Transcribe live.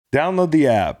Download the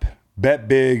app. Bet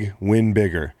big, win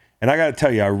bigger. And I got to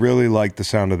tell you, I really like the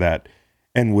sound of that.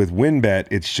 And with WynnBET,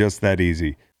 it's just that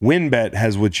easy. WynnBET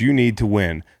has what you need to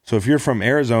win. So if you're from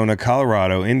Arizona,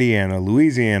 Colorado, Indiana,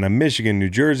 Louisiana, Michigan, New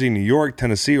Jersey, New York,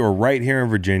 Tennessee, or right here in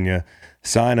Virginia,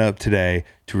 sign up today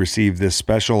to receive this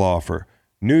special offer.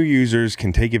 New users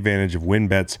can take advantage of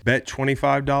WynnBET's bet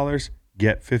 $25,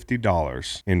 get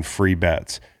 $50 in free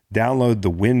bets. Download the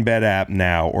WynnBET app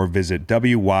now or visit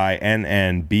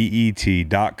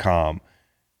WYNNBET.com.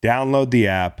 Download the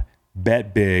app,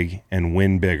 bet big, and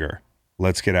win bigger.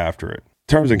 Let's get after it.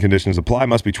 Terms and conditions apply.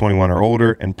 Must be 21 or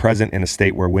older and present in a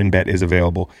state where WynnBET is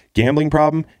available. Gambling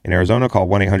problem? In Arizona, call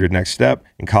 1-800-NEXT-STEP.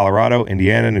 In Colorado,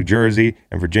 Indiana, New Jersey,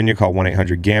 and Virginia, call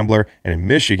 1-800-GAMBLER. And in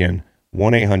Michigan,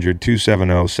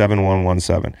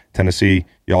 1-800-270-7117. Tennessee,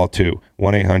 y'all too.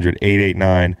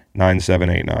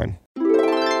 1-800-889-9789.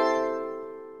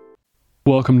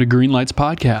 Welcome to Green Lights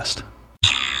Podcast.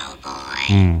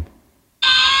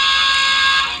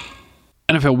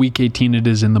 NFL Week 18, it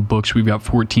is in the books. We've got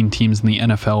 14 teams in the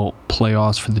NFL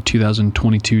playoffs for the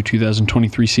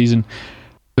 2022-2023 season.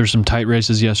 There's some tight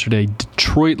races yesterday.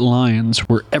 Detroit Lions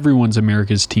were everyone's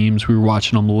America's teams. We were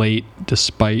watching them late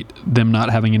despite them not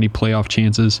having any playoff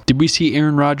chances. Did we see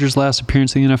Aaron Rodgers' last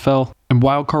appearance in the NFL? And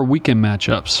wildcard weekend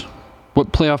matchups.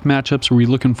 What playoff matchups are we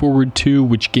looking forward to?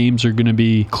 Which games are going to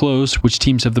be close? Which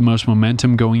teams have the most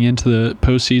momentum going into the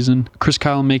postseason? Chris,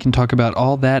 Kyle, and May can talk about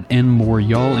all that and more.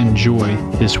 Y'all enjoy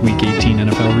this Week 18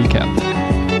 NFL recap.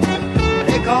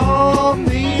 They call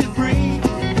me the breeze.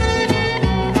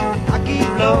 I keep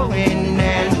blowing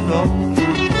and blowing.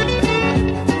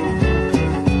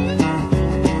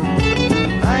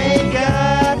 I ain't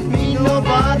got me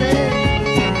nobody.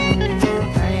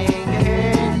 I ain't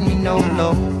got me no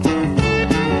low.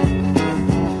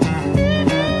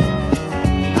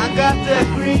 I got the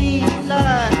green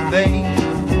light, babe.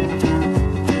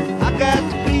 I got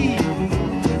to be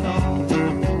moving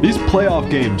on. These playoff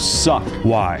games suck.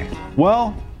 Why?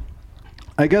 Well,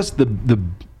 I guess the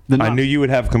I knew you would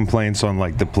have complaints on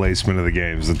like the placement of the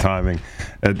games, the timing,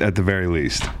 at the very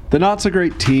least. the not so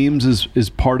great teams is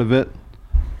part of it.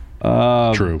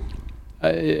 True.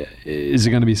 Is it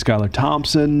going to be Skylar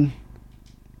Thompson?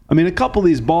 I mean, a couple of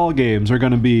these ball games are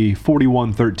going to be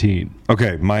 41-13.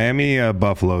 Okay, Miami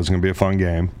Buffalo is going to be a fun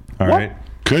game. All What? right.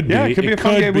 Could be. Yeah, it could be a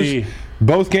fun game. Be.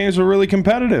 Both games were really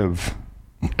competitive.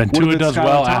 And What Tua about does Skylar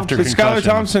well Thompson? after But concussion. Skylar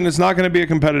Thompson is not going to be a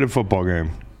competitive football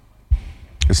game.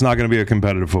 It's not going to be a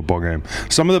competitive football game.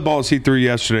 Some of the balls he threw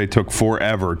yesterday took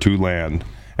forever to land,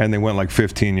 and they went like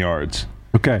 15 yards.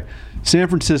 Okay. San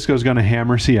Francisco's going to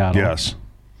hammer Seattle. Yes.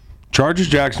 Chargers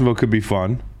Jacksonville could be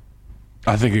fun.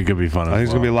 I think it could be fun. I think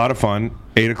it's going to be a lot of fun.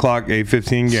 8 o'clock,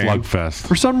 8:15 game. Slugfest.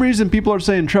 For some reason, people are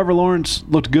saying Trevor Lawrence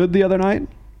looked good the other night.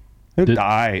 Looked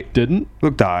aight. Didn't?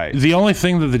 Looked aight. The only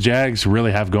thing that the Jags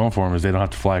really have going for them is they don't have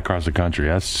to fly across the country.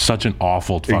 That's such an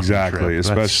awful fucking Exactly, trip. That's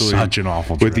especially such an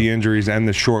awful trip. with the injuries and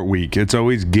the short week. It's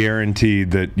always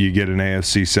guaranteed that you get an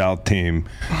AFC South team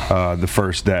the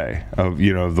first day of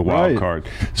the wild Right. card.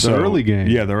 The early game.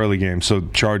 Yeah, the early game. So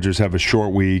Chargers have a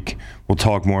short week. We'll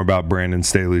talk more about Brandon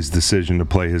Staley's decision to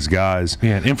play his guys.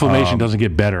 Yeah, and inflammation doesn't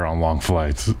get better on long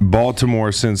flights.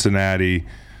 Baltimore, Cincinnati.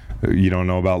 You don't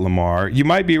know about Lamar. You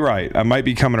might be right. I might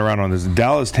be coming around on this.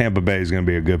 Dallas, Tampa Bay is going to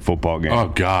be a good football game. Oh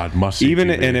God, must see Even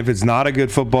TV. and if it's not a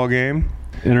good football game,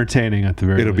 Entertaining at the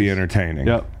very it'll least. be entertaining.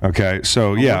 Yep. Okay.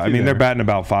 So with yeah, I you mean they're there. batting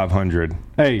about 500.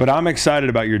 Hey. But I'm excited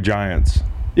about your Giants.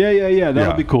 Yeah. That'll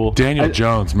Yeah. be cool. Daniel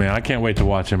Jones, man, I can't wait to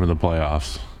watch him in the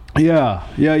playoffs. Yeah.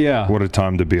 What a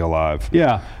time to be alive.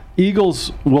 Yeah.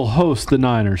 Eagles will host the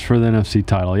Niners for the NFC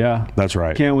title. Yeah. That's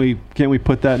right. Can't we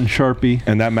put that in Sharpie?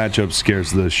 And that matchup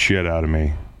scares the shit out of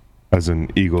me. As an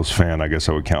Eagles fan, I guess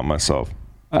I would count myself.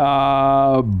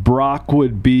 Brock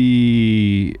would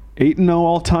be 8-0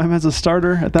 all time as a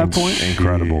starter at that point.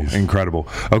 Incredible.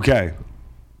 Okay.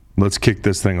 Let's kick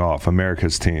this thing off.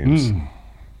 America's teams.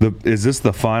 Is this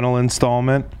the final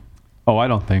installment? Oh, I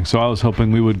don't think so. I was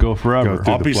hoping we would go forever. Go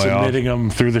through I'll the be playoff. submitting them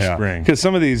through the spring. Because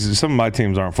some of my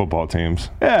teams aren't football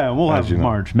teams. Yeah, we'll As have you know.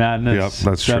 March Madness,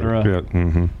 Yep, that's true. etc. Yeah,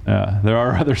 mm-hmm. There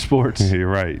are other sports. You're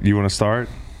right. You want to start?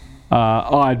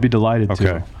 I'd be delighted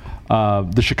Okay. to.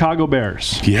 The Chicago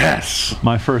Bears, Yes.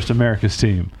 my first America's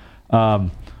team.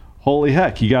 Holy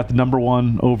heck, you got the number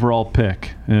one overall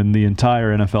pick in the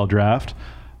entire NFL draft.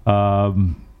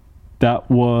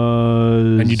 That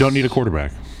was... And you don't need a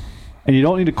quarterback. And you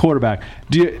don't need a quarterback.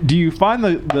 Do you find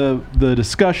the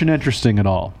discussion interesting at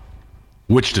all?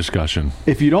 Which discussion?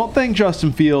 If you don't think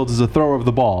Justin Fields is a thrower of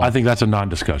the ball, I think that's a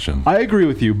non-discussion. I agree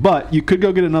with you, but you could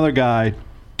go get another guy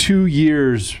 2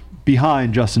 years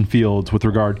behind Justin Fields with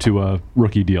regard to a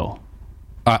rookie deal.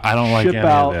 I don't like ship any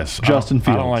out of this. Justin I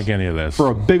Fields don't like any of this. for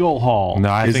a big old haul. No,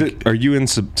 I Is think it? Are you in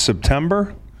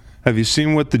September? Have you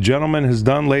seen what the gentleman has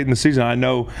done late in the season? I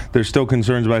know there's still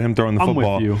concerns about him throwing the I'm with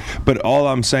football, you. but all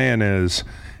I'm saying is,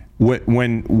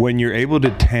 when you're able to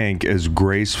tank as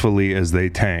gracefully as they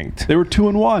tanked, They were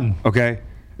 2-1. okay,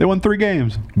 They won 3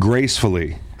 games.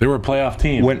 gracefully. they were a playoff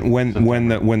team.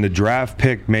 When the draft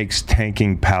pick makes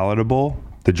tanking palatable,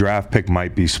 the draft pick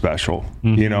might be special.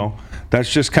 You know,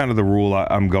 that's just kind of the rule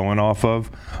I'm going off of.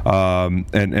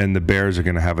 And the Bears are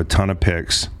going to have a ton of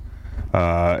picks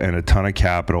and a ton of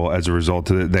capital as a result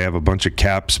of it. They have a bunch of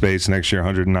cap space next year,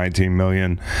 $119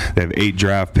 million. They have 8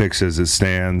 draft picks as it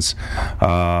stands.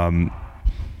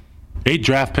 8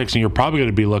 draft picks, and you're probably going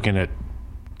to be looking at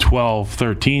 12,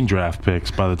 13 draft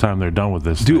picks by the time they're done with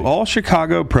this. Do thing. all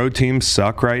Chicago pro teams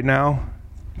suck right now?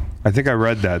 I think I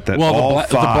read that Well, all the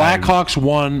 5. Blackhawks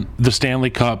won the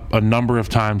Stanley Cup a number of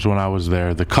times when I was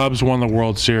there. The Cubs won the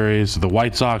World Series. The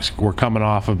White Sox were coming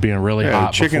off of being really Yeah,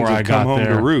 hot chickens before I would come got home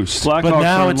there. to roost. Blackhawks But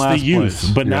now are in it's the last youth.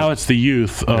 place. But now it's the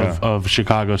youth Yeah. of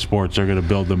Chicago sports. They're going to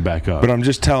build them back up. But I'm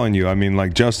just telling you, I mean,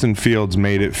 like Justin Fields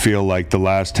made it feel like the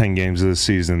last 10 games of the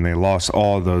season, they lost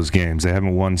all of those games. They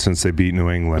haven't won since they beat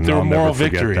New England. But they were I'll never moral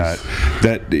forget victories.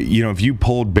 that, you know, if you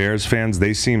polled Bears fans,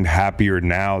 they seemed happier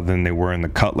now than they were in the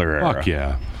Cutler era. Fuck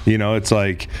yeah. You know, it's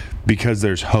like because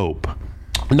there's hope.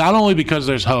 Not only because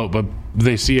there's hope, but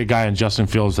they see a guy in Justin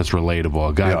Fields that's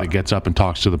relatable, a guy Yeah. that gets up and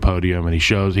talks to the podium and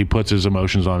he puts his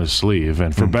emotions on his sleeve.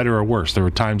 And for better or worse, there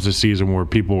were times this season where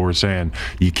people were saying,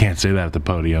 you can't say that at the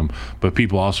podium, but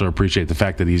people also appreciate the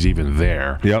fact that he's even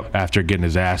there Yep. after getting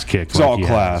his ass kicked. It's all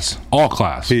class. All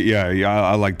class. Yeah,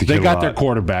 I like the kid They a got lot. their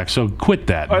quarterback, so quit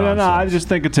that No, I nonsense. just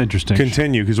think it's interesting.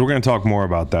 Continue, because we're going to talk more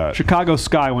about that. Chicago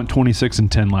Sky went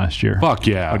 26-10 last year. Fuck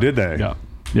yeah. Oh, did they? Yep.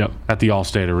 Yep. At the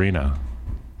Allstate Arena.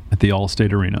 At the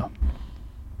Allstate Arena.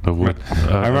 Of what,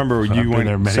 I remember I've you been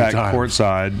there went many sat times.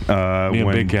 courtside Me and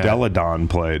when Big Cat. Deladon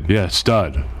played. Yeah,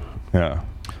 stud. Yeah.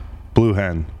 Blue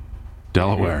Hen.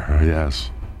 Delaware, yes.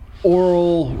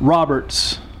 Oral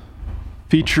Roberts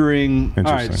featuring. All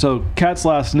right, Interesting. so Cat's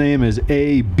last name is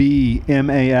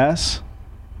Abmas.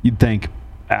 You'd think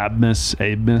Abmas.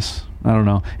 I don't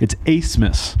know. It's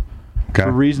Asmus Okay.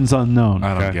 for reasons unknown.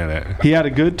 I don't Okay. get it. He had a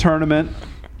good tournament,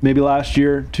 maybe last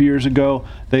year, 2 years ago.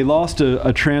 They lost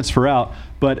a transfer out.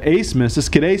 But Asmus, this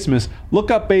kid Asmus,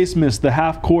 look up Asmus, the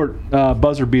half-court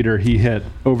buzzer beater he hit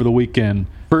over the weekend.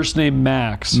 First name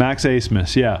Max. Max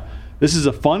Asmus, yeah. This is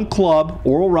a fun club,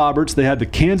 Oral Roberts. They had the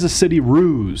Kansas City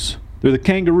Roos. They're the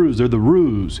Kangaroos. They're the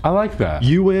Roos. I like that.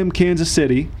 Kansas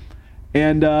City.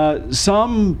 And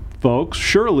some folks,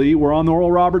 surely, were on the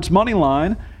Oral Roberts money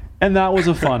line, and that was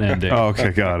a fun ending. Oh, okay,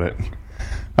 got it.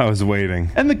 I was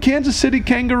waiting. And the Kansas City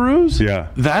Kangaroos? Yeah.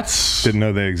 That's Didn't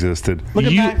know they existed. Look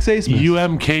at Max Asmus.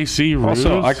 UMKC Roos.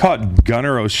 Also, I caught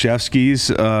Gunnar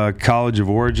Olszewski's College of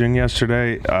Origin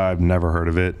yesterday. I've never heard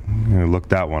of it. Look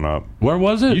that one up. Where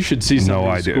was it? You should see some No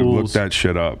of these idea. Look schools that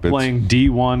shit up. It's playing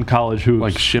D1 college hoops.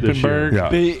 Like this year. Shippenberg?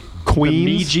 Yeah. Queens?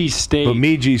 Bemidji State.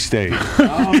 Bemidji State.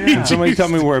 Can somebody tell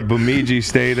me where Bemidji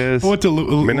State is? I went to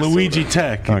Minnesota. Luigi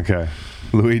Tech. Okay.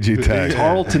 Luigi Tech.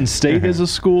 Tarleton State is a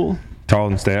school.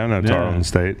 Tarleton State. I know Tarleton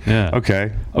State. Yeah.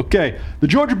 Okay. Okay, the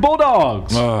Georgia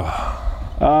Bulldogs.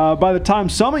 By the time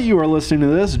some of you are listening to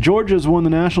this, Georgia's won the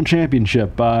national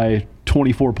championship by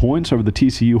 24 points over the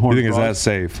TCU Horned You think it's that Frogs.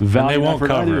 safe? Valiant And they won't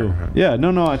effort, I do. cover. Yeah,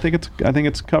 no. I think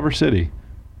it's cover city.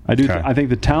 I do. Okay. I think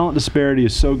the talent disparity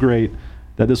is so great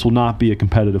that this will not be a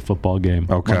competitive football game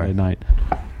Okay. Monday night.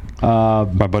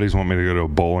 My buddies want me to go to a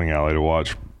bowling alley to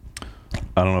watch.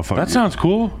 I don't know if That sounds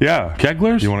cool. Yeah.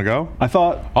 Keglers? You want to go? I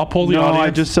thought I'll pull the no, audience.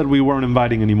 I just said we weren't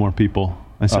inviting any more people.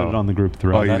 I said Oh. it on the group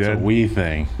thread. Oh, you That's did? a we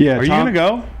thing. Yeah, Are you Tom- going to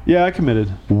go? Yeah, I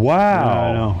committed.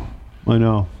 Wow. I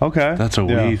know. Okay. That's a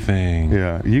Yeah. we thing.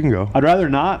 Yeah, you can go. I'd rather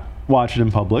not watch it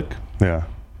in public, Yeah.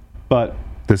 but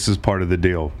This is part of the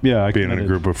deal. Yeah, I being in a committed.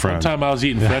 group of One friends. time I was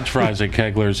eating French fries at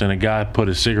Keglers and a guy put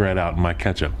a cigarette out in my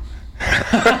ketchup.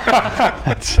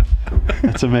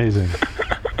 that's amazing.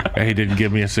 And he didn't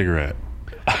give me a cigarette.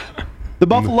 The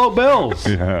Buffalo Bills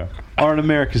Yeah. are an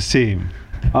America's team.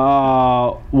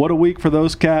 What a week for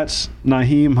those cats.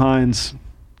 Naheem Hines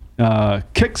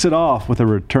kicks it off with a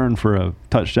return for a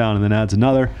touchdown and then adds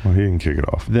another. Well, he didn't kick it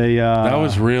off. They That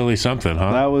was really something,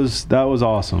 huh? that was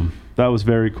awesome. That was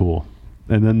very cool.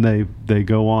 And then they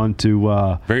go on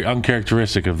to Very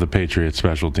uncharacteristic of the Patriots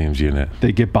special teams unit.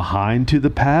 they get behind to the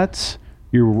Pats.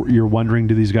 You're wondering,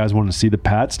 do these guys want to see the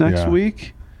Pats next Yeah.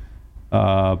 week?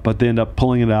 But they end up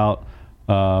pulling it out.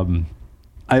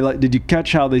 Did you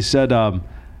catch how they said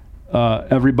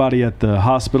everybody at the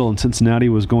hospital in Cincinnati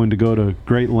was going to go to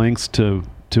great lengths to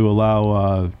to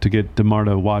allow to get DeMar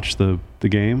to watch the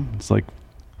game. It's like,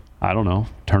 I don't know,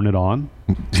 turn it on.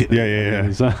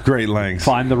 Yeah. Great lengths.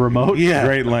 Find the remote. Yeah.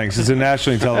 Great lengths. It's a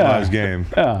nationally televised game.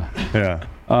 Yeah. Yeah.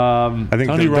 I think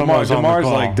Tony Romo's on the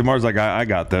call. DeMar's like, I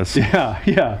got this. Yeah.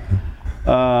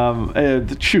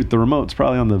 Shoot, the remote's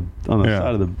probably on the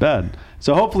side of the bed.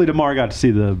 So hopefully DeMar got to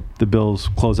see the Bills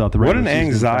close out the regular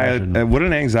season. What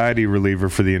an anxiety reliever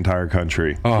for the entire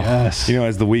country. Oh. Yes. You know,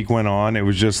 as the week went on, it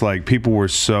was just like people were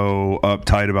so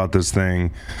uptight about this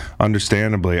thing,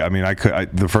 understandably. I mean,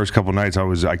 the first couple nights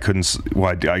I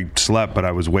slept, but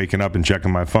I was waking up and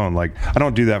checking my phone. Like, I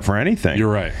don't do that for anything.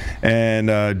 You're right.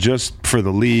 And just for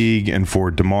the league and for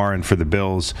DeMar and for the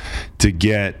Bills to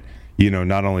get,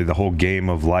 not only the whole game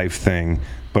of life thing,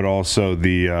 but also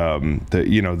the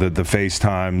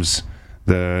FaceTimes,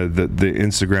 the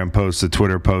Instagram posts, the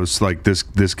Twitter posts. Like,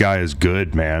 this guy is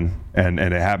good, man, and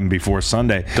it happened before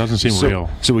Sunday. Doesn't seem real.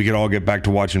 So we could all get back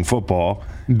to watching football.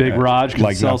 Big Raj can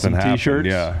like sell some happened. T-shirts.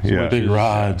 Yeah. Big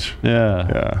Raj.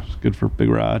 Yeah. It's good for Big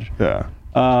Raj. Yeah.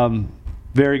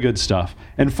 Very good stuff.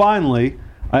 And finally,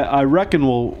 I reckon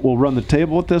we'll run the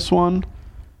table with this one.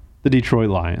 The Detroit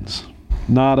Lions.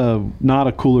 Not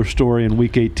a cooler story in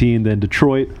Week 18 than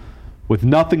Detroit, with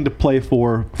nothing to play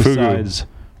for besides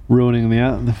ruining the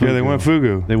Fugu. Yeah, they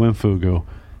went Fugu.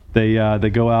 They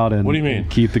go out and, what do you mean?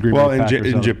 Keep the Green Bay Packers out in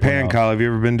of the Japan, playoffs. Kyle, have you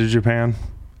ever been to Japan?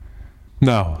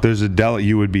 No. There's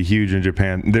you would be huge in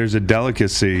Japan. There's a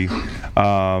delicacy.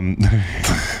 Can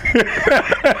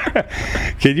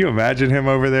you imagine him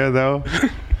over there, though?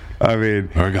 I mean,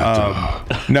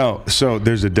 no. So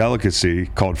there's a delicacy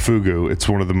called fugu. It's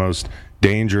one of the most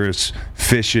dangerous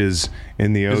fishes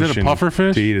in the ocean. Is it a puffer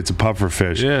fish? To eat. It's a puffer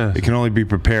fish. Yeah. It can only be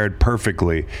prepared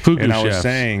perfectly. Fugu and I was chefs.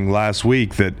 saying last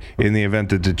week that in the event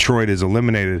that Detroit is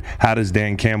eliminated, how does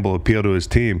Dan Campbell appeal to his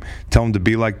team? Tell him to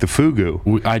be like the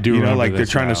fugu. I do remember like they're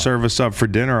this trying now. to serve us up for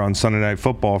dinner on Sunday Night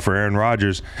Football for Aaron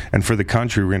Rodgers and for the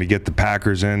country. We're going to get the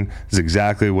Packers in. Is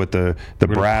exactly what the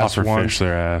brass puffer wants. fish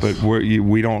their ass. But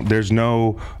we don't. There's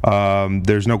no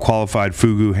qualified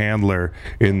fugu handler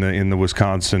in the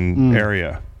Wisconsin area.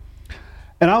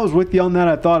 And I was with you on that.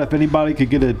 I thought if anybody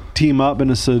could get a team up in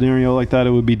a scenario like that,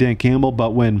 it would be Dan Campbell.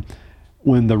 But when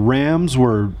the Rams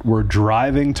were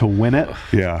driving to win it,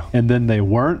 and then they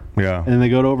weren't, and they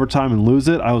go to overtime and lose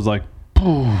it, I was like,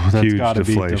 that's got to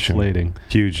be deflating.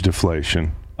 Huge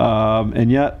deflation.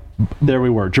 And yet, there we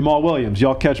were. Jamal Williams.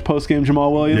 Y'all catch post-game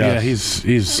Jamal Williams? Yeah,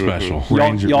 he's special.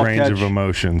 Range catch- of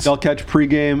emotions. Y'all catch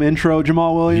pre-game intro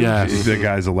Jamal Williams? Yes. The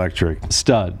guy's electric.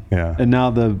 Stud. Yeah. And now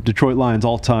the Detroit Lions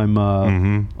all-time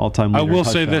leader. I will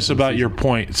say touchdown this for the about your season.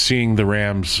 point, seeing the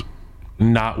Rams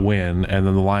not win and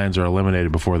then the Lions are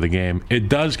eliminated before the game. It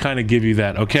does kind of give you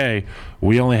that, okay,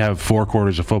 we only have 4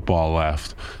 quarters of football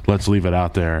left. Let's leave it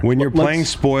out there. When you're playing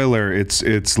spoiler,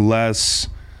 it's less.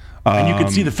 And you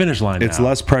can see the finish line It's now.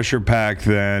 less pressure packed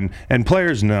than, and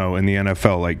players know in the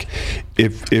NFL, like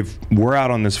if we're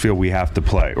out on this field, we have to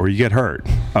play, or you get hurt.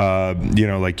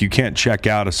 Like you can't check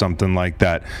out of something like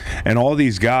that. And all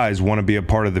these guys want to be a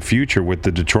part of the future with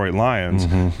the Detroit Lions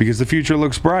because the future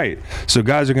looks bright. So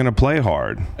guys are going to play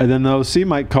hard. And then the OC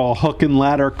might call hook and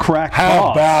ladder crack How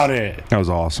toss about it? That was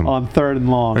awesome. on 3rd and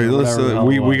long. Hey, or let's, whatever the hell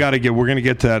it we was. got to get. We're going to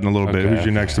get to that in a little bit. Okay. Who's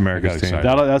your next America's got team?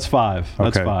 excited. That's 5.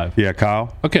 That's Okay. 5. Yeah,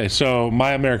 Kyle. Okay, so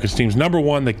my America's teams. Number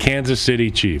 1, the Kansas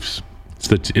City Chiefs.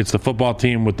 It's the football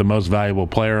team with the most valuable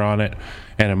player on it,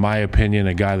 and in my opinion,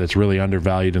 a guy that's really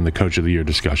undervalued in the Coach of the Year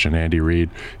discussion, Andy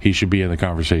Reid. He should be in the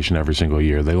conversation every single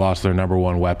year. They lost their number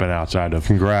 1 weapon outside of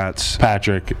Congrats.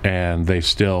 Patrick, and they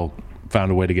still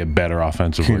found a way to get better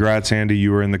offensively. Congrats, Andy.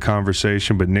 You were in the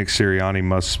conversation, but Nick Sirianni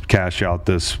must cash out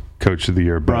this Coach of the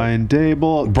Year. bet. Brian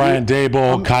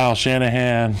Dable. Kyle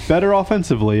Shanahan. Better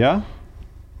offensively, yeah?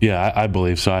 Yeah, I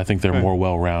believe so. I think they're more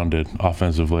well-rounded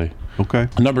offensively. Okay.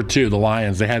 Number 2, the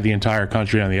Lions. They had the entire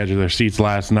country on the edge of their seats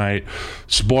last night.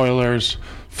 Spoilers,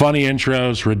 funny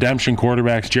intros, redemption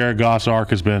quarterbacks. Jared Goff's arc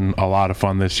has been a lot of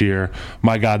fun this year.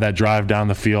 My God, that drive down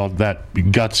the field, that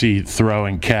gutsy throw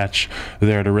and catch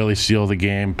there to really seal the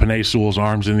game. Penei Sewell's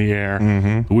arms in the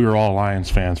air. We were all Lions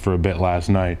fans for a bit last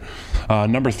night.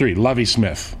 Number 3, Lovie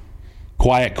Smith.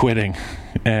 Quiet quitting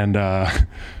and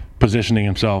positioning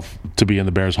himself to be in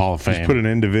the Bears Hall of Fame. Put an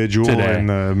individual Today. in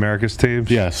the America's teams.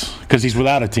 Yes, because he's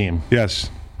without a team. Yes.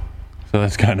 So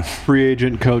that's kind of Free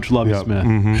agent coach Lovie Yep.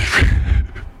 Smith.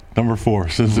 number 4,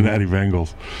 Cincinnati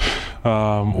Bengals.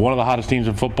 One of the hottest teams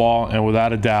in football, and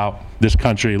without a doubt, this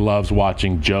country loves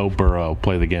watching Joe Burrow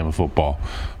play the game of football.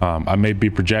 I may be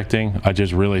projecting. I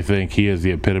just really think he is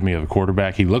the epitome of a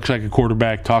quarterback. He looks like a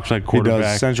quarterback, talks like a He quarterback.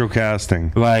 does central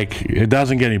casting. Like, it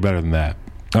doesn't get any better than that.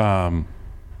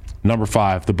 Number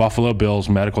 5, the Buffalo Bills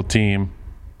medical team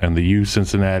and the U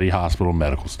Cincinnati Hospital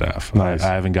medical staff. Nice.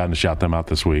 I haven't gotten to shout them out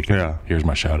this week. Yeah. Here's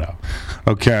my shout out.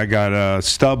 Okay, I got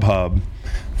StubHub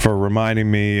for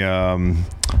reminding me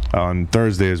on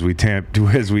Thursday as we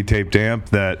taped Amp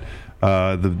that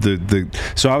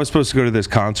so I was supposed to go to this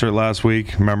concert last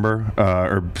week, remember?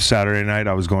 Or Saturday night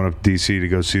I was going to DC to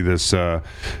go see this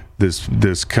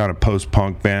this kind of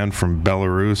post-punk band from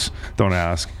Belarus. Don't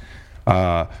ask.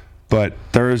 But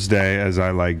Thursday, as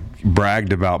I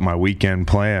bragged about my weekend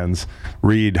plans,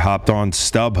 Reed hopped on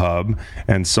StubHub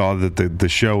and saw that the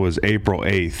show was April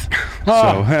 8th.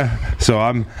 So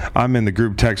I'm in the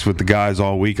group text with the guys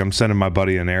all week. I'm sending my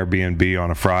buddy an Airbnb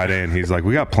on a Friday, and he's like,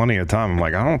 "We got plenty of time." I'm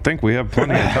like, "I don't think we have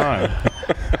plenty of time."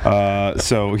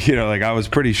 So I was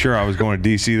pretty sure I was going to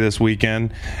DC this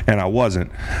weekend, and I wasn't.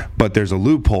 But there's a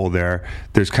loophole there.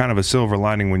 There's kind of a silver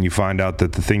lining when you find out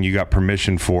that the thing you got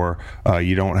permission for,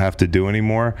 you don't have to do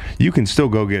anymore. You can still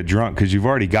go get drunk because you've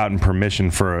already gotten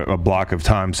permission for a block of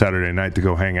time Saturday night to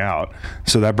go hang out.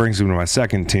 So that brings me to my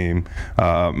second team,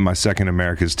 my second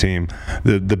America's team,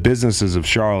 the businesses of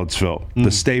Charlottesville,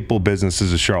 the staple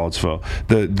businesses of Charlottesville,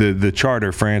 the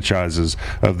charter franchises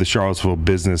of the Charlottesville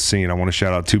business scene. I want to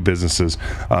shout out 2 businesses.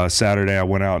 Saturday I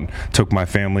went out and took my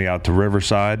family out to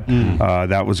Riverside.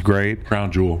 That was great.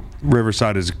 Crown Jewel.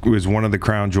 Riverside is one of the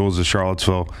crown jewels of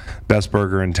Charlottesville, best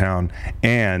burger in town,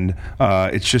 and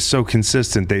it's just so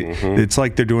consistent. It's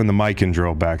like they're doing the Mikan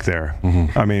drill back there.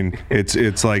 I mean,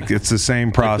 it's like it's the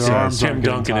same process. Tim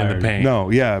Duncan in the paint.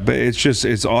 No, yeah, but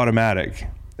it's automatic.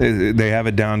 They have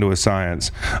it down to a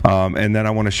science. And then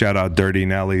I want to shout out Dirty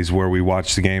Nelly's, where we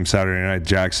watched the game Saturday night,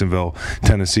 Jacksonville,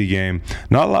 Tennessee game.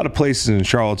 Not a lot of places in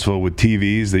Charlottesville with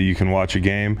TVs that you can watch a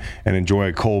game and enjoy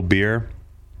a cold beer,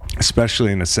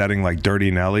 especially in a setting like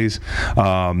Dirty Nelly's.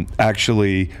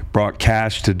 Actually brought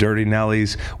cash to Dirty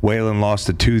Nelly's. Waylon lost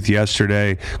a tooth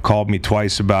yesterday, called me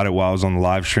twice about it while I was on the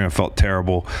live stream. I felt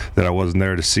terrible that I wasn't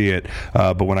there to see it.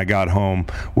 But when I got home,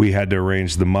 we had to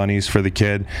arrange the monies for the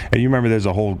kid. And you remember there's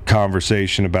a whole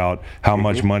conversation about how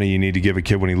much money you need to give a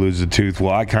kid when he loses a tooth.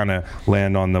 Well, I kind of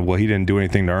land on the, he didn't do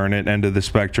anything to earn it end of the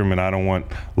spectrum, and I don't want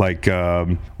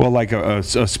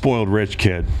a spoiled rich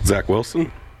kid. Zach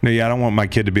Wilson? No, yeah, I don't want my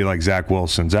kid to be like Zach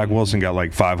Wilson. Zach Wilson got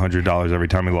like $500 every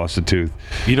time he lost a tooth.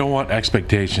 You don't want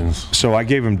expectations. So I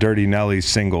gave him Dirty Nelly's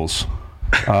singles.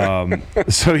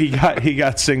 So he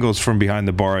got singles from behind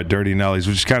the bar at Dirty Nelly's,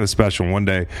 which is kind of special. One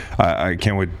day, I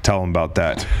can't wait to tell him about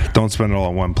that. Don't spend it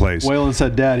all in one place. Waylon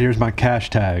said, "Dad, here's my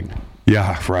cash tag."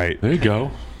 Yeah, right. There you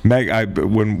go. Meg,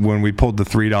 when we pulled the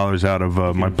 $3 out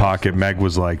of my pocket, Meg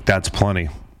was like, "That's plenty."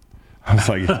 I was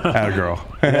like, "Atta girl."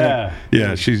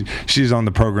 Yeah, she's on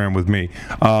the program with me.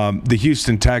 The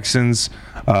Houston Texans.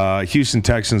 Houston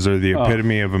Texans are the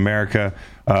epitome of America.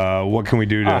 What can we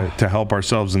do to help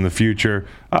ourselves in the future?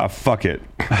 Fuck it.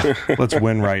 Let's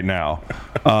win right now.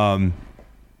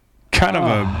 Kind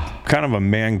of a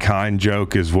mankind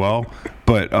joke as well.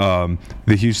 But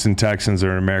the Houston Texans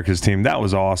are America's team. That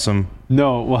was awesome.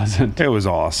 No, it wasn't. It was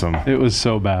awesome. It was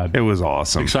so bad. It was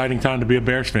awesome. Exciting time to be a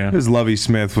Bears fan. It was Lovie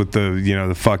Smith with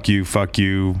the fuck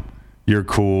you, you're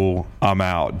cool, I'm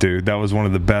out, dude. That was one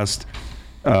of the best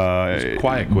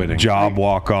quiet quitting job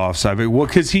walk-offs.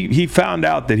 Because he found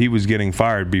out that he was getting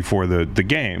fired before the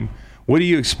game. What do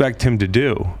you expect him to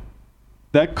do?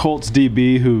 That Colts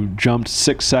DB who jumped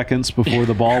 6 seconds before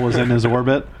the ball was in his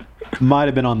orbit might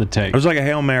have been on the take. It was like a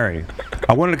Hail Mary.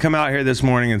 I wanted to come out here this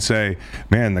morning and say,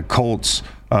 man, the Colts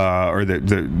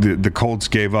the Colts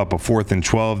gave up a 4th and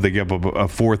 12. They gave up a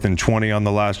 4th and 20 on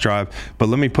the last drive. But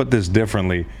let me put this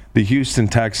differently. The Houston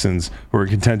Texans, who were in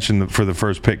contention for the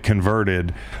first pick,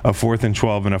 converted a 4th and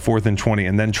 12 and a 4th and 20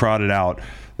 and then trotted out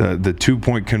the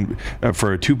 2-point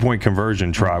for a 2-point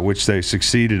conversion try, which they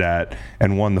succeeded at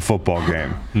and won the football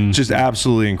game. Just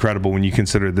absolutely incredible when you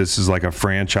consider this is like a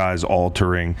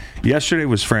franchise-altering. Yesterday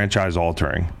was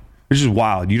franchise-altering. It's just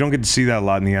wild. You don't get to see that a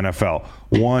lot in the NFL.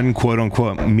 One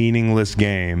quote-unquote meaningless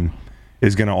game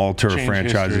is going to alter a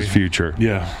franchise's future.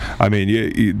 Yeah. I mean,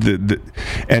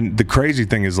 and the crazy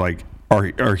thing is, like,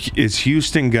 is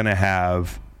Houston going to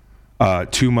have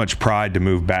too much pride to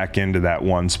move back into that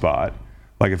one spot?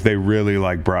 Like, if they really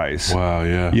like Bryce. Wow,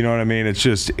 yeah. You know what I mean?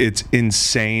 It's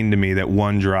insane to me that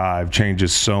one drive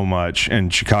changes so much,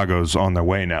 and Chicago's on their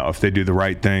way now. If they do the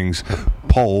right things,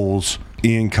 polls,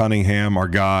 Ian Cunningham, our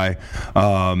guy.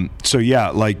 So, yeah,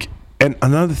 like, and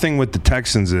another thing with the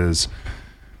Texans is,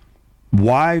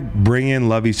 why bring in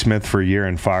Lovie Smith for a year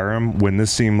and fire him when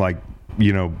this seemed like,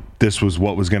 this was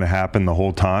what was going to happen the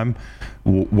whole time?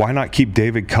 Why not keep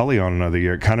David Culley on another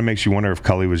year? It kind of makes you wonder if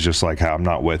Culley was just like, hey, I'm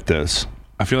not with this.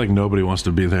 I feel like nobody wants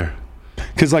to be there.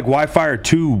 Because like, why fire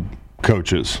 2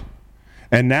 coaches?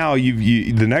 And now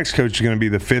the next coach is going to be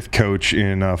the 5th coach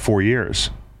in 4 years.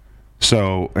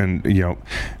 So, and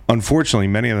unfortunately,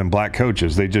 many of them black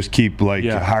coaches. They just keep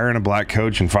hiring a black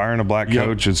coach and firing a black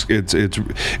coach.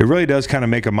 It really does kind of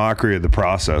make a mockery of the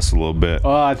process a little bit.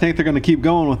 I think they're going to keep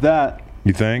going with that.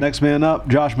 You think? Next man up,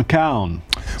 Josh McCown.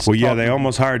 Well, yeah, they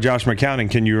almost hired Josh McCown. And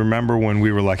can you remember when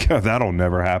we were like, that'll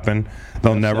never happen?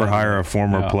 They'll never hire a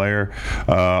former player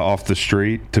off the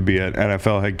street to be an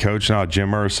NFL head coach. Now Jim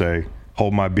Irsay,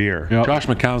 hold my beer. Yep. Josh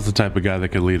McCown's the type of guy that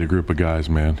could lead a group of guys,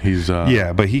 man. He's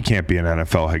but he can't be an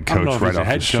NFL head coach right off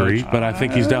the street. But I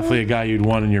think he's definitely a guy you'd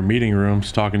want in your meeting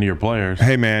rooms talking to your players.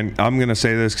 Hey, man, I'm going to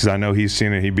say this because I know he's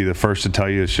seen it. He'd be the first to tell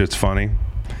you this shit's funny.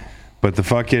 But the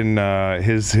fucking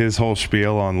his whole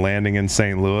spiel on landing in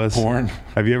St. Louis. Porn.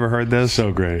 Have you ever heard this?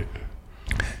 So great.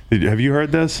 Have you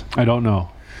heard this? I don't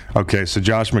know. Okay, so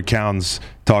Josh McCown's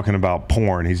talking about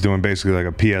porn. He's doing basically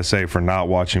like a PSA for not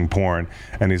watching porn.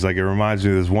 And he's like, it reminds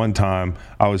me of this one time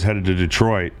I was headed to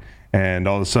Detroit. And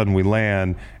all of a sudden we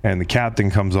land, and the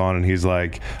captain comes on, and he's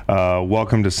like,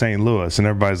 welcome to St. Louis. And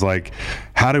everybody's like,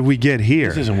 how did we get here?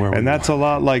 This isn't where we And that's a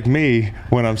lot like me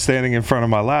when I'm standing in front of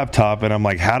my laptop, and I'm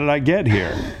like, how did I get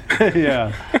here?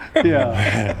 Yeah.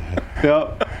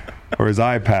 Yep. Or his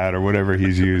iPad or whatever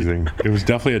he's using. It was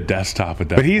definitely a desktop at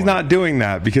that But he's point. not doing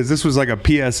that because this was like a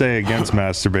PSA against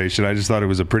masturbation. I just thought it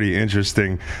was a pretty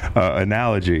interesting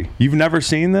analogy. You've never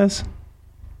seen this?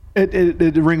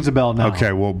 It rings a bell now.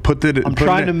 Okay, well, put it. I'm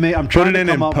trying to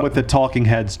come up with a Talking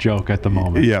Heads joke at the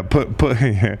moment. Yeah, put.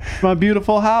 My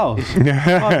beautiful house.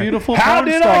 My beautiful How porn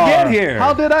did star. I get here?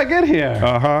 How did I get here?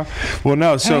 Well,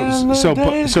 no. So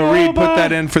Reed, put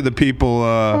that in for the people.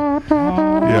 Yeah.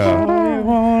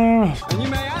 And you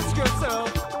may ask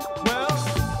yourself, well,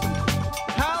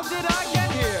 how did I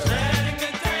get here?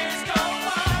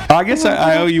 I guess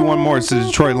I owe you one more. It's the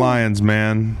Detroit Lions,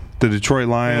 man. The Detroit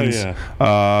Lions, and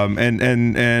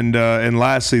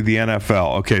lastly the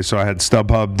NFL. Okay, so I had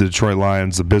StubHub, the Detroit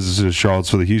Lions, the Businesses of Charlotte,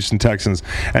 for the Houston Texans,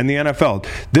 and the NFL.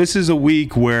 This is a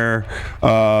week where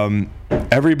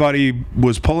everybody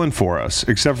was pulling for us,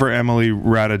 except for Emily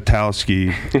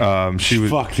Ratajkowski. She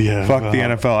was Fuck the NFL. Fuck the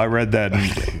NFL. I read that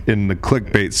in the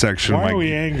clickbait section. Why of are my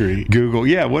we angry? Google.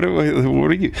 Yeah, what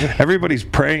are you? Everybody's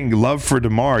praying love for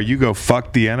DeMar. You go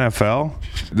fuck the NFL.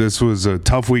 This was a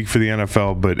tough week for the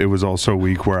NFL, but it was also a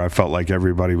week where I felt like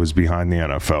everybody was behind the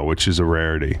NFL, which is a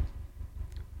rarity.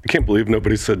 I can't believe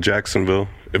nobody said Jacksonville.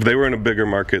 If they were in a bigger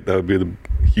market, that would be the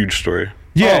huge story.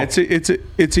 Yeah,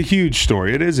 it's a huge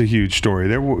story. It is a huge story.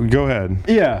 Go ahead.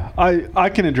 Yeah, I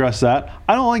can address that.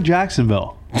 I don't like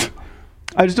Jacksonville.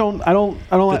 I just don't. I don't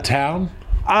The like town?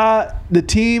 the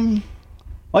team.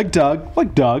 Like Doug.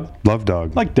 Love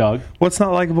Doug. Like Doug. What's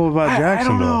not likable about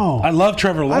Jacksonville? I don't know. I love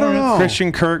Trevor Lawrence. I don't know.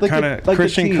 Christian Kirk, Like kind the- of like the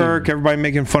Christian team. Kirk. Everybody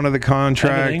making fun of the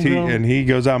contract, Evan Ingram. and he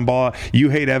goes out and ball out. You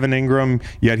hate Evan Ingram,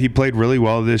 yet he played really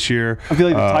well this year. I feel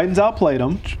like the Titans outplayed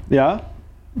them. Yeah.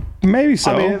 Maybe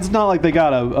so. I mean, it's not like they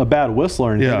got a bad whistle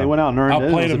or anything. Yeah. They went out and earned it. It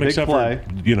Outplayed was a him big except play.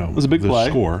 for, you know, It was a big the play.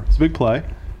 score. It's a big play.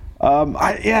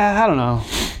 I don't know.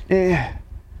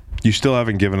 You still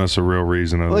haven't given us a real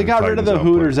reason. Well, they got rid of the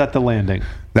Hooters at the landing.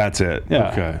 That's it.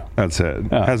 Yeah. Okay. That's it.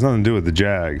 Yeah. Has nothing to do with the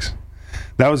Jags.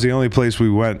 That was the only place we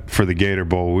went for the Gator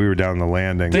Bowl. We were down the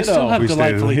landing. They still have We stayed-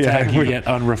 delightfully yeah, tacky we- yet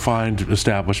unrefined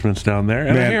establishments down there.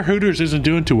 And I Man. hear Hooters isn't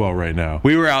doing too well right now.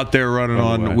 We were out there running By the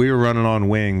on. way. We were running on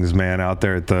wings, man. Out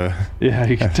there at the. Yeah,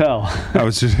 you can tell. I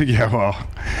was just well.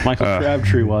 Michael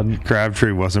Crabtree wasn't.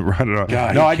 Crabtree wasn't running on.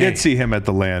 God, no, he I did can't- see him at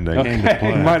the landing. Came to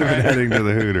play. He might have been heading to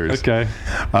the Hooters. Okay.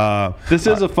 This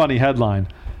is a funny headline.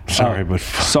 Sorry, but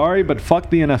Sorry, but fuck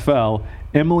the NFL.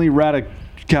 Emily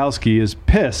Ratajkowski is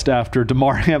pissed after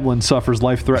DeMar Hamlin suffers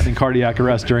life-threatening cardiac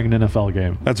arrest during an NFL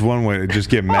game. That's one way to just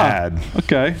get mad.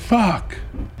 Okay. fuck.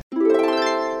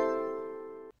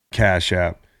 Cash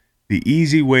App, the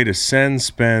easy way to send,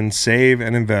 spend, save,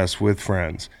 and invest with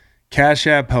friends. Cash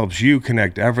App helps you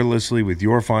connect effortlessly with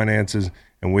your finances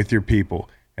and with your people,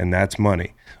 and that's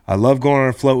money. I love going on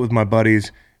a float with my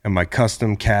buddies and my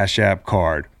custom Cash App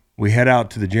card. We head out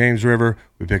to the James River,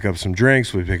 we pick up some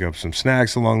drinks, we pick up some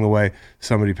snacks along the way.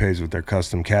 Somebody pays with their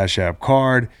custom Cash App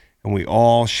card, and we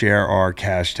all share our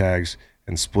cash tags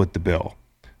and split the bill.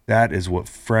 That is what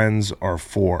friends are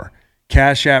for.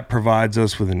 Cash App provides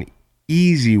us with an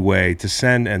easy way to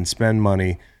send and spend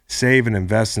money, save and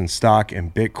invest in stock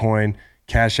and Bitcoin.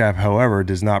 Cash App, however,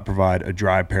 does not provide a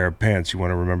dry pair of pants. You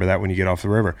want to remember that when you get off the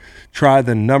river. Try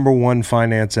the #1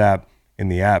 finance app in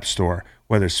the App Store.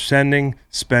 Whether sending,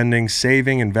 spending,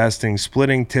 saving, investing,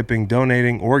 splitting, tipping,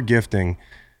 donating, or gifting,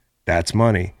 that's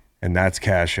money, and that's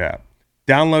Cash App.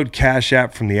 Download Cash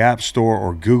App from the App Store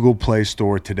or Google Play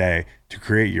Store today to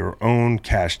create your own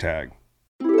cash tag.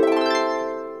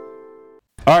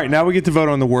 All right, now we get to vote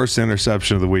on the worst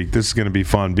interception of the week. This is going to be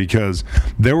fun because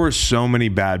there were so many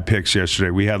bad picks yesterday.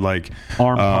 We had like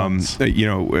Arm punts.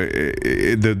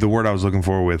 the word I was looking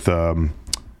for with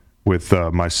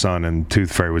my son and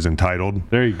Tooth Fairy was entitled.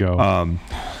 There you go.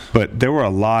 But there were a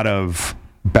lot of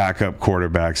backup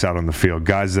quarterbacks out on the field,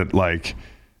 guys that like,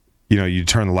 you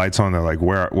turn the lights on, they're like,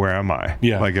 where am I?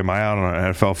 Yeah. Like, am I out on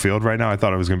an NFL field right now? I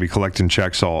thought I was going to be collecting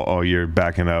checks all year,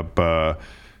 backing up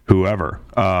whoever.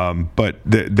 But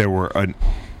there were an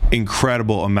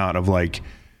incredible amount of like,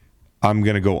 I'm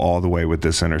going to go all the way with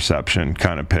this interception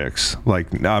kind of picks.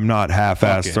 Like, I'm not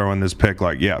half-assed throwing this pick.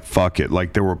 Like, yeah, fuck it.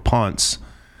 Like, there were punts.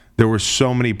 There were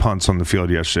so many punts on the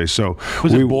field yesterday. So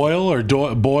was it Boyle or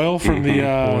Boyle from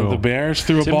the Bears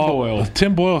threw a ball?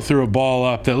 Tim Boyle threw a ball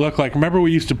up that looked like. Remember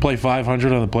we used to play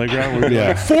 500 on the playground? Where yeah.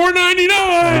 Like $4.99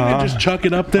 and just chuck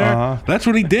it up there. That's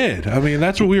what he did. I mean,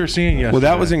 that's what we were seeing yesterday. Well,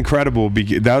 that was incredible.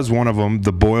 That was one of them.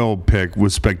 The Boyle pick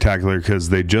was spectacular because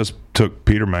they just took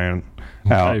Peterman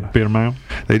out. Hey, Peterman.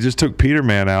 They just took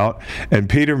Peterman out, and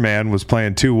Peterman was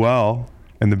playing too well.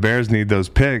 And the Bears need those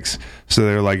picks. So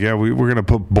they're like, yeah, we're going to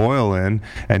put Boyle in.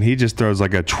 And he just throws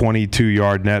like a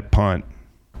 22-yard net punt.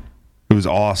 It was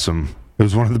awesome. It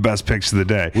was one of the best picks of the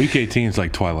day. Week 18 is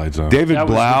like Twilight Zone. David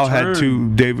Blau had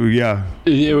two.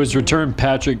 It was returned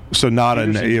Patrick. So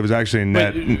it was actually a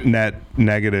net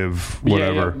negative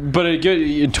whatever. Yeah, but it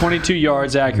good 22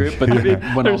 yards accurate. But it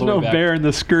went all There's the way no back. bear in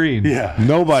the screen. Yeah.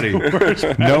 Nobody.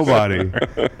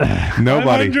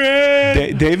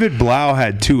 David Blau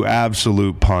had two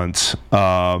absolute punts.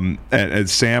 And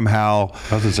Sam Howell.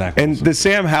 That was Zach and Wilson. the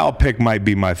Sam Howell pick might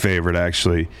be my favorite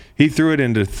actually. He threw it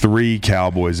into 3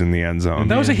 Cowboys in the end zone.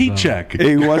 That was a heat check.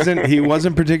 He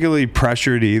wasn't particularly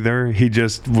pressured either. He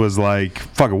just was like,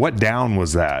 "Fuck it, what down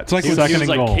was that?" It's like It was, Second and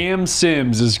like goal. Cam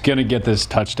Sims is gonna get this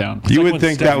touchdown. you like would when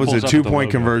think Steph that was a pulls up at the 2-point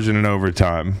logo. conversion in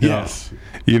overtime. Yes.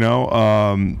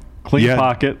 Clean you had,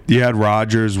 pocket. You had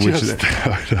Rodgers, which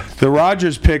the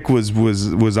Rodgers pick was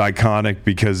iconic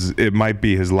because it might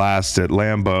be his last at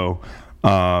Lambeau.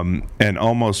 And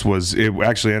almost was. It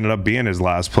actually ended up being his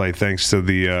last play thanks to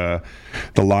the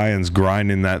Lions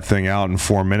grinding that thing out in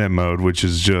 4-minute mode, which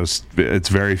is just it's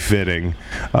very fitting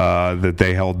that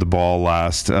they held the ball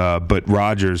last. But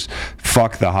Rodgers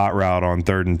fuck the hot route on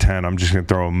 3rd and 10. I'm just gonna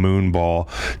throw a moon ball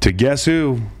to guess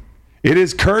who? It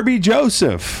is Kirby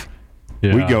Joseph.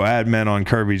 Yeah. We go add men on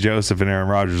Kirby Joseph and Aaron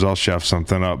Rodgers. I'll chef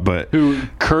something up, but Who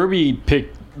Kirby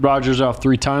picked Rodgers off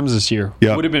 3 times this year.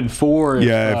 Yep. Would have been 4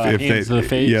 if, hands to the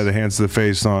face. Yeah, the hands to the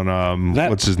face on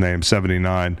what's his name,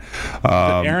 79.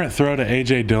 The errant throw to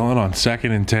A.J. Dillon on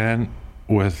 2nd and 10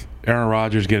 with Aaron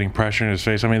Rodgers getting pressure in his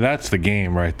face. I mean, that's the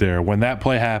game right there. When that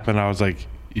play happened, I was like,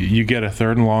 you get a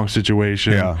 3rd and long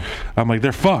situation. Yeah. I'm like,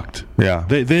 they're fucked. Yeah.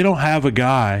 They don't have a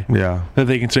guy Yeah. that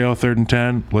they can say, 3rd and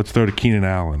 10, let's throw to Keenan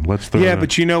Allen. Let's throw Yeah, to,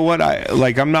 but you know what?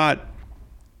 I'm not.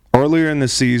 Earlier in the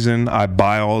season, I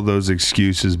buy all those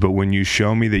excuses, but when you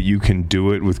show me that you can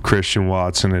do it with Christian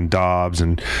Watson and Dobbs,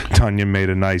 and Tunyon made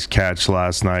a nice catch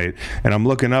last night, and I'm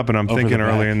looking up and I'm thinking the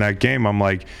earlier back. in that game, I'm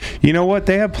like, you know what?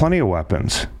 They have plenty of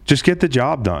weapons. Just get the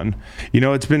job done.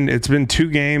 It's been 2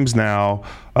 games now.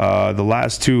 The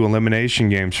last 2 elimination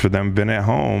games for them have been at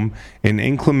home in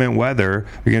inclement weather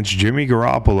against Jimmy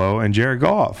Garoppolo and Jared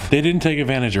Goff. they didn't take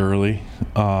advantage early,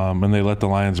 and they let the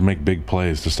Lions make big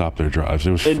plays to stop their drives.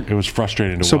 It was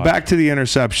frustrating to So watch. back to the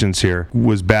interceptions here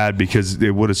was bad because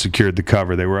it would have secured the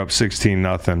cover. They were up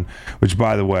 16-0, which,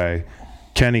 by the way,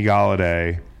 Kenny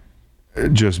Golladay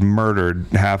just murdered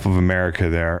half of America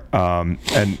there.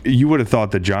 And you would have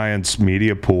thought the Giants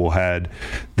media pool had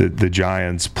the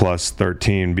Giants plus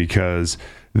 13 because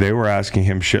they were asking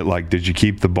him shit like, did you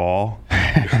keep the ball?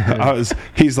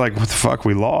 He's like, what the fuck,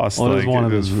 we lost. Well, it was Like, one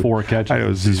of his 4 catches. It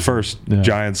was his first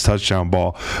Giants touchdown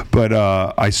ball, but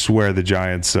I swear the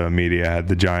Giants media had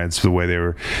the Giants the way they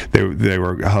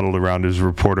were huddled around his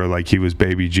reporter like he was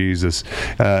baby Jesus,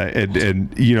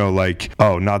 and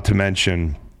not to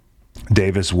mention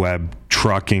Davis Webb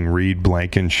trucking Reed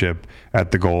Blankenship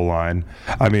at the goal line.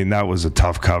 I mean, that was a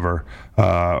tough cover.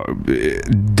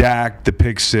 Dak, the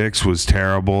pick 6 was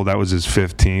terrible. That was his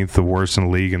 15th, the worst in the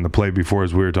league. And the play before,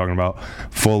 as we were talking about,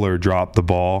 Fuller dropped the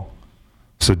ball.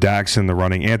 So Dak's in the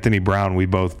running. Anthony Brown, we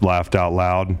both laughed out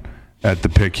loud at the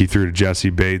pick he threw to Jesse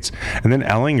Bates. And then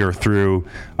Ellinger threw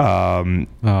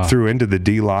into the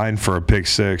D line for a pick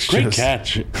 6. Great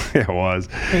catch. It was.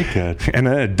 Great catch. And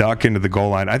then a duck into the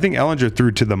goal line. I think Ellinger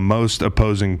threw to the most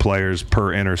opposing players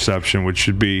per interception, which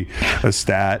should be a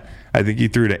stat. I think he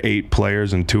threw to 8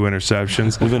 players and 2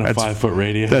 interceptions. Within a 5-foot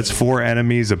radius. That's 4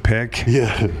 enemies a pick.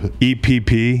 Yeah.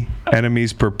 EPP,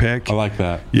 enemies per pick. I like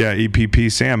that. Yeah, EPP.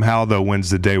 Sam Howell, though, wins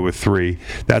the day with 3.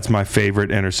 That's my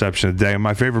favorite interception of the day. And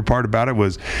my favorite part about it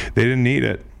was they didn't need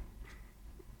it.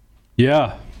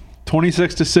 Yeah,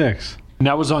 26-6. And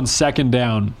that was on second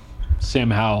down.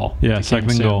 Sam Howell. Yeah, became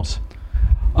second and goal. Sam's.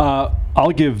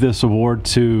 I'll give this award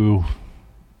to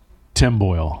Tim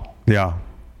Boyle. Yeah.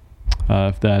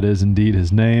 If that is indeed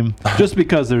his name, just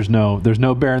because there's no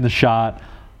bearing the shot,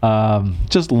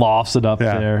 just lofts it up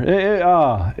Yeah.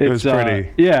 there. It was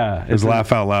pretty. Yeah, It was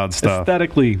laugh out loud stuff.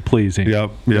 aesthetically pleasing.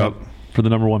 Yep. For the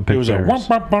number 1 pick. It was a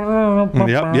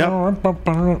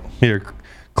Yep. Here,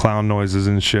 clown noises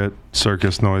and shit,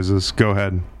 circus noises. Go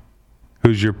ahead.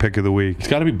 Who's your pick of the week? It's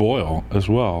got to be Boyle as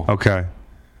well. Okay.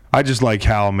 I just like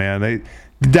Hal, man.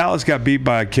 Dallas got beat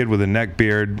by a kid with a neck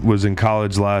beard, was in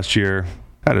college last year.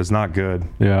 That is not good.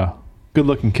 Yeah, good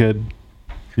looking kid.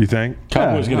 You think?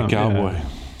 Cowboys get a cowboy. Yeah.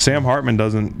 Sam Hartman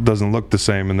doesn't look the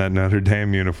same in that Notre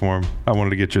Dame uniform. I wanted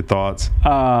to get your thoughts.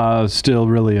 Still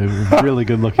really a really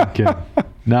good looking kid.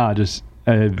 Nah, just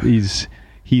he's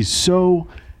so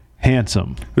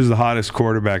handsome. Who's the hottest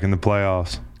quarterback in the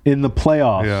playoffs? In the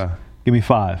playoffs. Yeah. Give me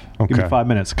 5. Give me Okay. 5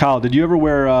 minutes. Kyle, did you ever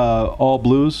wear all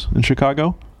blues in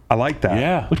Chicago? I like that.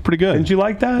 Yeah. Looked pretty good. Didn't you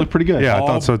like that? Looked pretty good. Yeah, I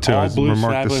thought so too. I All blue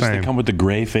remarked the Sabbaths, same. they come with the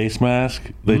gray face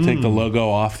mask. They take the logo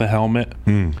off the helmet.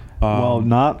 Well,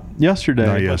 not yesterday.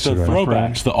 Not but yesterday. The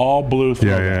throwbacks, the all blue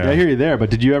throwbacks. I hear you there, but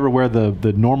did you ever wear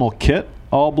the normal kit,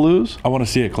 all blues? I want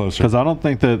to see it closer. Because I don't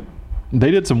think that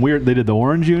they did some weird. They did the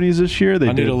orange unis this year. They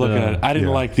I need did to look at it. I didn't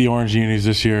yeah. like the orange unis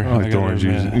this year. I don't like the gotta orange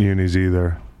admit. unis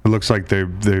either. It looks like they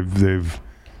have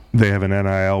an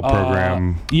NIL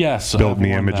program Yes, built in the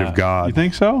I've worn image that. of God. You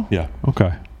think so? Yeah.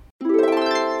 Okay.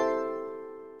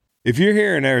 If you're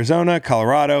here in Arizona,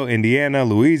 Colorado, Indiana,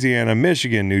 Louisiana,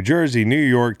 Michigan, New Jersey, New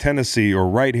York, Tennessee, or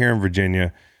right here in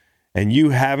Virginia, and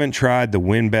you haven't tried the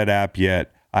WynnBET app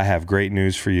yet, I have great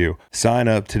news for you. Sign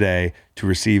up today to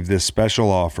receive this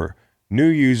special offer. New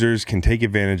users can take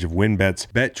advantage of WynnBET's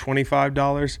bet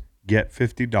 $25, get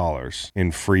 $50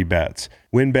 in free bets.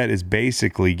 WynnBET is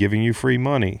basically giving you free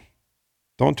money.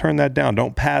 Don't turn that down.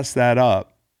 Don't pass that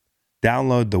up.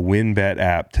 Download the WynnBET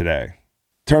app today.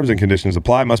 Terms and conditions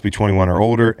apply. Must be 21 or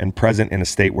older and present in a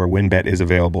state where WynnBET is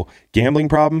available. Gambling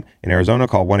problem? In Arizona,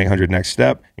 call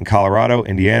 1-800-NEXT-STEP. In Colorado,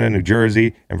 Indiana, New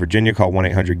Jersey, and Virginia, call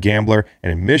 1-800-GAMBLER.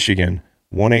 And in Michigan,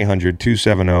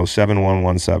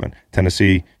 1-800-270-7117.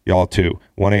 Tennessee, y'all too.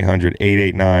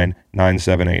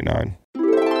 1-800-889-9789.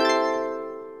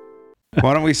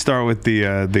 Why don't we start with the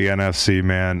NFC,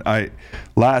 man?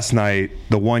 Last night,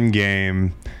 the one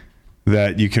game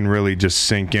that you can really just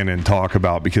sink in and talk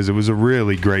about, because it was a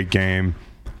really great game.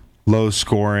 Low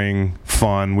scoring,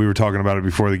 fun. We were talking about it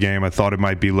before the game. I thought it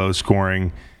might be low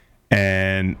scoring.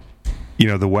 And,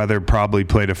 the weather probably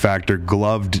played a factor.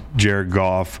 Gloved Jared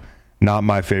Goff. Not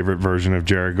my favorite version of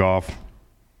Jared Goff.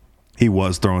 He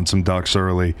was throwing some ducks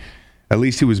early. At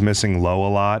least he was missing low a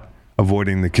lot,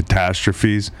 avoiding the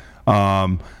catastrophes.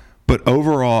 But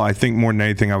overall, I think more than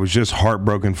anything, I was just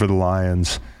heartbroken for the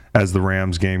Lions as the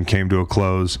Rams game came to a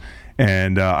close.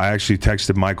 And I actually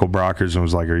texted Michael Brockers and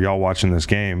was like, are y'all watching this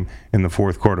game in the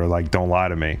fourth quarter? Like, don't lie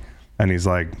to me. And he's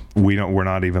like, we're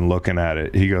not even looking at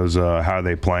it. He goes, how are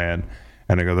they playing?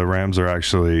 And I go, the Rams are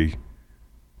actually,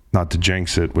 not to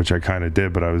jinx it, which I kind of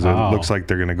did, but it looks like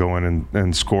they're going to go in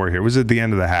and score here. It was at the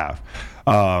end of the half.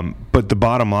 But the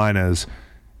bottom line is,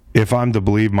 if I'm to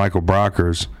believe Michael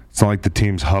Brockers, it's not like the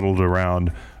team's huddled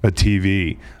around a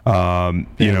TV.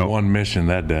 They had one mission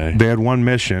that day. They had one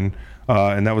mission,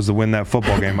 and that was to win that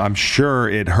football game. I'm sure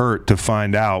it hurt to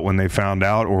find out when they found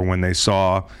out, or when they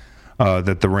saw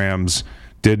that the Rams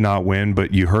did not win.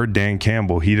 But you heard Dan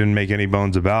Campbell. He didn't make any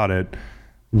bones about it.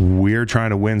 We're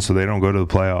trying to win so they don't go to the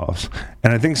playoffs.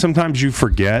 And I think sometimes you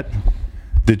forget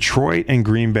Detroit and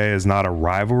Green Bay is not a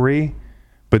rivalry.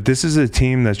 But this is a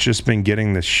team that's just been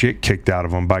getting the shit kicked out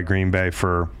of them by Green Bay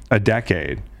for a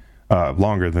decade,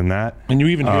 longer than that. And you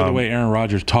even hear the way Aaron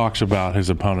Rodgers talks about his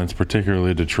opponents,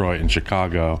 particularly Detroit and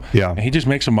Chicago. Yeah. And he just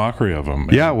makes a mockery of them.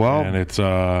 Yeah, well. And it's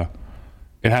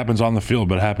it happens on the field,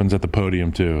 but it happens at the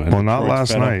podium too. And Well, not Detroit's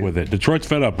last fed night. Up with it. Detroit's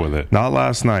fed up with it. Not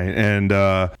last night. And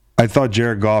I thought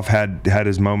Jared Goff had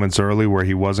his moments early where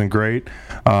he wasn't great.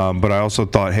 But I also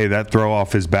thought, hey, that throw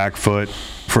off his back foot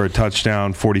for a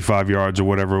touchdown, 45 yards or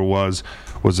whatever it was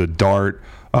a dart.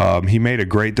 He made a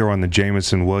great throw on the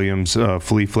Jamison Williams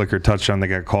flea flicker touchdown that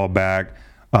got called back.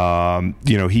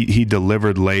 He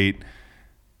delivered late.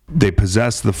 They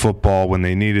possessed the football when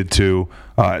they needed to.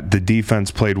 The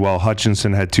defense played well.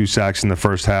 Hutchinson had 2 sacks in the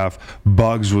first half.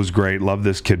 Buggs was great. Love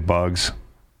this kid, Buggs.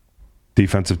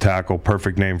 Defensive tackle,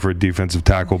 perfect name for a defensive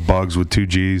tackle. Buggs with 2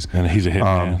 G's. And he's a hit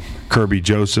man. Kirby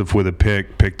Joseph with a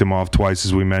picked him off twice,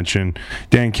 as we mentioned.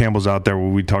 Dan Campbell's out there.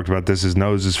 We talked about this. His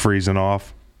nose is freezing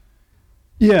off.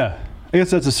 Yeah. I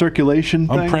guess that's a circulation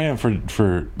thing. I'm praying for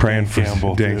Dan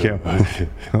Campbell. Dan too.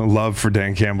 Campbell. Love for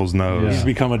Dan Campbell's nose. He's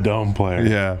become a dome player.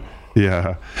 Yeah.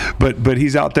 Yeah, but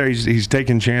he's out there. He's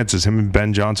taking chances. Him and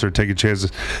Ben Johnson are taking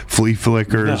chances. Flea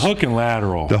flickers. The hook and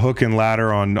lateral. The hook and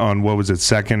ladder on what was it,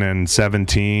 2nd and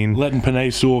 17. Letting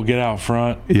Penei Sewell get out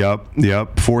front. Yep.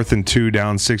 4th and 2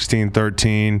 down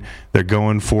 16-13. They're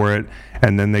going for it.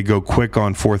 And then they go quick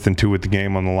on 4th and 2 with the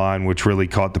game on the line, which really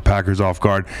caught the Packers off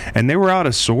guard. And they were out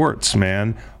of sorts,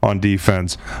 man, on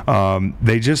defense.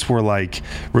 They just were like,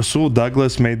 Rasul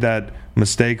Douglas made that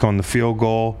mistake on the field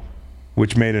goal,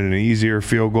 which made it an easier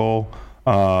field goal.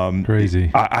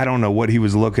 Crazy. I don't know what he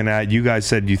was looking at. You guys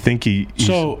said you think he's...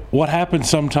 So what happens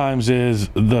sometimes is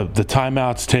the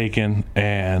timeout's taken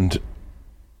and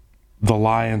the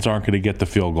Lions aren't going to get the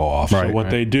field goal off. Right, so what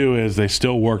right. they do is they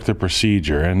still work the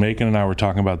procedure. And Macon and I were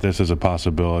talking about this as a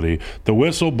possibility. The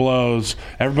whistle blows.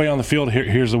 Everybody on the field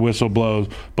hears the whistle blows,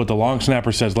 but the long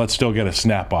snapper says, let's still get a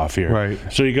snap off here. Right.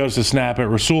 So he goes to snap it.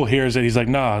 Rasul hears it. He's like,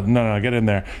 no, get in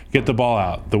there. Get the ball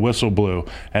out. The whistle blew.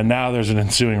 And now there's an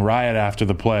ensuing riot after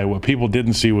the play. What people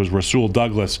didn't see was Rasul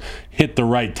Douglas hit the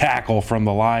right tackle from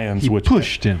the Lions, which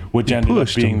pushed him. which He ended up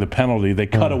pushed being him. the penalty. They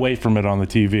cut away from it on the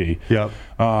TV. Yep.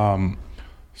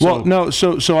 So-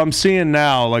 So I'm seeing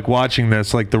now, like watching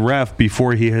this, like the ref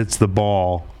before he hits the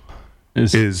ball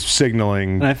is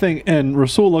signaling. And I think, and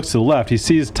Rasul looks to the left. He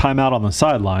sees timeout on the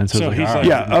sideline. So, So it's he's all like-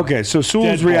 right. Yeah. Okay. So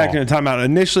Sewell's Dead reacting ball. to timeout.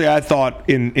 Initially, I thought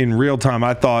in real time,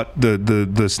 I thought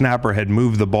the snapper had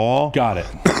moved the ball, Got it.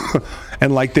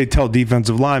 and like they tell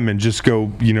defensive linemen, just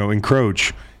go,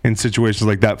 encroach in situations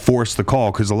like that, force the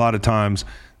call, because a lot of times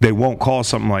they won't call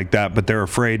something like that, but they're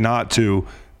afraid not to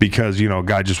because a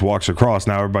guy just walks across.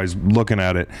 Now everybody's looking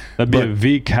at it. That'd be But a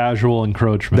V casual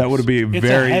encroachment. that would be a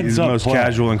very heads-up most play.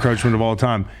 casual encroachment of all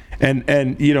time. And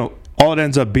all it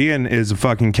ends up being is a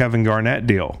fucking Kevin Garnett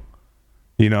deal.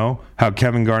 How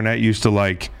Kevin Garnett used to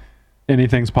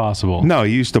Anything's possible. no,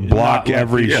 he used to block like-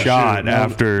 every yeah, shot sure.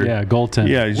 after. Yeah, goaltend.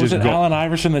 Yeah, he's Was just it Allen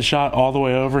Iverson that shot all the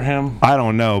way over him? I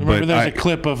don't know, Remember but there's a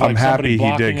clip of I'm like happy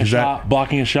somebody he did because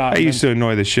blocking a shot. that and used to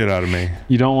annoy the shit out of me.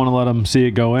 You don't want to let him see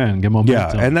it go in. Give him Yeah,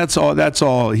 momentum. and that's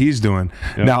all he's doing.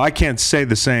 Now I can't say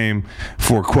the same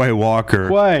for Quay Walker.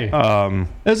 Quay.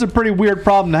 This is a pretty weird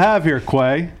problem to have here,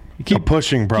 Quay. You A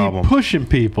pushing problem. Keep pushing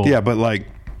people. Yeah, but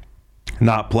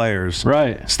not players.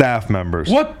 Right. Staff members.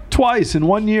 What? Twice in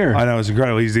 1 year. I know, it's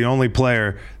incredible. He's the only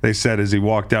player, they said, as he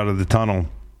walked out of the tunnel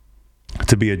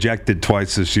to be ejected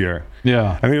twice this year.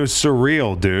 Yeah. I mean, it was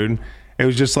surreal, dude. It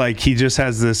was just like he just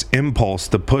has this impulse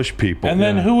to push people. And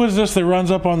then who was this that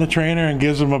runs up on the trainer and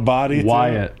gives him a body?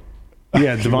 Wyatt.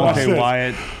 Yeah, Devontae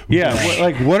Wyatt.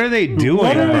 Yeah, what are they doing,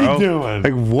 What are they bro? doing?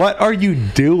 Like, what are you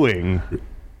doing?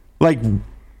 Like,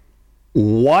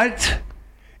 what?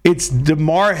 It's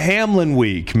DeMar Hamlin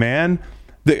week, man.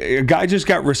 The guy just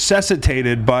got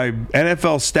resuscitated by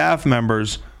NFL staff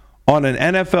members on an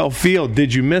NFL field.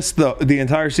 Did you miss the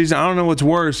entire season? I don't know what's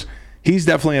worse. He's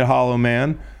definitely a hollow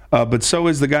man, but so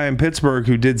is the guy in Pittsburgh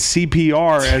who did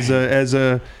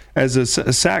CPR as a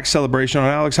sack celebration on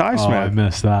Alex Highsmith. Oh, I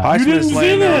missed that. Highsmith's You didn't see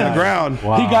laying there on that? the ground.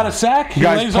 Wow. He got a sack. He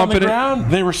Guys lays on the pumping it.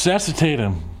 ground. They resuscitate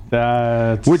him.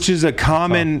 That's Which is a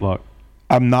common. look.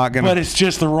 I'm not gonna. But it's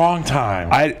just the wrong time.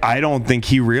 I don't think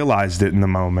he realized it in the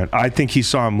moment. I think he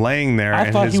saw him laying there, I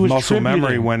and thought his he was muscle memory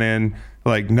tributing. went in.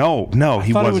 Like, no, he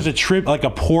I thought wasn't. it was a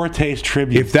poor taste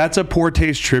tribute. If that's a poor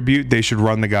taste tribute, they should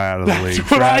run the guy out of the That's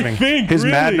league. what I think, his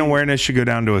really. Madden awareness should go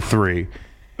down to a 3.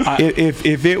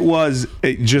 If it was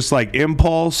just like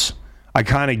impulse, I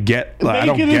kind of get. I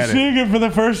don't Macon get is it. seeing it for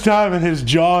the first time, and his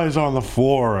jaw is on the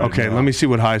floor. Right Okay, now. let me see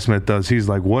what Highsmith does. He's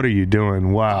like, "What are you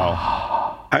doing? Wow."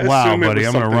 I Wow, assume buddy, it was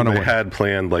I'm gonna something run they away. had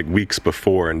planned weeks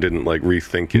before and didn't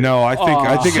rethink it. No, I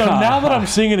think. So now that I'm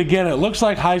seeing it again, it looks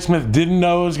like Highsmith didn't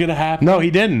know it was going to happen. No,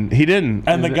 he didn't. He didn't.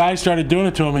 And the guy started doing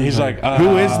it to him, and he's like,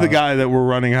 Who is the guy that we're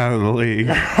running out of the league?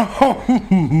 Oh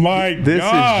my This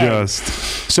God. is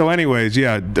just so. Anyways,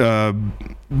 yeah,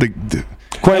 the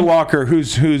Quay Walker, who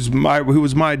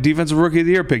was my defensive rookie of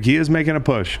the year pick, he is making a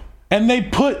push. And they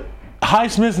put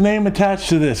Highsmith's name attached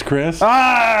to this, Chris.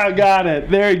 Got it.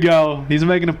 There you go. He's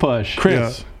making a push.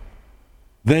 Chris,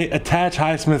 they attach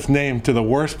Highsmith's name to the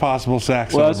worst possible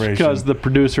sack Well, that's celebration. because the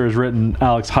producer has written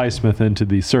Alex Highsmith into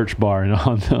the search bar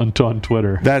on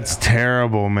Twitter. That's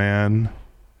terrible, man.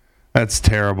 That's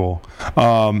terrible.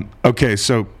 Okay,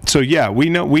 so yeah, we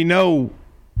know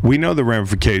the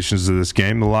ramifications of this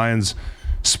game. The Lions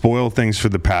spoil things for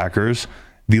the Packers.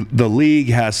 The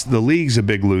league's a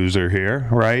big loser here,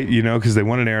 right? You know, because they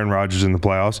wanted Aaron Rodgers in the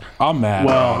playoffs. I'm mad.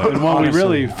 Well, and what we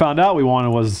really found out we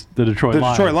wanted was the Detroit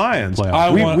Lions. I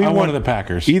We wanted the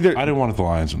Packers. I didn't want the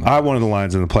Lions. I wanted the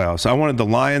Lions in the playoffs. I wanted the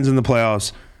Lions in the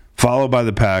playoffs, followed by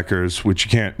the Packers, which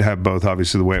you can't have both,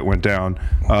 obviously, the way it went down,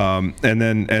 and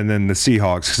then the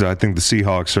Seahawks, because I think the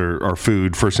Seahawks are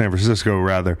food for San Francisco,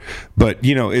 rather. But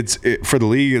you know, for the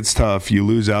league, it's tough. You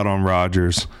lose out on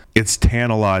Rodgers. It's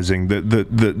tantalizing.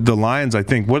 The Lions, I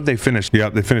think, what did they finish? Yeah,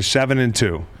 they finished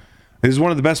 7-2. This is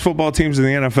one of the best football teams in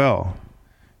the NFL.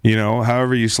 You know,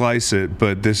 however you slice it,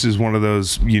 but this is one of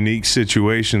those unique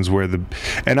situations where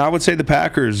and I would say the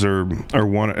Packers are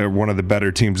one of the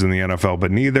better teams in the NFL,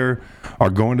 but neither are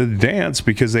going to the dance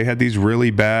because they had these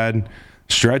really bad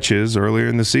stretches earlier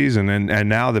in the season, and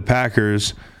now the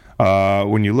Packers,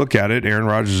 when you look at it, Aaron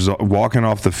Rodgers is walking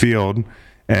off the field.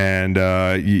 And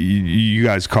you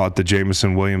guys caught the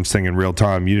Jameson Williams thing in real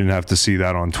time. You didn't have to see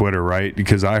that on Twitter, right?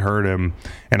 Because I heard him,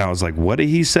 and I was like, what did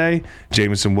he say?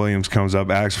 Jameson Williams comes up,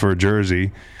 asks for a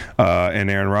jersey, and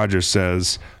Aaron Rodgers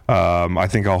says, I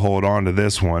think I'll hold on to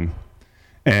this one.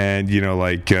 And, you know,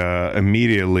 like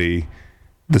immediately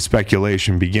the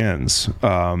speculation begins.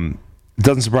 It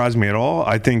doesn't surprise me at all.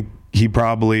 I think he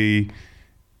probably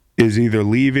is either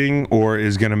leaving or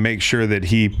is going to make sure that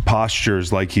he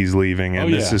postures like he's leaving,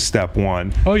 and this is step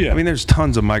one. Oh, yeah. I mean, there's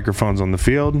tons of microphones on the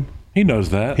field. He knows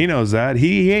that. He knows that.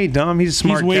 He ain't dumb. He's a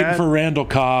smart He's waiting cat. for Randall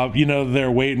Cobb. You know, they're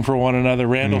waiting for one another.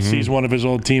 Randall sees one of his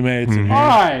old teammates. And All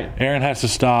right. Aaron has to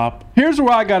stop. Here's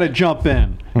where I got to jump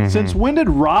in. Since when did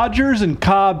Rodgers and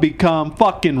Cobb become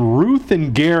fucking Ruth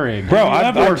and Gehrig? Bro,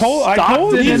 I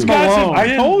told you. These guys have I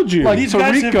been- told you. Like These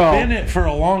guys have Tirico. been it for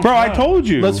a long Bro, time. I told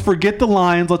you. Let's forget the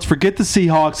Lions. Let's forget the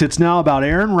Seahawks. It's now about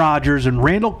Aaron Rodgers and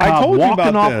Randall I Cobb told you walking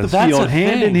about off this. the That's field a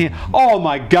hand in thing. hand. Oh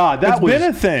my God, that It's was been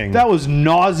a thing. That was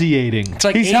nauseating. It's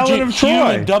like He's AJ Helen of Q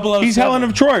Troy. and 007. He's Helen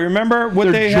of Troy. Remember what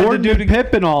They're they had to Jordan do and to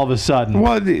Pippen all of a sudden.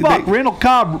 Well, Randall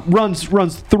Cobb runs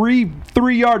 3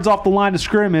 yards off the line of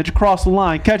scrimmage, across the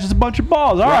line, catches a bunch of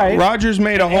balls. All right. Rodgers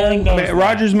made Aaron knows that.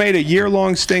 Rodgers made a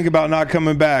year-long stink about not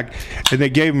coming back, and they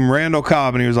gave him Randall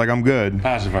Cobb, and he was like, "I'm good."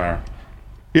 Pacifier.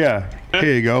 Yeah,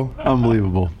 here you go.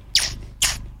 Unbelievable.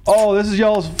 Oh, this is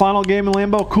y'all's final game in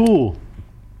Lambeau. Cool.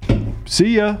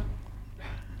 See ya.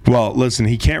 Well, listen,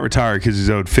 he can't retire because he's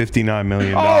owed $59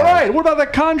 million. All right. What about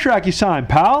that contract you signed,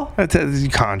 pal? That's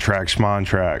contracts,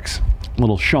 schmontracts.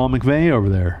 Little Sean McVay over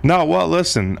there. No, well,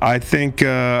 listen, I think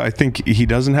he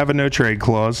doesn't have a no-trade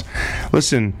clause.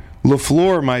 Listen,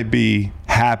 LaFleur might be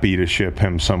happy to ship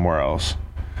him somewhere else.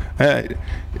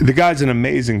 The guy's an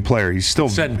amazing player. He's still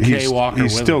Send Kay Walker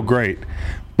he's with still him. great.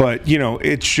 But, you know,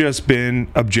 it's just been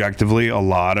objectively a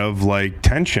lot of, like,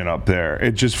 tension up there.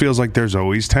 It just feels like there's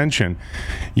always tension,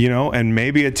 you know, and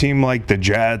maybe a team like the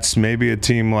Jets, maybe a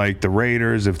team like the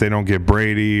Raiders, if they don't get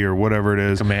Brady or whatever it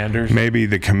is. Commanders. Maybe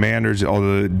the Commanders,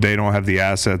 although they don't have the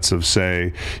assets of,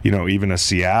 say, you know, even a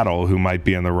Seattle who might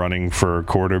be in the running for a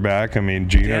quarterback. I mean,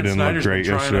 Geno Dan didn't Snyder's look great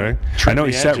been trying to yesterday. trim I know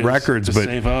the he set edges records, to but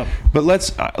save up. but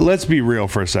let's be real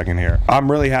for a second here.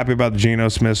 I'm really happy about the Geno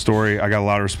Smith story. I got a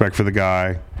lot of respect for the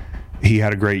guy. He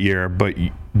had a great year, but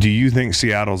do you think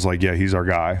Seattle's like, yeah, he's our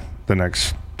guy the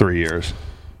next 3 years?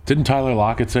 Didn't Tyler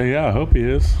Lockett say, yeah, I hope he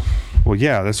is? Well,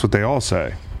 yeah, that's what they all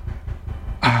say.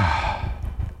 I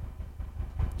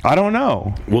don't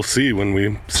know. We'll see when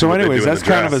we. So anyways, that's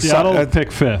kind of a Seattle side, pick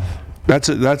 5th. that's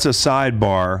a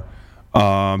sidebar.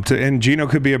 And Geno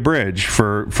could be a bridge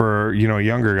for you know, a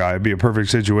younger guy. It'd be a perfect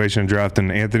situation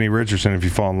drafting Anthony Richardson if you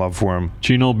fall in love for him.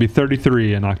 Geno will be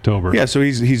 33 in October. Yeah, so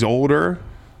he's older.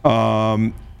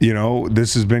 You know,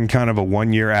 this has been kind of a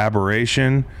 1-year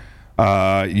aberration.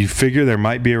 You figure there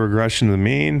might be a regression to the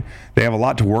mean. They have a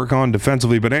lot to work on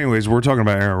defensively. But anyways, we're talking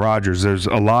about Aaron Rodgers. There's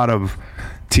a lot of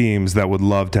teams that would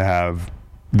love to have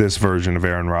this version of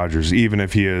Aaron Rodgers, even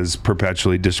if he is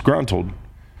perpetually disgruntled.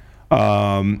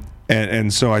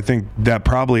 And so I think that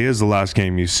probably is the last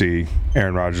game you see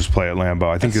Aaron Rodgers play at Lambeau.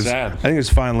 I think That's sad. I think it's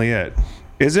finally it.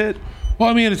 Is it? Well,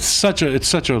 I mean, it's such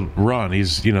a run.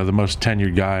 He's, you know, the most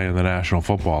tenured guy in the National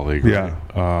Football League. Right?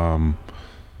 Yeah.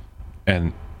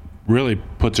 And really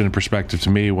puts it in perspective to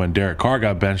me when Derek Carr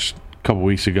got benched a couple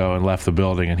weeks ago and left the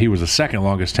building, and he was the second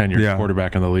longest tenured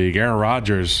quarterback in the league. Aaron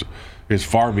Rodgers is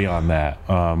far beyond that.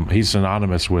 He's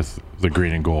synonymous with the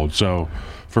green and gold. So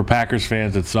for Packers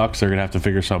fans, it sucks. They're going to have to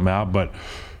figure something out. But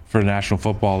for National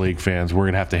Football League fans, we're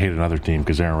going to have to hate another team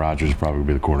because Aaron Rodgers is probably going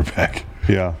to be the quarterback.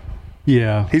 Yeah.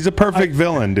 Yeah. He's a perfect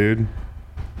villain, dude.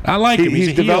 I like him. He's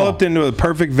a heel. developed into a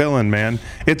perfect villain, man.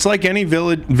 It's like any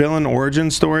villain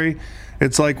origin story.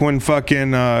 It's like when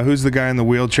fucking who's the guy in the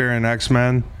wheelchair in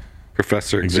X-Men?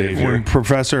 Professor Xavier. When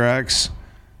Professor X,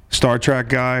 Star Trek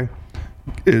guy,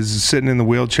 is sitting in the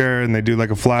wheelchair and they do like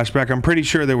a flashback. I'm pretty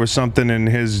sure there was something in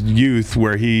his youth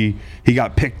where he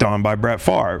got picked on by Brett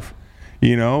Favre.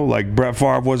 You know, like Brett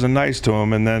Favre wasn't nice to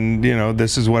him, and then, you know,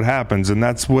 this is what happens. And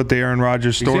that's what the Aaron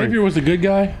Rodgers story. Xavier was a good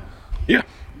guy? Yeah.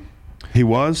 He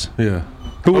was? Yeah.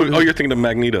 Oh, you're thinking of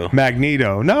Magneto.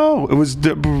 Magneto. No, it was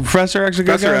Professor X. A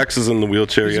good Professor guy? X is in the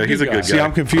wheelchair. He's a He's a good good guy. See, guy.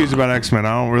 I'm confused about X-Men.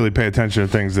 I don't really pay attention to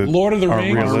things that Lord of the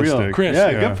aren't Rings. realistic. Chris,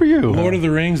 Yeah, good for you. Lord of the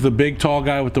Rings, the big tall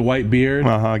guy with the white beard.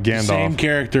 Gandalf. Same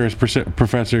character as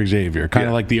Professor Xavier. Kind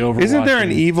of like the Overwatch. Isn't there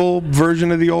an evil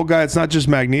version of the old guy? It's not just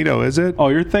Magneto, is it? Oh,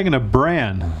 you're thinking of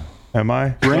Bran. Am I?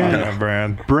 Bran. Yeah,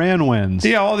 Bran. Bran wins.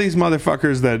 Yeah, all these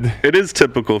motherfuckers that. It is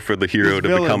typical for the hero These to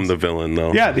become villains. the villain,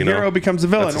 though. Yeah, the you know? hero becomes the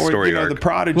villain, That's a or story you know, arc. the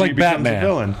prodigy Like becomes Batman. the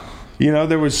villain. You know,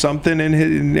 there was something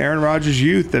in Aaron Rodgers'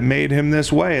 youth that made him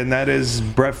this way, and that is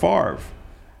Brett Favre.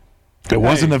 It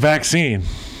wasn't the vaccine.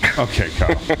 Okay,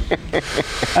 Kyle.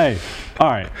 Hey, all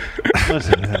right.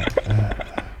 Listen,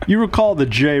 you recall the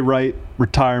Jay Wright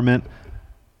retirement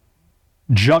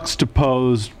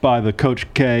juxtaposed by the Coach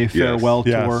K farewell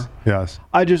tour? Yes.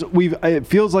 It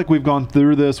feels like we've gone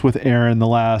through this with Aaron the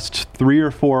last 3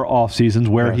 or 4 off seasons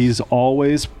where Yes. he's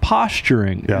always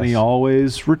posturing and he Yes.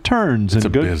 always returns, It's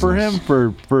and a good for him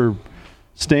business. for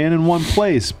staying in one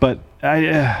place. But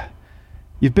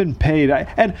you've been paid,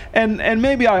 and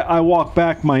maybe I walk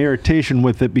back my irritation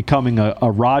with it becoming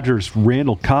a Rodgers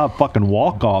Randall Cobb fucking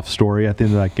walk-off story at the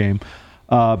end of that game,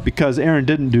 because Aaron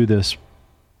didn't do this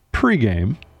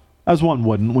pregame, as one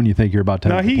wouldn't when you think you're about to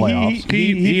No, have the playoffs.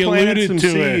 he planted alluded some to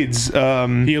it. seeds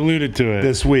He alluded to it.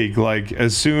 this week. Like,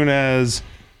 as soon as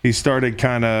he started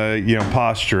kind of,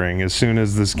 posturing, as soon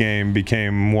as this game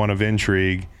became one of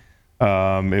intrigue,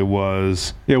 it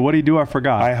was... Yeah, what do you do? I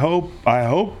forgot. I hope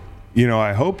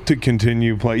to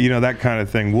continue play, that kind of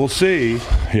thing. We'll see.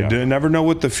 Yeah. You never know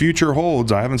what the future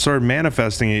holds. I haven't started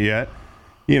manifesting it yet.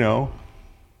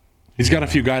 He's got a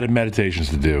few guided meditations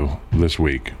to do this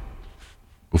week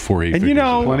before he. And figures it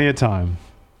out. Plenty of time.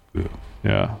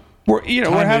 Yeah. we're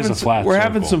Time is a flat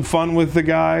having circle. some fun with the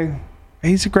guy.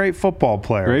 He's a great football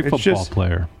player. Great It's football just-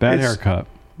 player. Bad it's- haircut.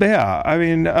 Yeah, I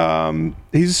mean,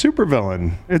 he's a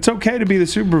supervillain. It's okay to be the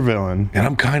supervillain. And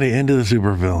I'm kind of into the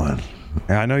supervillain.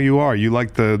 Yeah, I know you are. You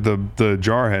like the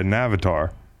jarhead in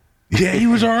Avatar. Yeah, he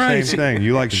was all right. Same thing.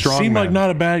 You like strong Seemed like men. not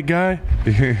a bad guy.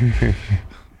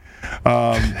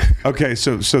 Okay,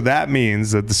 so that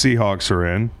means that the Seahawks are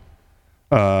in.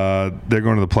 They're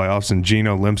going to the playoffs, and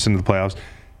Geno limps into the playoffs.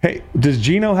 Hey, does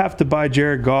Geno have to buy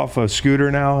Jared Goff a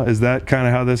scooter now? Is that kind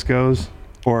of how this goes?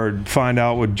 Or find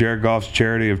out what Jared Goff's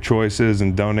charity of choice is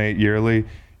and donate yearly?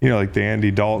 Like the Andy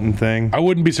Dalton thing. I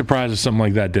wouldn't be surprised if something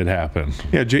like that did happen.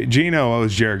 Yeah, Geno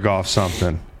owes Jared Goff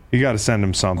something. You got to send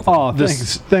him something. Oh,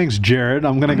 thanks, Jared.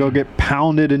 I'm going to go get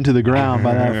pounded into the ground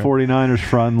by that 49ers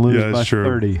front and lose yeah, by that's true.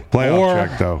 30. Playoff Or-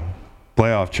 check, though.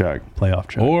 Playoff check. Playoff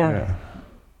check. Or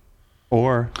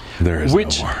Or there is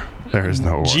Which- no more. there is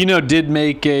no or. Gino did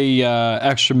make a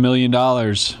extra $1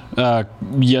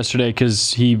 million yesterday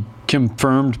because he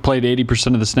played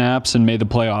 80% of the snaps and made the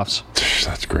playoffs.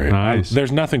 That's great. Nice.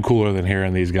 There's nothing cooler than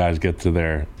hearing these guys get to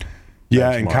their.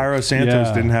 Yeah, and benchmarks. Cairo Santos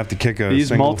Yeah. didn't have to kick a These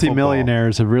single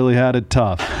multimillionaires have really had it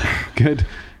tough.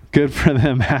 Good for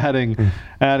them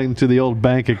adding to the old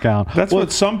bank account. That's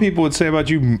what some people would say about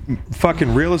you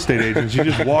fucking real estate agents. You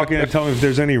just walk in and tell me if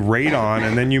there's any rate on,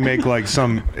 and then you make like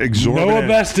some exorbitant Noah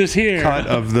Best is here. cut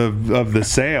of the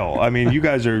sale. I mean, you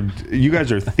guys are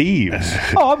thieves.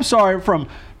 Oh, I'm sorry from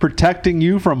protecting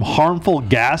you from harmful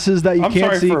gases that you I'm can't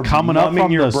sorry see for coming up numbing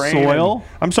from your the brain. soil.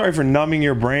 I'm sorry for numbing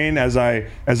your brain as I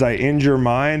injure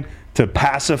mine to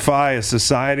pacify a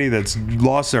society that's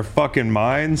lost their fucking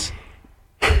minds.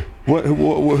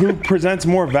 Who presents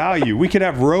more value? We could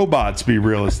have robots be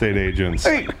real estate agents.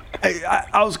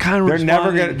 I was kind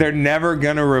of They're never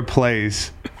gonna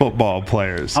replace football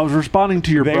players. I was responding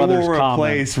to your They brother's will comment,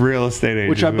 replace real estate agents.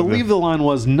 which I with believe the line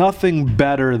was nothing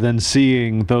better than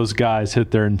seeing those guys hit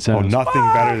their Oh, incentives. nothing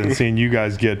better than seeing you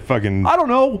guys get fucking. I don't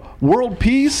know. World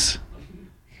peace.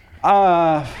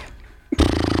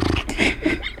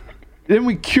 Didn't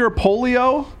we cure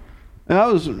polio? That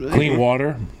was Clean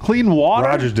water. clean water.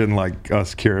 Rogers didn't like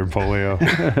us curing polio.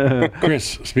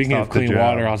 Chris, speaking of Stop the clean jab.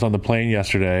 water, I was on the plane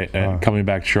yesterday and coming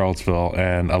back to Charlottesville,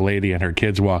 and a lady and her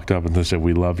kids walked up and they said,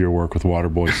 "We love your work with Water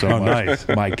Boys so much. nice.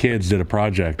 My kids did a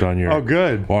project on your Oh,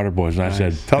 good. Water Boys," and I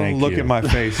said, Tell "Thank them look you." at my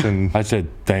face and I said,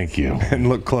 "Thank you."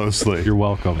 look closely. You're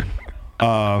welcome.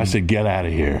 I said, get out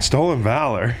of here. Stolen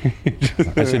valor.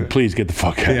 I said, please get the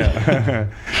fuck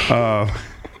out.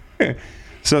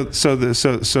 So the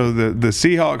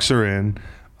Seahawks are in.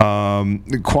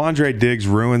 Quandre Diggs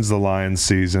ruins the Lions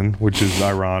season, which is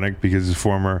ironic because he's a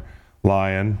former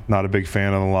Lion. Not a big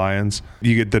fan of the Lions.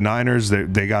 You get the Niners;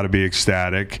 they got to be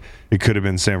ecstatic. It could have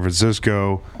been San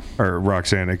Francisco or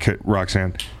Roxanne. It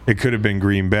could have been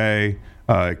Green Bay.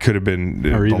 It could have been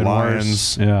or the even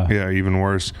Lions. Worse. Yeah, even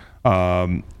worse.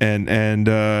 And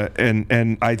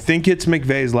I think it's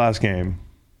McVay's last game.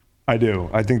 I do.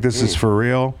 I think this is for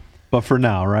real. but for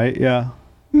now, right? Yeah,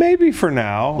 Maybe for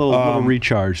now. little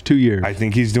recharge. 2 years. I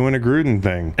think he's doing a Gruden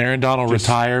thing. Aaron Donald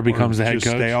retire, becomes the head Just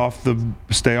coach.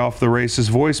 Stay off the racist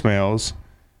voicemails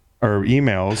or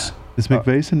emails. Is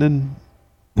McVayson in?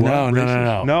 No.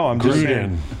 No, I'm just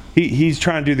saying he's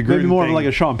trying to do the Gruden Maybe more thing. of like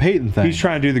a Sean Payton thing. He's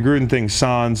trying to do the Gruden thing.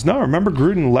 Sans. No, remember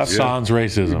Gruden left. Sans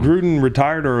racism. Gruden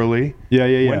retired early.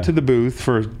 Yeah. Went to the booth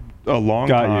for a long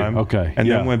Got you. time. Okay. And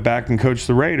then then went back and coached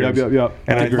the Raiders. Yep.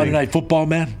 And I Monday Night Football,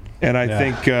 man. And I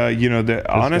think,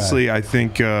 honestly, I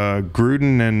think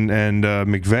Gruden and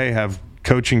McVay have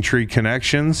coaching tree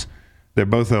connections. They're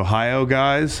both Ohio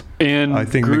guys. And I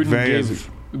think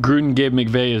Gruden gave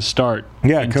McVay his start.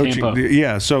 Yeah, in coaching. Tampa.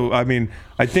 Yeah, so, I mean,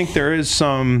 I think there is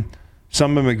some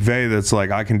of McVay that's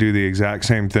like, I can do the exact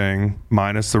same thing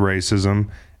minus the racism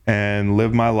and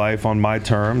live my life on my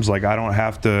terms. Like, I don't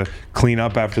have to clean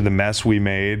up after the mess we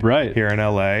made here in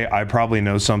LA. I probably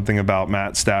know something about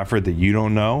Matt Stafford that you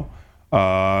don't know.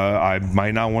 I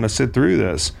might not want to sit through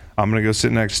this. I'm going to go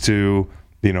sit next to,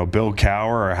 Bill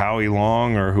Cowher or Howie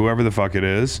Long or whoever the fuck it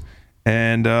is.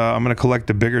 And I'm going to collect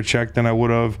a bigger check than I would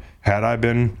have had I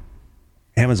been.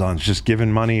 Amazon's just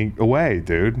giving money away,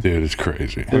 dude. Dude, it's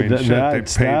crazy. I mean, they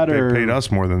paid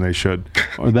us more than they should.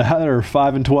 Or that, or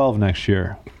 5-12 next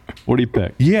year. What do you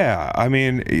pick? Yeah, I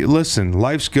mean, listen,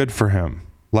 life's good for him.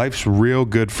 Life's real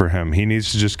good for him. He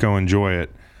needs to just go enjoy it.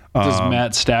 Does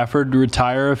Matt Stafford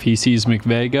retire if he sees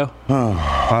McVay go?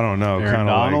 I don't know. Aaron Kind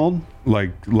Donald? of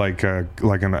like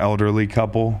an elderly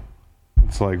couple.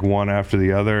 It's like one after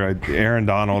the other. Aaron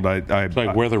Donald, It's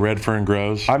like where the red fern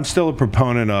grows. I'm still a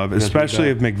proponent of, especially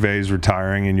if McVay's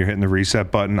retiring and you're hitting the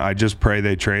reset button. I just pray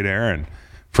they trade Aaron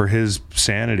for his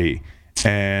sanity.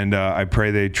 And I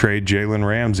pray they trade Jalen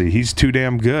Ramsey. He's too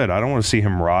damn good. I don't want to see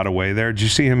him rot away there. Did you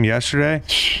see him yesterday?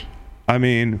 I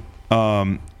mean,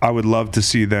 I would love to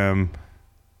see them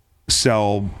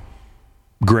sell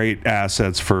great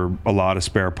assets for a lot of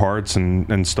spare parts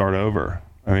and start over.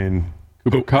 I mean,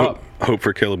 Cooper Kupp. Hope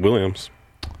for Caleb Williams.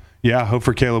 Yeah, hope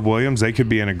for Caleb Williams. They could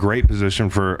be in a great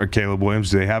position for a Caleb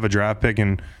Williams. They have a draft pick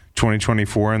in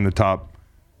 2024 in the top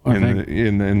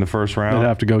in the first round. They'd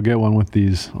have to go get one with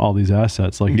all these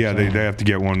assets. Like they have to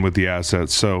get one with the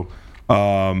assets. So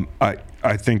I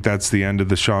think that's the end of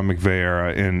the Sean McVay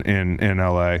era in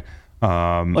LA.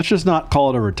 Let's just not call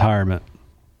it a retirement.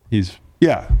 He's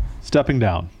stepping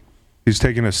down. He's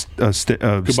taking a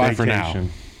Goodbye for now. staycation.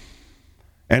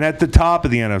 And at the top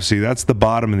of the NFC, that's the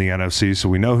bottom of the NFC, so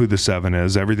we know who the 7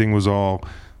 is. Everything was all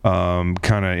kind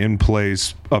of in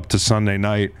place up to Sunday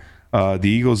night. The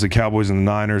Eagles, the Cowboys, and the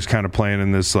Niners kind of playing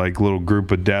in this like little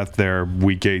group of death there,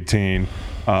 Week 18.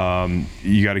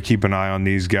 You got to keep an eye on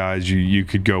these guys. You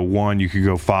could go 1, you could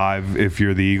go 5 if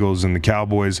you're the Eagles and the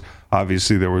Cowboys.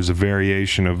 Obviously, there was a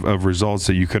variation of results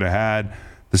that you could have had.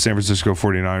 The San Francisco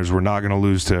 49ers were not going to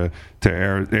lose to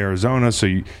Arizona, so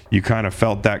you kind of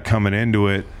felt that coming into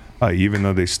it, even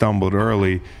though they stumbled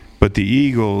early. But the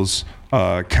Eagles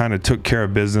kind of took care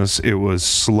of business. It was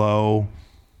slow.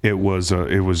 It was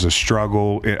a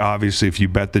struggle. Obviously, if you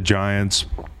bet the Giants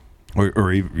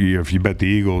or if you bet the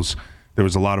Eagles, there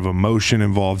was a lot of emotion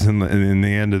involved in the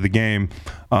end of the game.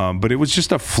 But it was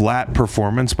just a flat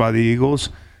performance by the Eagles.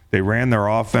 They ran their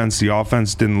offense. The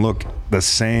offense didn't look the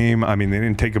same. I mean, they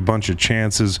didn't take a bunch of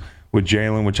chances with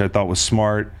Jalen, which I thought was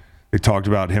smart. They talked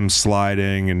about him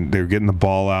sliding, and they were getting the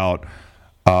ball out.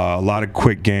 A lot of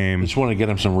quick game. Just want to get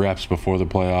him some reps before the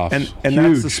playoffs. And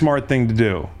that's the smart thing to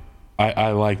do.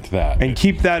 I liked that. And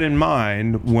keep that in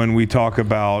mind when we talk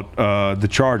about the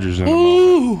Chargers in a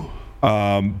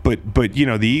moment. But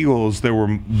the Eagles, there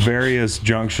were various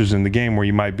junctures in the game where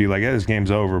you might be like, this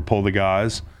game's over, pull the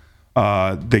guys.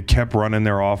 They kept running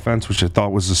their offense, which I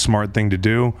thought was a smart thing to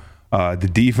do. The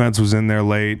defense was in there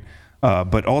late.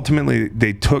 But ultimately,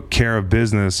 they took care of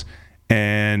business.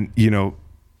 And,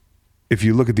 if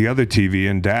you look at the other TV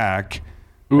and Dak,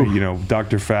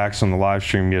 Dr. Fax on the live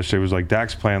stream yesterday was like,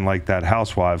 Dak's playing like that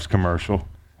Housewives commercial.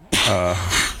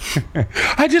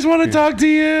 I just want to talk to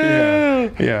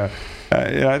you. Yeah.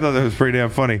 I thought that was pretty damn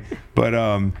funny. But,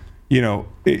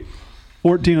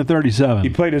 14 of 37. He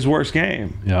played his worst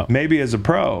game. Yeah. Maybe as a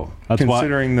pro, That's why-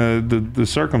 considering the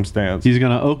circumstance. He's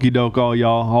going to okey doke all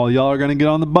y'all. All y'all are going to get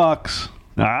on the Bucks.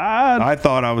 I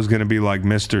thought I was going to be like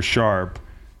Mr. Sharp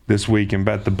this week and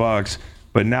bet the Bucks,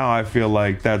 but now I feel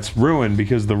like that's ruined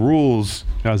because the rules,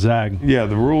 Zag. the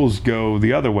rules go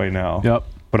the other way now. Yep.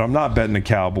 But I'm not betting the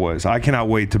Cowboys. I cannot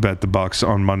wait to bet the Bucks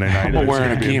on Monday night. I'm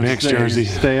wearing a Akeem Hicks jersey.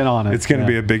 Staying on it. It's going to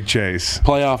be Yeah. a big chase.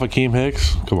 Playoff Akeem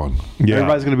Hicks. Come on. Yeah.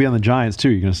 Everybody's going to be on the Giants, too.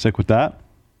 You going to stick with that?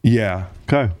 Yeah.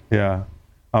 Okay. Yeah.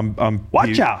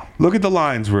 Watch out. Look at the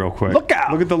lines real quick. Look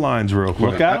out. Look at the lines real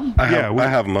quick. Look at them. I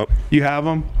have them up. You have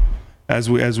them as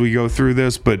we go through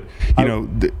this, but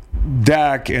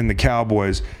Dak and the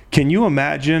Cowboys. Can you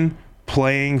imagine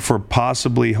playing for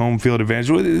possibly home field advantage?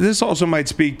 This also might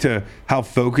speak to how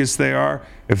focused they are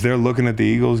if they're looking at the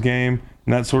Eagles game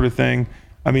and that sort of thing.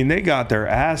 I mean, they got their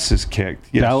asses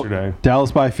kicked yesterday.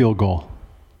 Dallas by field goal.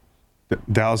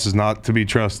 Dallas is not to be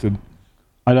trusted.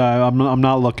 I'm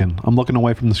not looking. I'm looking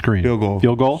away from the screen. Field goal.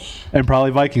 Field goal. And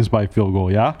probably Vikings by field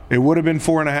goal, yeah? It would have been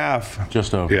 4.5.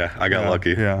 Just over. Yeah, I got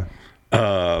lucky. Yeah.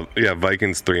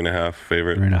 Vikings 3.5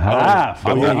 favorite. 3.5.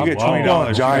 Oh, you get $20.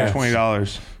 You Giants. get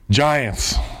 $20.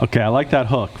 Giants. Okay, I like that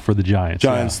hook for the Giants.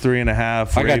 Giants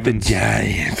 3.5. I got the Ravens-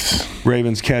 Giants.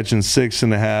 Ravens catching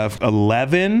 6.5.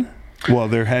 11. Well,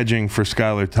 they're hedging for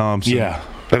Skylar Thompson. Yeah.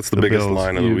 That's the biggest Bills.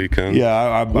 line of the weekend.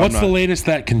 Yeah. What's the latest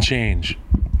that can change?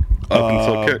 Up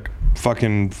until kick.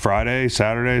 Fucking Friday,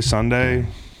 Saturday, Sunday.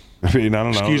 I mean, I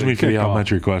don't know. Excuse me for the Kickoff.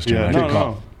 elementary question. Yeah, I no,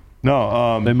 kickoff.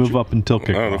 no. They move up until The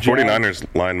kickoff. 49ers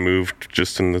line moved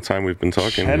just in the time we've been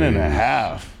talking.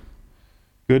 10.5.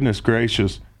 Goodness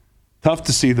gracious. Tough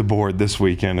to see the board this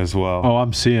weekend as well. Oh,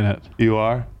 I'm seeing it. You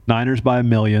are? Niners by 1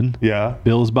 million. Yeah.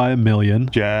 Bills by 1 million.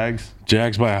 Jags?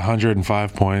 Jags by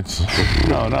 105 points.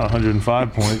 No, not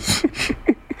 105 points.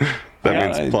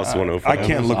 That means plus 105. I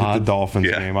can't look at the odd. Dolphins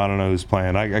Yeah. game. I don't know who's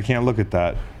playing. I can't look at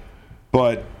that.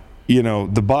 But,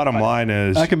 the bottom line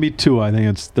is That can be 2. I think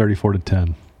it's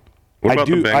 34-10. What about I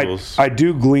do, the Bengals? I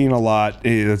do glean a lot.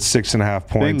 That's 6.5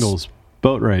 points. Bengals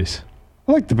boat race.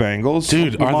 I like the Bengals.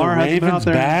 Dude, are Lamar the hasn't been out Ravens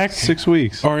there in back? 6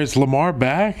 weeks. Or is Lamar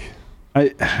back?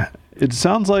 It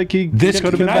sounds like he This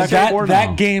could have been back before now.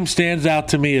 that game stands out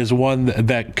to me as one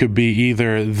that could be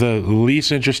either the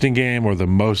least interesting game or the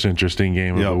most interesting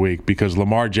game of Yep. the week because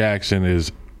Lamar Jackson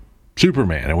is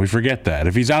Superman, and we forget that.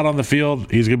 If he's out on the field,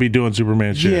 he's going to be doing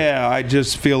Superman shit. Yeah, I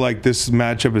just feel like this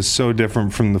matchup is so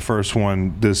different from the first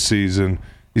one this season.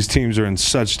 These teams are in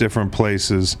such different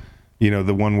places.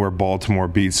 The one where Baltimore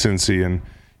beat Cincy. And,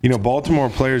 Baltimore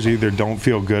players either don't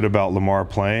feel good about Lamar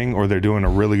playing or they're doing a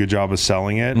really good job of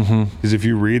selling it. Because if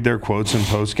you read their quotes in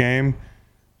postgame,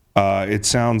 it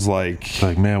sounds like It's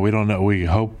like, man, we don't know. We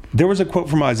hope. there was a quote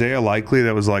from Isaiah Likely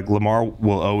that was like, Lamar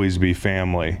will always be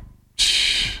family.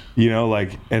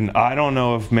 And I don't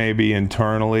know if maybe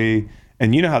internally,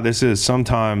 and you know how this is,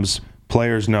 sometimes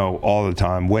players know all the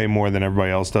time, way more than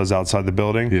everybody else does outside the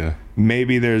building. Yeah.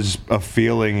 Maybe there's a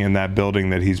feeling in that building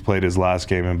that he's played his last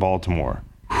game in Baltimore.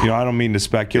 I don't mean to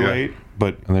speculate,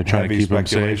 but And they're trying to heavy keep him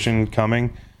speculation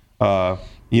coming.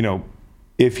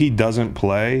 If he doesn't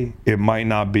play, it might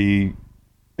not be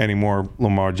any more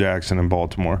Lamar Jackson in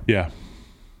Baltimore. Yeah.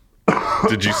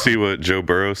 Did you see what Joe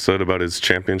Burrow said about his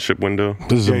championship window?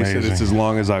 This is Yeah, he said amazing. it's as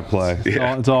long as I play.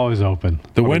 It's always open.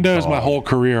 The window is my whole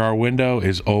career. Our window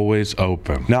is always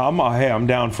open. Now I'm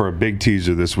down for a big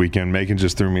teaser this weekend. Macon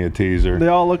just threw me a teaser. They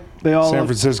all look. San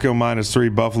Francisco -3,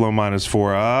 Buffalo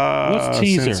 -4. What's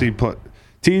teaser?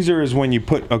 Teaser is when you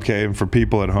put. Okay, and for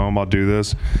people at home, I'll do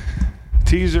this.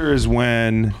 Teaser is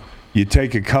when you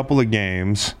take a couple of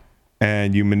games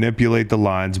and you manipulate the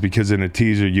lines, because in a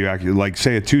teaser you actually, like,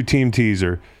 say a 2-team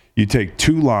teaser, you take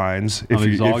 2 lines.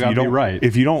 these all gotta be right.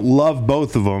 If you don't love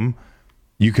both of them,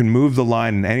 you can move the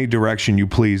line in any direction you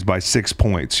please by 6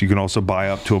 points. You can also buy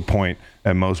up to a point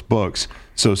at most books.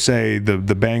 So say the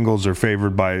Bengals are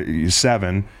favored by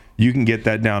 7, you can get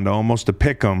that down to almost a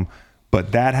pick 'em,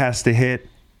 but that has to hit,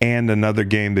 and another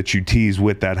game that you tease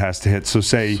with that has to hit. So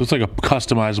say So it's like a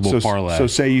customizable parlay. so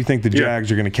say you think the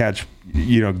Jags are going to catch,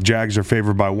 Jags are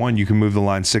favored by 1, you can move the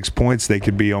line 6 points. They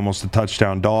could be almost a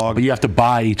touchdown dog. but you have to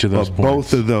buy each of those But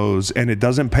points. both of those, and it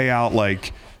doesn't pay out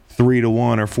like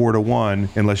 3-1 or 4-1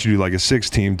 unless you do like a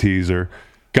 6-team teaser.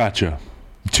 Gotcha.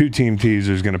 2-team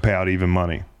teaser is going to pay out even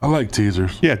money. I like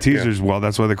teasers. Yeah, teasers. Well,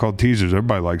 that's why they're called teasers.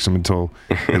 Everybody likes them until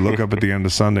they look up at the end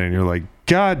of Sunday and you're like,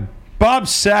 God, Bob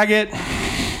Saget.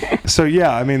 So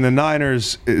yeah, I mean the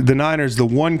Niners. The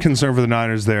one concern for the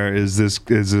Niners there is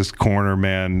this corner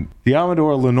man,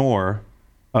 Diamador Lenore,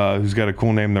 who's got a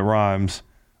cool name that rhymes,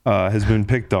 has been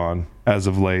picked on as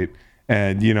of late,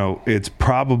 and it's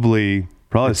probably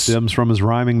Probably stems from his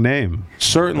rhyming name.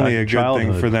 Certainly a Back in good thing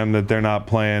childhood. for them that they're not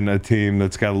playing a team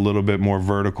that's got a little bit more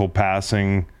vertical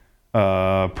passing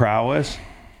prowess,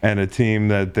 and a team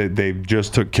that they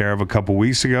just took care of a couple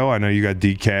weeks ago. I know you got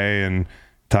DK and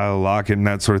Tyler Lockett and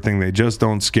that sort of thing. They just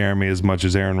don't scare me as much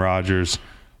as Aaron Rodgers.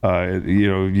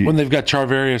 When they've got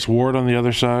Charvarius Ward on the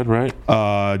other side, right?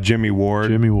 Jimmy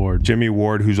Ward,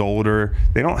 who's older.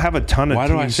 They don't have a ton of. Why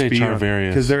do I say Charvarius?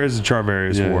 Because there is a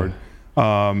Charvarius Ward.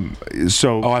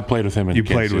 I played with him. You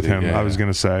played with him. Yeah. I was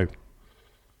going to say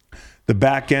the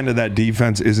back end of that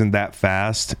defense isn't that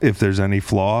fast if there's any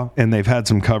flaw, and they've had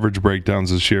some coverage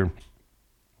breakdowns this year.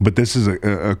 But this is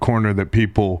a corner that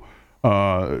people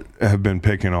have been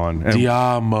picking on. And,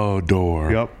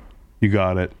 Diamodor. Yep, you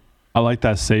got it. I like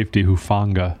that safety,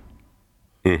 Hufanga.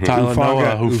 Tyler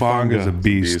Noah Hufanga's a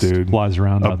beast, dude. Flies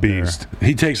around A out there. beast.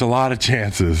 He takes a lot of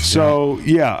chances. So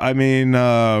yeah, I mean,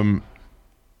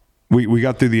 we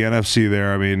got through the NFC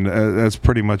there. I mean, that's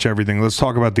pretty much everything. Let's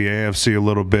talk about the AFC a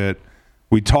little bit.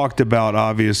 We talked about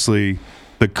obviously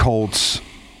the Colts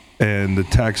and the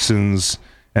Texans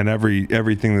and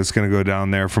everything that's going to go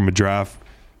down there from a draft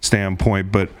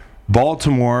standpoint, but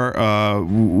Baltimore,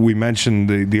 we mentioned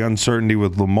the uncertainty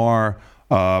with Lamar.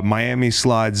 Miami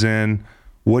slides in.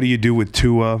 What do you do with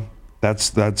Tua? That's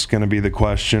going to be the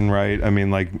question, right? I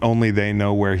mean, like, only they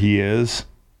know where he is.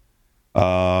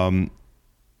 I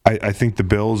think the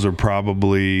Bills are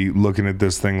probably looking at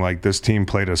this thing like, this team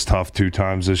played us tough 2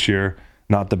 times this year.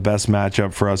 Not the best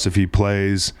matchup for us if he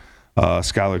plays.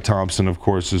 Skylar Thompson, of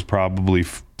course, is probably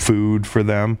food for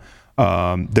them.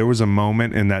 There was a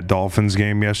moment in that Dolphins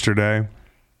game yesterday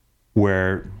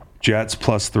where Jets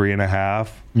plus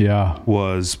 3.5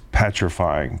 was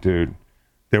petrifying, dude.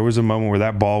 There was a moment where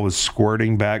that ball was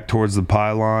squirting back towards the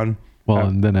pylon. Well,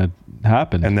 and then it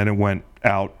happened. And then it went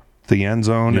out the end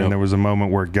zone, and there was a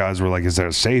moment where guys were like, is there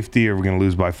a safety? Are we going to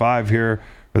lose by 5 here?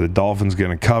 Are the Dolphins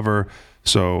going to cover?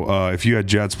 So if you had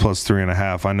Jets plus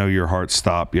 3.5, I know your heart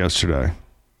stopped yesterday.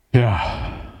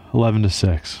 Yeah,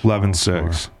 11-6.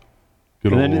 11-6.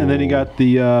 And then you got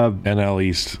the NL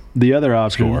East. The other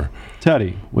option, score.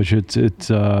 Teddy, which it's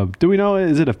do we know,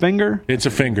 is it a finger? It's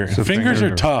a finger. Fingers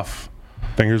are tough.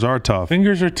 Fingers are tough.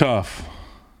 Fingers are tough.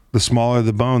 The smaller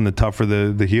the bone, the tougher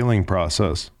the healing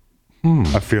process.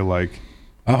 I feel like.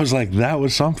 I was like, that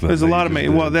was something. There's a lot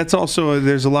of that's also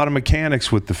there's a lot of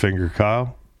mechanics with the finger,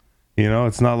 Kyle. You know,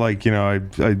 it's not like,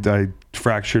 I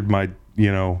fractured my,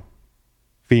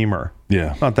 femur.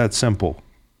 Yeah. Not that simple.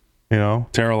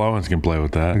 Terrell Owens can play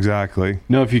with that. Exactly.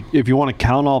 No, if you want to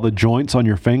count all the joints on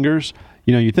your fingers,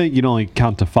 you think you'd only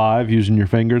count to 5 using your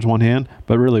fingers, one hand,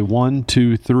 but really 1,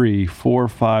 2, 3, 4,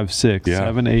 5, 6,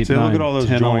 7, 8, See, 9, look at all those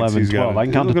 10, joints 11, 12. I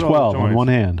can count to 12 on one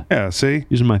hand. Yeah, see?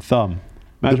 Using my thumb.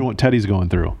 Imagine what Teddy's going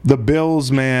through. The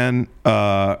Bills, man,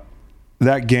 that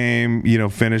game,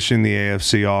 finishing the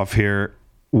AFC off here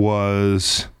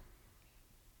was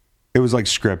like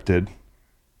scripted.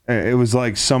 It was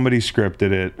like somebody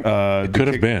scripted it. It could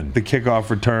have been. The kickoff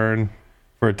return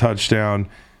for a touchdown,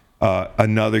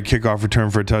 another kickoff return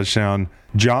for a touchdown.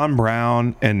 John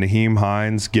Brown and Naheem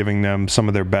Hines giving them some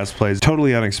of their best plays.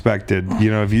 Totally unexpected.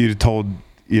 If you'd told,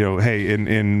 hey,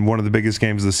 in one of the biggest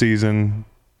games of the season,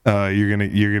 you're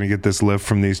gonna get this lift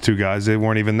from these 2 guys. They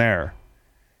weren't even there.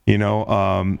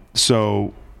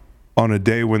 So on a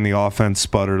day when the offense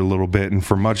sputtered a little bit, and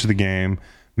for much of the game,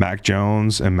 Mac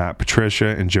Jones and Matt Patricia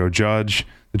and Joe Judge,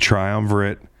 the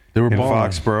triumvirate in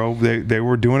Foxborough, they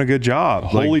were doing a good job.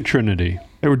 Holy Trinity.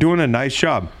 They were doing a nice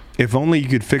job. If only you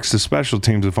could fix the special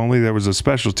teams. If only there was a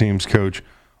special teams coach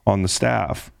on the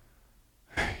staff.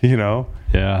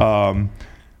 Yeah.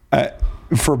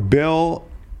 For Bill,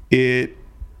 it's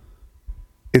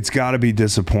got to be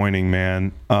disappointing,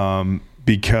 man.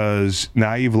 Because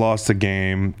now you've lost the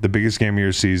game, the biggest game of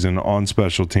your season, on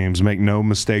special teams. Make no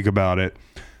mistake about it.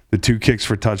 The 2 kicks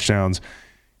for touchdowns.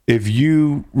 If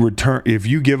you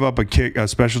give up a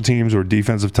special teams or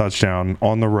defensive touchdown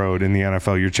on the road in the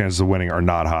NFL, your chances of winning are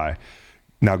not high.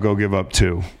 Now go give up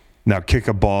 2. Now kick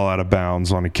a ball out of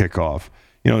bounds on a kickoff.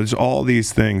 There's all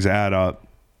these things add up.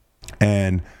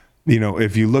 And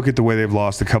if you look at the way they've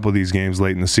lost a couple of these games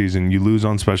late in the season, you lose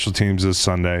on special teams this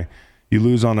Sunday. You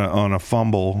lose on a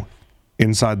fumble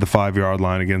inside the 5-yard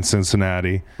line against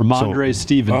Cincinnati. Ramondre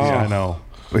Stevens. Yeah, I know.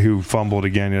 Who fumbled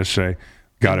again yesterday.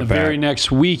 Got it back. The very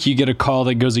next week, you get a call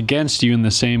that goes against you in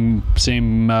the same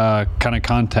kind of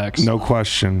context. No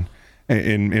question.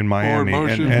 In Miami,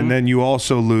 and then you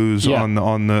also lose on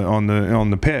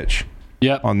the pitch.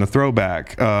 Yep. On the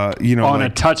throwback. On a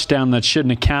touchdown that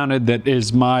shouldn't have counted. That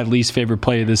is my least favorite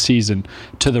play of the season,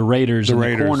 to the Raiders in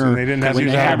the corner. And they didn't have when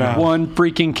they had one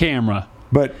freaking camera.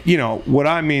 But, what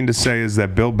I mean to say is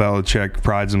that Bill Belichick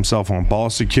prides himself on ball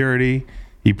security.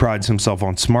 He prides himself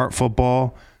on smart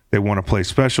football. They want to play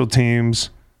special teams.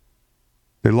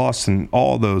 They lost in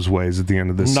all those ways at the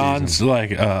end of this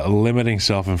season. Limiting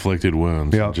self-inflicted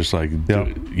wounds. Yep. Just like,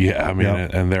 Yep.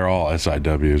 and they're all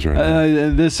SIWs right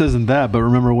now. This isn't that, but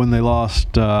remember when they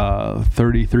lost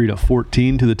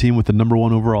 33-14 to the team with the number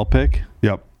 1 overall pick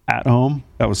Yep. at home?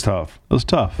 That was tough. That was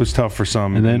tough. It was tough for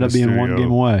some. And they in ended up the being one studio.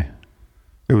 game away.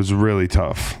 It was really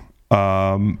tough.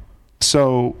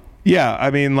 So, yeah,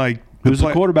 I mean, like... Who's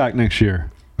the quarterback next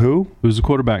year? Who? Who's the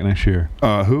quarterback next year?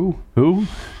 Who?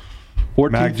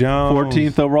 14th, Mac Jones.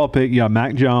 14th overall pick. You got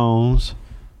Mac Jones,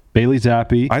 Bailey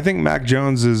Zappi. I think Mac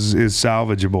Jones is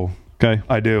salvageable. Okay.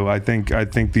 I do. I think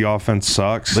the offense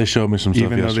sucks. They showed me some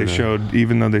stuff yesterday.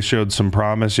 Even though they showed some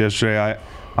promise yesterday,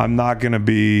 I'm not going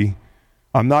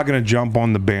to jump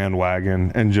on the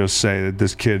bandwagon and just say that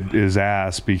this kid is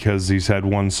ass because he's had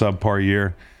one subpar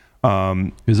year.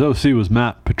 His OC was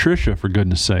Matt Patricia, for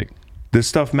goodness sake. This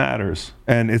stuff matters,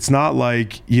 and it's not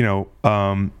like we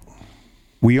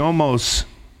almost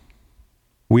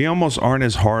aren't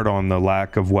as hard on the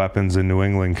lack of weapons in New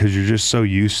England because you're just so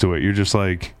used to it. You're just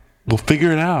like, We'll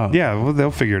figure it out. yeah, well,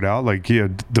 they'll figure it out. Like,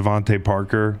 Devontae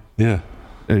Parker, Yeah.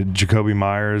 Jacoby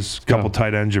Myers, a couple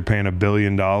tight ends you're paying $1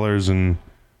 billion, and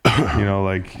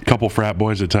like Couple frat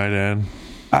boys at tight end.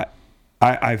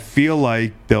 I feel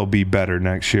like they'll be better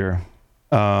next year.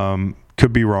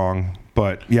 Could be wrong,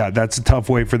 but yeah, that's a tough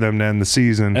way for them to end the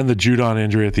season. And the Judon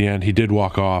injury at the end, he did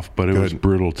walk off, but it was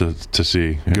brutal to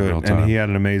see in real time. And he had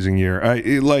an amazing year. And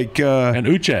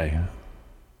Uche.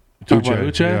 Talk about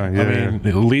Uche?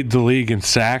 Yeah, lead the league in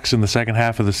sacks in the second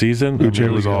half of the season.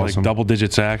 Uche was awesome. Like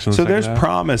double-digit sacks in the So second there's half.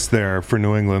 promise there for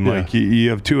New England. Yeah. Like you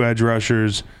have 2 edge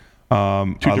rushers.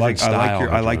 I like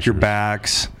your rushers.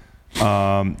 backs.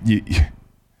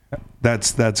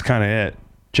 That's kind of it.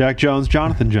 Jack Jones,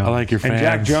 Jonathan Jones. I like your fans. And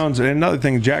Jack Jones. And another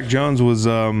thing, Jack Jones was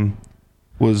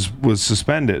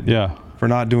suspended. Yeah. For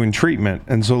not doing treatment.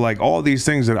 And so like all these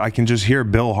things that I can just hear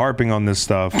Bill harping on this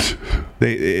stuff,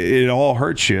 it all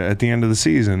hurts you at the end of the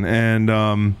season.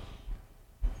 And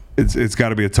it's got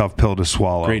to be a tough pill to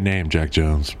swallow. Great name, Jack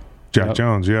Jones. Jack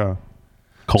Jones, yeah.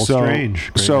 Cole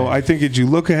Strange. Great So name. I think as you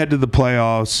look ahead to the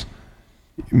playoffs,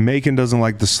 Macon doesn't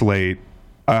like the slate.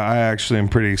 I actually am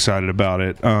pretty excited about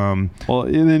it. Well,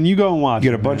 and then you go and watch.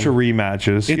 Get a bunch of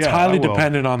rematches. It's Yeah, highly I will.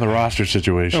 dependent on the roster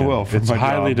situation. I will, for It's my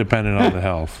highly job. dependent on the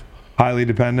health. Highly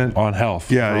dependent. On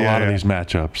health. Yeah, for a yeah, lot yeah. of these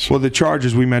matchups. Well, the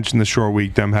Chargers, we mentioned the short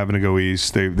week, them having to go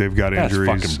east. They've got That's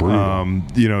injuries. fucking brutal.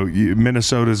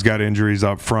 Minnesota's got injuries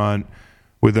up front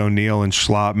with O'Neal and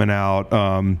Schlottman out.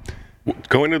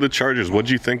 Going to the Chargers, what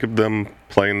do you think of them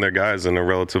playing their guys in a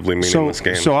relatively meaningless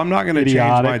game? So I'm not going to change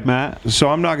Idiotic, my Matt. So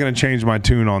I'm not going to change my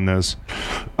tune on this.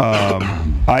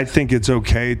 I think it's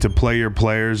okay to play your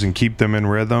players and keep them in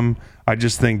rhythm. I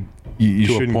just think you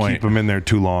To a shouldn't point. keep them in there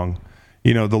too long.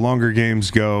 The longer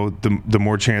games go, the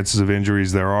more chances of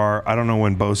injuries there are. I don't know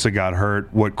when Bosa got hurt,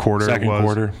 what quarter Second it was.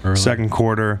 quarter. Early. Second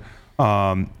quarter.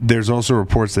 There's also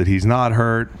reports that he's not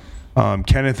hurt.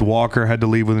 Kenneth Walker had to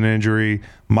leave with an injury.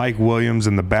 Mike Williams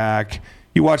in the back.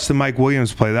 You watch the Mike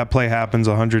Williams play. That play happens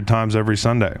 100 times every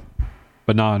Sunday.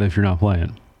 But not if you're not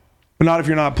playing. But not if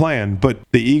you're not playing. But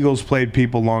the Eagles played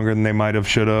people longer than they might have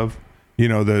should have.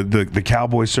 The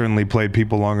Cowboys certainly played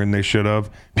people longer than they should have.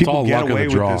 People all get luck of the away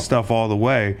with draw. this stuff all the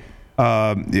way,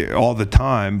 all the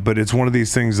time. But it's one of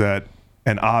these things that,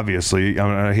 and obviously,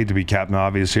 I hate to be Captain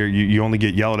Obvious here, you only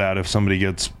get yelled at if somebody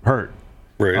gets hurt.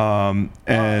 right.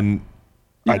 And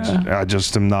I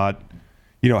just am not,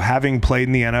 having played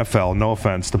in the NFL, no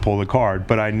offense to pull the card,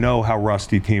 but I know how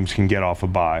rusty teams can get off a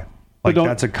bye. Like, don't-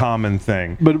 that's a common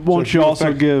thing. But won't So you if also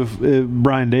affect- give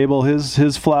Brian Dable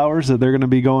his flowers that they're going to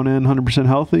be going in 100%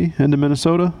 healthy into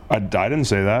Minnesota? I didn't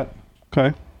say that.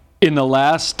 Okay. In the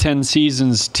last 10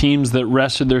 seasons, teams that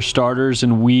rested their starters in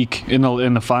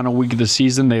the final week of the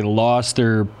season, they lost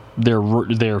their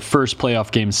first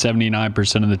playoff game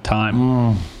 79% of the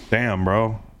time. Damn,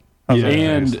 bro.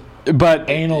 But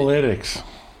Analytics.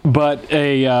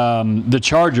 the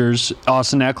Chargers,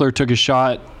 Austin Eckler took a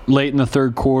shot late in the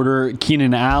third quarter.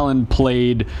 Keenan Allen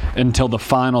played until the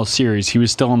final series. He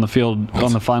was still on the field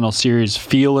on the final series.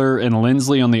 Feeler and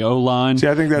Lindsley on the O-line. See,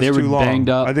 I think that's they were too long. banged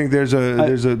up. I think there's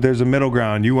a middle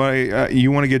ground. You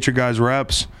want to get your guys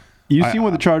reps. You see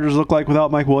what the Chargers look like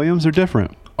without Mike Williams? They're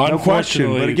different. No question.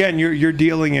 Unfortunately, But again, you're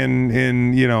dealing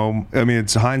in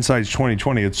it's hindsight's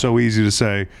 2020. It's so easy to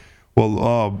say,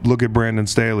 well, look at Brandon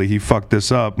Staley. He fucked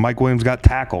this up. Mike Williams got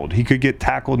tackled. He could get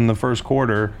tackled in the first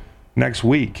quarter next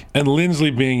week. And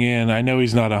Lindsley being in, I know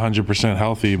he's not 100%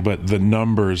 healthy, but the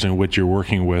numbers in which you're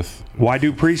working with Why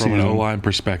do from an preseason? O-line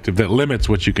perspective, that limits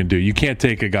what you can do. You can't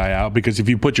take a guy out because if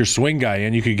you put your swing guy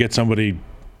in, you could get somebody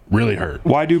really hurt.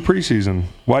 Why do preseason?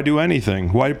 Why do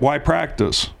anything? Why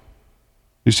practice?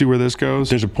 You see where this goes?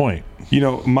 There's a point.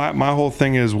 My whole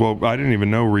thing is, well, I didn't even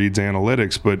know Reed's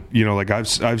analytics, but like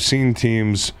I've seen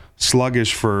teams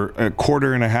sluggish for a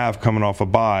quarter and a half coming off a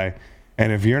bye,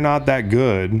 and if you're not that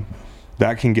good,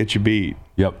 that can get you beat.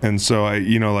 Yep. And so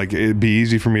it'd be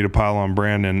easy for me to pile on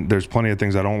Brandon. There's plenty of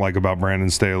things I don't like about Brandon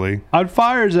Staley. I'd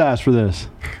fire his ass for this.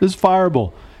 This is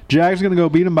fireable. Jags going to go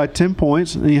beat him by 10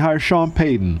 points, and he hires Sean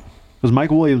Payton because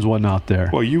Mike Williams wasn't out there.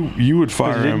 Well, you would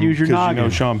fire you didn't him use your because noggin.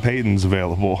 Sean Payton's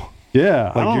available.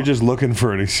 Yeah. Like you're just looking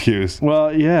for an excuse.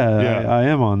 Well, yeah. Yeah. I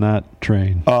am on that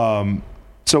train.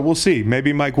 So we'll see.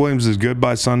 Maybe Mike Williams is good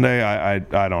by Sunday. I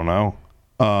don't know.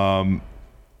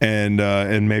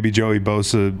 And maybe Joey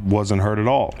Bosa wasn't hurt at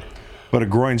all. But a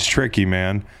groin's tricky,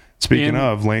 man. Speaking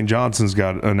of, Lane Johnson's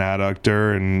got an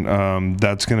adductor, and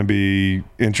that's going to be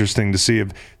interesting to see if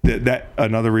that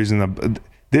another reason.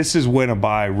 This is when a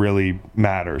bye really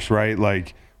matters, right?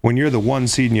 Like when you're the 1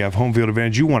 seed and you have home field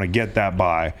advantage, you want to get that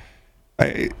bye.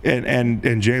 And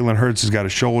Jalen Hurts has got a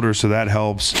shoulder, so that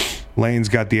helps. Lane's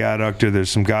got the adductor. There's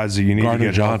some guys that you need to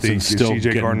get healthy.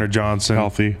 CJ Gardner-Johnson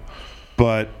healthy.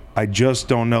 But I just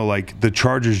don't know. Like the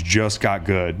Chargers just got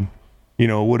good.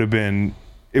 It would have been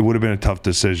a tough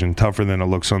decision, tougher than it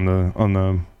looks on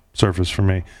the surface for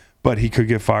me. But he could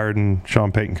get fired, and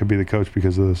Sean Payton could be the coach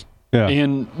because of this. Yeah.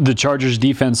 And the Chargers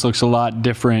defense looks a lot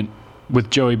different with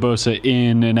Joey Bosa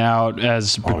in and out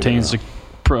as pertains to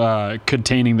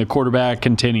containing the quarterback,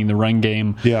 containing the run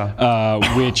game.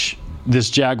 Yeah. Which this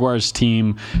Jaguars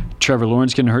team, Trevor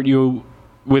Lawrence can hurt you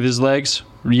with his legs,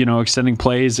 extending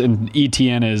plays, and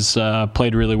ETN has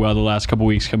played really well the last couple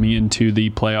weeks coming into the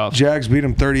playoffs. Jags beat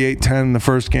him 38-10 in the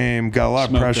first game. Got a lot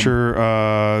of pressure.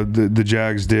 The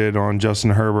Jags did on Justin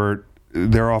Herbert.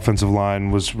 Their offensive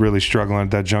line was really struggling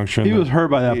at that junction. He was hurt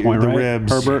by that point, the right? ribs.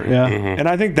 Herbert, yeah. And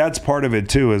I think that's part of it,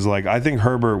 too, is I think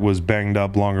Herbert was banged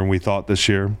up longer than we thought this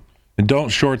year. And don't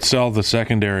short sell the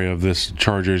secondary of this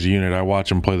Chargers unit. I watch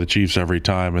them play the Chiefs every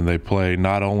time, and they play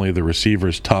not only the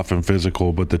receivers tough and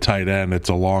physical, but the tight end. It's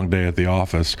a long day at the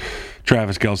office.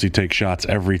 Travis Kelce takes shots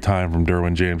every time from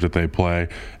Derwin James that they play.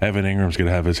 Evan Ingram's going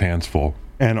to have his hands full.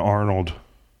 And Arnold.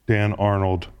 Dan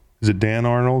Arnold. Is it Dan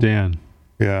Arnold? Dan.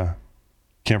 Yeah.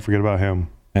 Can't forget about him.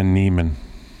 And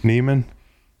Neiman?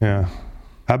 Yeah.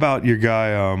 How about your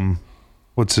guy,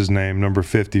 what's his name? Number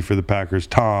 50 for the Packers.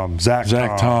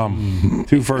 Zach Tom.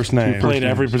 2 first names. Played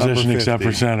every position Number except 50.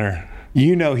 for center.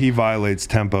 He violates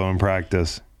tempo in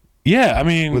practice Yeah, I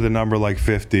mean, with a number like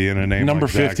 50 and a name number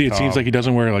like Zach 50, it Tom. seems like he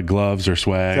doesn't wear gloves or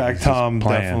swag. Zach He's Tom just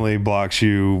playing. definitely blocks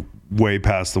you way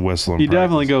past the whistle. He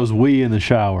definitely goes wee in the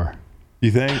shower.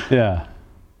 You think? Yeah.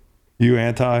 You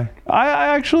anti? I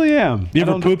actually am. You I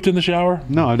ever don't- pooped in the shower?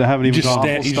 No, I haven't even You just, gone.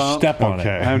 you just step on Okay.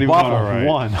 it. I haven't even Waffle, gone right.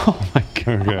 one. Oh my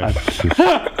god.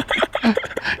 Okay.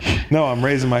 No, I'm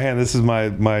raising my hand. This is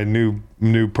my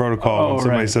new protocol. Oh, When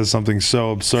somebody right. says something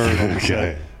so absurd,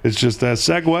 Okay. it's just a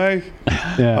segue.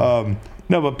 Yeah.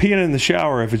 No, but peeing in the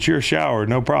shower, if it's your shower,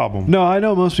 no problem. No, I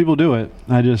know most people do it.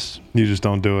 I just, You just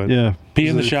don't do it. yeah. Pee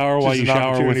in the shower while Just you an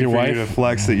shower with opportunity your for you to wife.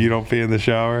 flex that you don't pee in the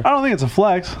shower. I don't think it's a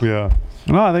flex. Yeah.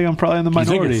 No, I think I'm probably in the You think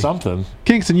minority. it's something.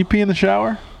 Kingston, you pee in the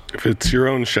shower? If it's your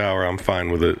own shower, I'm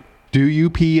fine with it. Do you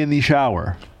pee in the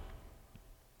shower?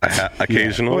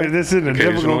 Occasionally. Wait, this isn't a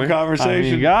difficult Occasionally. I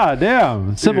conversation. mean, god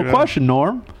damn. Simple You know. question,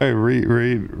 Norm. Hey, read.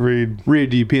 Reed,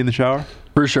 do you pee in the shower?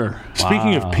 For sure.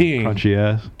 Speaking of Wow, peeing, crunchy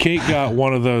ass. Kate got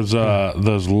one of those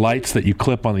lights that you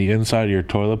clip on the inside of your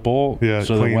toilet bowl. Yeah, it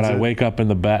so that when cleans I it. wake up in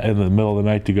the middle of the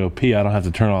night to go pee, I don't have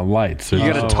to turn on lights. You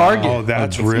There's got a a target. Oh,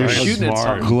 that's really You're shooting at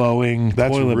smart. something. glowing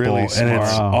That's toilet really bowl, and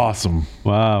it's smart. awesome.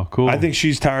 Wow, cool. I think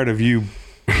she's tired of you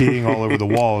peeing all over the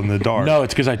wall in the dark. No,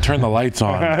 it's because I turn the lights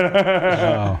on,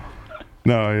 Wow.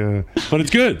 No, yeah. but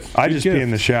it's good. I just pee in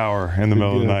the shower in the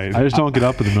middle of the night. I just don't get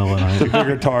up in the middle of the night.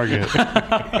 Bigger target.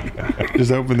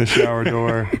 Just open the shower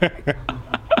door.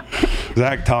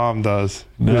 Zach Tom does.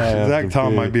 Zach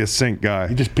Tom might be a sink guy.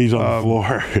 He just pees on the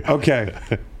floor. Okay.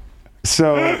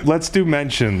 So let's do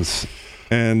mentions.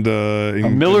 And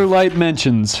Miller Lite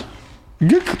mentions.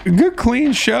 good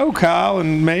clean show, Kyle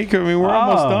and Make. I mean, we're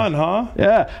almost Oh. done, huh?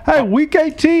 Yeah. Hey, week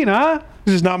 18, huh?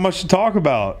 There's not much to talk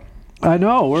about. I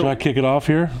know. Should I kick it off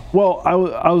here? Well, I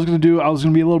was going to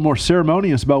be a little more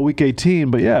ceremonious about week 18,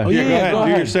 but yeah. Yeah, go ahead. go Do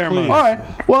your ahead, ceremony. All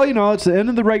right. Well, it's the end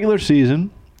of the regular season.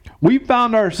 We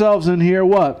found ourselves in here,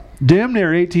 damn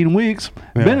near 18 weeks.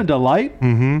 Been a delight.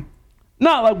 Mm-hmm.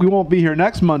 Not like we won't be here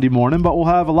next Monday morning, but we'll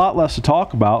have a lot less to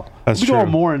talk about. That's we'll be going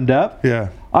true. more in depth. Yeah.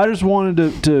 I just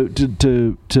wanted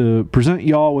to present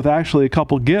y'all with actually a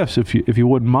couple gifts, if you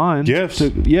wouldn't mind. Gifts?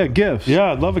 Gifts.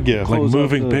 Yeah, I'd love a gift. Like Close out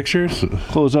moving the- pictures.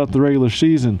 Close out the regular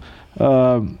season.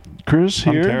 Chris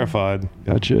I'm here. terrified.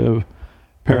 Got you a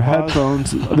pair of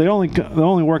headphones. They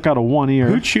only work out of one ear.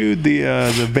 Who chewed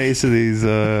the base of these?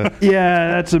 Yeah,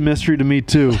 that's a mystery to me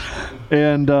too.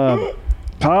 And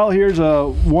Kyle, here's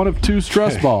one of two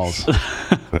stress balls.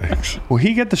 Thanks. Will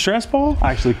he get the stress ball?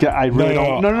 Actually, I really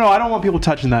don't. No, I don't want people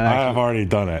touching that. I Actually. have already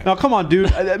done it. No, come on, dude.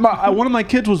 One of my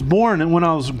kids was born, and when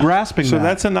I was grasping So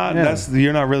that. Yeah.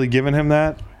 you're not really giving him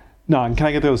that? No, can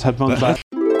I get those headphones back?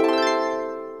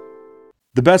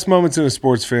 The best moments in a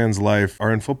sports fan's life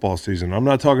are in football season. I'm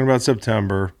not talking about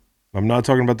September. I'm not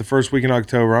talking about the first week in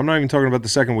October. I'm not even talking about the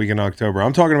second week in October.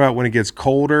 I'm talking about when it gets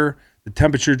colder, the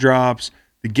temperature drops,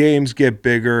 the games get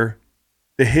bigger,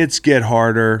 the hits get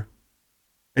harder,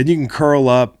 and you can curl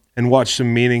up and watch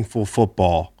some meaningful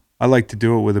football. I like to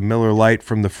do it with a Miller Lite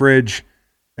from the fridge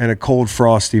and a cold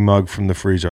Frosty mug from the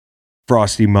freezer.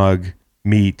 Frosty mug,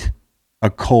 meat, a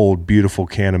cold, beautiful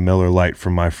can of Miller Lite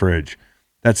from my fridge.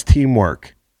 That's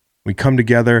teamwork. We come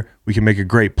together, we can make a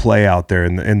great play out there,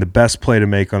 and the best play to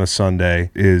make on a Sunday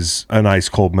is an ice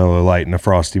cold Miller Lite and a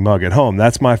Frosty mug at home.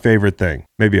 That's my favorite thing.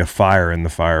 Maybe a fire in the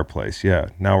fireplace. Yeah,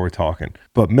 now we're talking.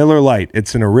 But Miller Lite,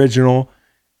 it's an original,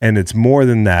 and it's more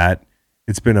than that.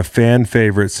 It's been a fan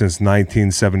favorite since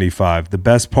 1975. The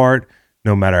best part,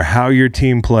 no matter how your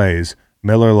team plays,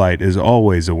 Miller Lite is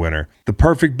always a winner. The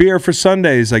perfect beer for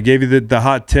Sundays. I gave you the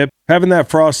hot tip. Having that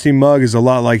Frosty mug is a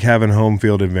lot like having home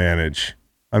field advantage.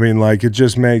 I mean, like, it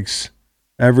just makes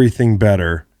everything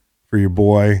better for your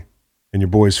boy and your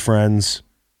boy's friends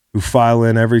who file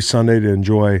in every Sunday to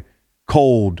enjoy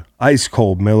cold, ice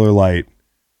cold Miller Lite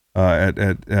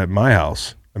at my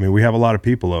house. I mean, we have a lot of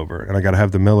people over, and I got to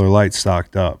have the Miller Lite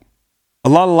stocked up. A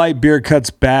lot of light beer cuts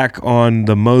back on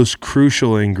the most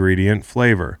crucial ingredient,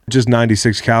 flavor. Just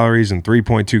 96 calories and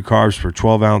 3.2 carbs per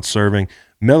 12-ounce serving.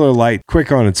 Miller Lite,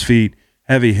 quick on its feet,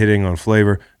 heavy hitting on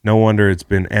flavor. No wonder it's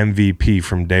been MVP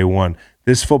from day one.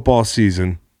 This football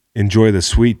season, enjoy the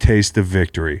sweet taste of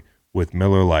victory with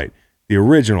Miller Lite, the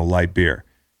original light beer.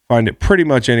 Find it pretty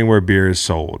much anywhere beer is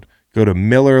sold. Go to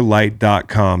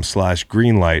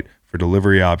MillerLite.com/greenlight for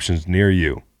delivery options near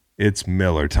you. It's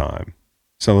Miller time.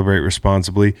 Celebrate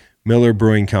responsibly. Miller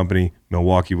Brewing Company,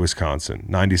 Milwaukee, Wisconsin.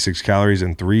 96 calories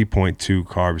and 3.2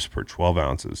 carbs per 12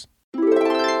 ounces.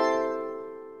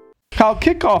 Kyle,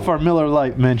 kick off our Miller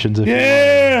Lite mentions. If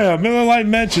Yeah, Miller Lite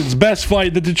mentions best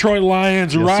flight. The Detroit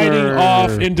Lions riding sir.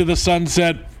 off into the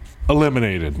sunset,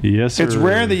 eliminated. you want. Yes, sir. It's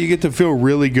rare that you get to feel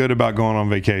really good about going on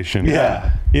vacation.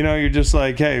 Yeah. You know, you're just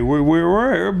like, hey,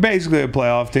 we're basically a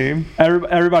playoff team.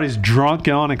 Everybody's drunk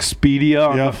and on Expedia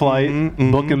on Yep. the flight,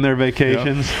 booking their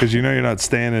vacations. Because you know you're not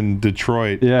staying in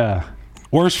Detroit. Yeah.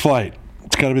 Worst flight.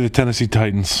 It's got to be the Tennessee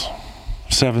Titans.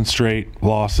 7 straight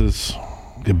losses.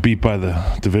 Get beat by the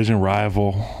division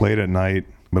rival. Late at night.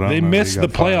 But I They don't know, missed you the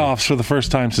got fired. playoffs for the first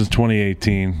time since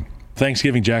 2018.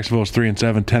 Thanksgiving, Jacksonville was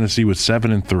 3-7. Tennessee was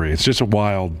 7-3. It's just a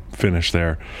wild finish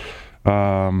there.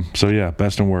 So yeah,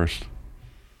 best and worst.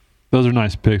 Those are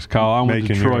nice picks, Kyle. I went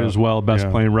Making Detroit your- as well, best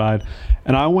yeah. plane ride.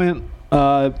 And I went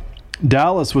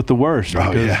Dallas with the worst.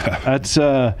 Oh, Because yeah. that's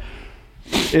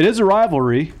it is a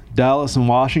rivalry, Dallas and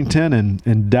Washington,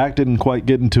 and Dak didn't quite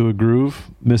get into a groove,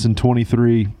 missing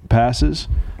 23 passes.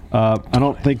 I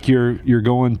don't think you're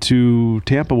going to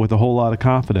Tampa with a whole lot of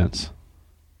confidence.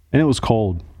 And it was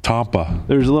cold. Tampa.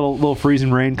 There's a little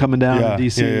freezing rain coming down Yeah, in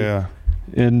D.C. yeah.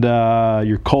 And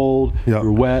you're cold, Yep.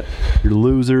 you're wet, you're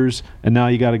losers, and now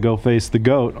you got to go face the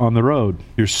GOAT on the road.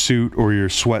 Your suit or your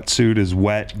sweatsuit is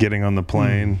wet getting on the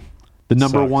plane. The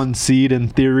number Sucks. one seed, in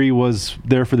theory, was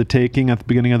there for the taking at the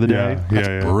beginning of the day.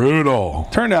 Yeah. Brutal.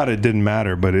 Turned out it didn't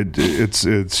matter, but it's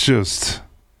just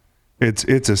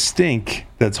it's a stink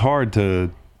that's hard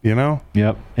to, you know.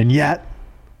 Yep. And yet,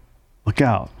 look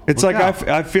out. It's Look like out.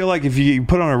 I feel like if you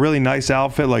put on a really nice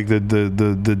outfit, like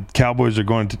the Cowboys are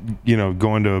going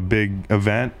to a big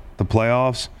event, the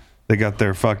playoffs. They got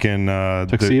their fucking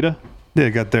Tuxedo? They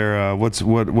got their what's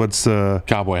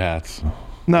Cowboy hats.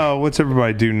 no, what's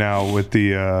everybody do now with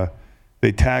the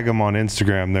they tag them on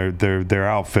Instagram their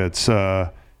outfits.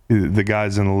 The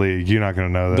guys in the league, you're not going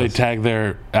to know They this. tag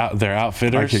their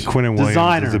outfitters. Like Quentin Williams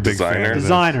Designer. is a big fan. of this.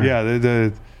 Designer. Yeah,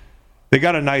 they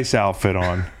got a nice outfit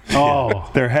on. Oh.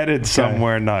 They're headed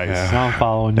somewhere nice. Now I'm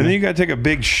following you. And then you got to take a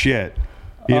big shit.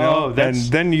 You know, Oh, and that's-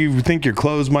 then you think your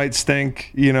clothes might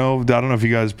stink. You know, I don't know if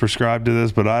you guys prescribe to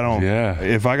this, but I don't. Yeah.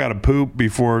 If I got to poop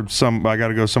before I got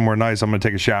to go somewhere nice, I'm going to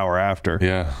take a shower after.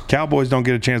 Yeah. Cowboys don't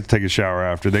get a chance to take a shower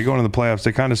after. They go into the playoffs.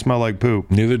 They kind of smell like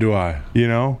poop. Neither do I. You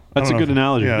know, That's a good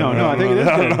analogy. Yeah, no, I think it is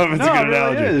I don't good. know if it's No, a good it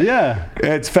really analogy. is, yeah.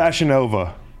 It's Fashion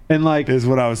Nova And like, is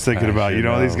what I was thinking about. You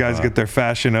know, these guys Nova. get their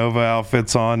Fashion Nova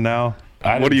outfits on now.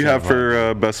 What do you have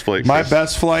for best flight? My Chris?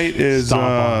 best flight is Stomp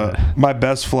on my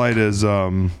best flight is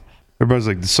everybody's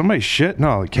like, did somebody shit?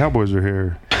 No, the Cowboys are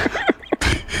here.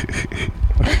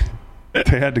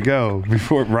 They had to go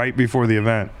right before the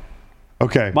event.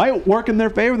 Okay. might work in their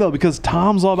favor though because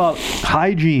Tom's all about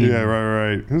hygiene. Yeah,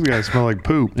 right. These guys smell like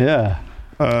poop. Yeah.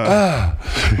 I'm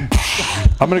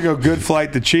gonna go good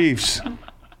flight the Chiefs.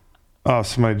 Oh,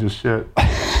 somebody just shit.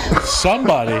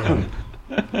 Somebody.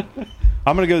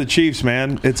 I'm gonna go the Chiefs,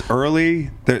 man. It's early.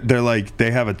 They're like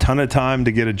they have a ton of time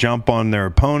to get a jump on their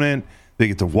opponent. They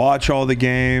get to watch all the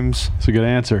games. It's a good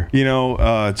answer. You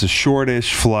know, it's a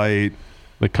shortish flight.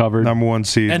 The covered. Number one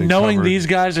seed. And they knowing covered. these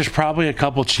guys, there's probably a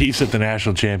couple Chiefs at the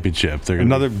national championship. They're gonna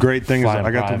Another be great thing is flying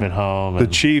I got private home. the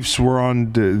and- Chiefs were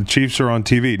on. The Chiefs are on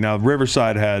TV now.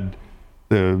 Riverside had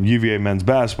the UVA men's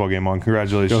basketball game on.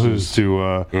 Congratulations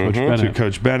to Bennett.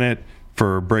 Coach Bennett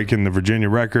for breaking the Virginia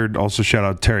record. Also, shout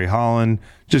out Terry Holland.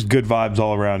 Just good vibes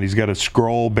all around. He's got a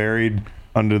scroll buried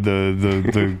under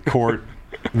the court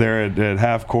there at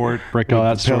half court. Break all with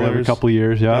that the story every pillars. couple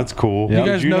years. Yeah. That's cool. Yeah. You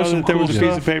guys Did you know know some that there cool was a piece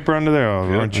stuff? of paper under there?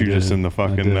 Oh, aren't you I just did. in the I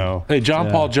fucking did. know? Hey, John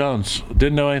Yeah. Paul Jones.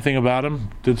 Didn't know anything about him.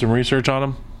 Did some research on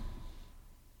him.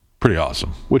 Pretty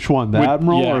awesome. Which one? The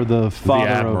Admiral yeah. or the father?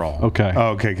 Admiral. Of, okay. Oh,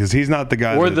 okay, because he's not the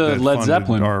guy Or that, the that Led funded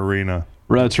Zeppelin. our arena.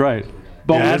 That's right.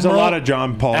 But Yeah, there's a Admiral- lot of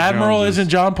John Paul Admiral Joneses. isn't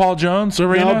John Paul Jones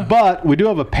arena. no, but we do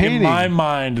have a In painting. my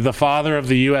mind, the father of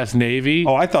the U.S. Navy.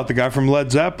 Oh, I thought the guy from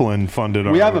Led Zeppelin funded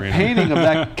our we have arena. a painting of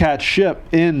that cat's ship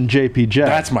in JP Jet.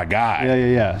 That's my guy.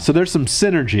 Yeah. So there's some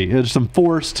synergy. There's some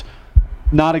forced,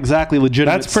 not exactly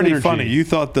legitimate. That's pretty synergy. funny. You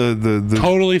thought the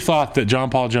Totally thought that John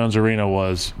Paul Jones Arena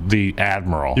was the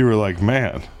Admiral. you were like,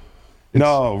 man.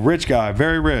 No, rich guy,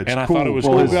 very rich. And I cool, thought it was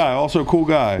cool cool. guy, also cool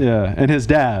guy. Yeah, and his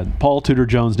dad, Paul Tudor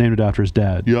Jones, named it after his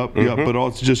dad. Yep. But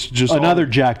also just Another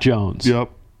Jack Jones. Yep.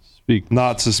 Speak.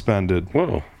 Not suspended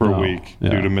Whoa. for No. a week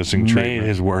Yeah. due to missing Made treatment.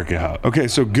 his workout. Okay,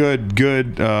 so good.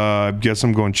 I guess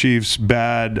I'm going Chiefs.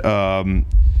 Bad.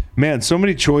 Man, so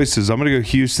many choices. I'm going to go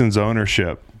Houston's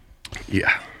ownership.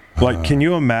 Yeah. Like, can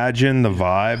you imagine the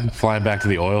vibe? Flying back to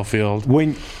the oil field.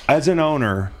 When, as an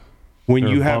owner, when Or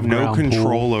you have no above ground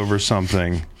control over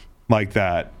something like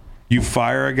that, you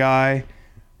fire a guy.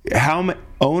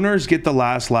 Owners get the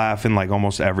last laugh in like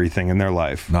almost everything in their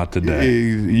life. Not today.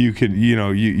 You can,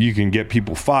 you can get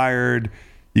people fired.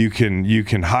 You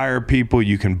can hire people.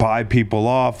 You can buy people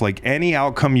off. Like any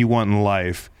outcome you want in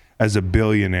life as a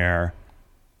billionaire,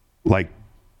 like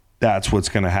that's what's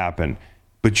going to happen.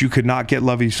 But you could not get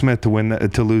Lovie Smith to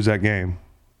lose that game.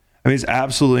 I mean, it's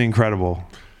absolutely incredible.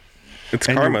 It's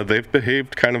And karma. They've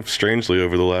behaved kind of strangely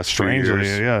over the last few Strangely,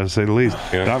 years. yeah, to say the least.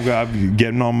 Yeah. I'm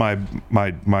getting on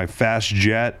my fast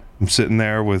jet. I'm sitting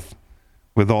there with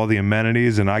all the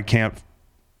amenities, and I can't.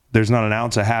 There's not an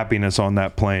ounce of happiness on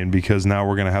that plane because now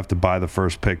we're gonna have to buy the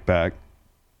first pick back.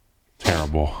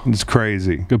 Terrible. It's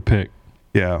crazy. Good pick.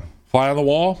 Yeah, Fly on the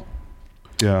wall.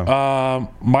 yeah.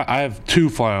 I have two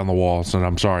fly on the walls, and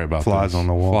I'm sorry about Flies this. on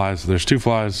the wall. Flies. There's two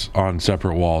flies on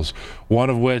separate walls. One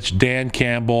of which Dan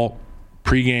Campbell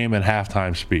pregame and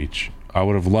halftime speech. I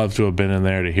would have loved to have been in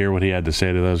there to hear what he had to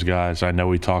say to those guys. I know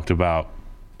we talked about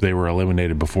they were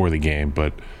eliminated before the game,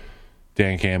 but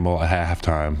Dan Campbell at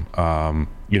halftime.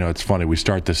 It's funny. We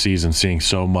start the season seeing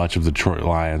so much of the Detroit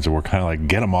Lions, and we're kind of like,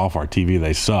 get them off our TV.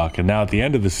 They suck. And now at the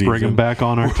end of the season, Bring him back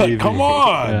on our we're like, TV. come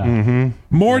on. Yeah.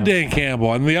 More Dan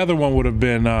Campbell. And the other one would have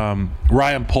been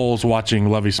Ryan Poles watching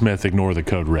Lovie Smith ignore the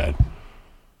code red.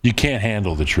 You can't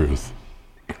handle the truth.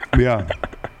 Yeah.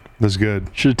 That's good.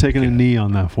 Should have taken a knee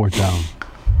on that fourth down.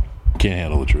 Can't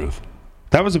handle the truth.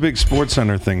 That was a big Sports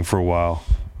Center thing for a while.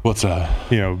 What's that?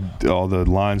 All the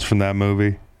lines from that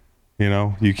movie.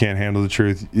 You can't handle the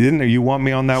truth. You want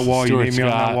me on that wall? Stuart You need me on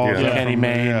that Scott, wall? yeah. Is that Kenny from-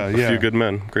 Mayne. Yeah, A yeah. few good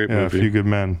men. Great Yeah, a movie. few good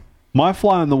men. My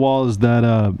fly on the wall is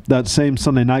that same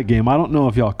Sunday night game. I don't know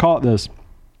if y'all caught this.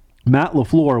 Matt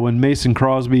LaFleur, when Mason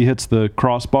Crosby hits the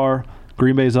crossbar,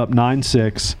 Green Bay's up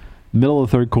 9-6, middle of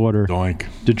the third quarter. Doink.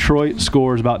 Detroit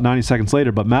scores about 90 seconds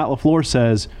later, but Matt LaFleur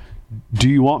says, "Do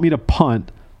you want me to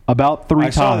punt?" About three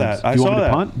I times. saw that. I Do you want saw me to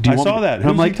that. punt? Do you I want saw me- that. And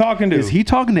I'm Who's he like, talking to? Is he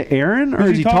talking to Aaron or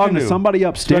Who's is he he talking talking to to? somebody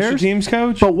upstairs? Special teams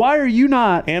coach? But why are you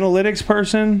not? Analytics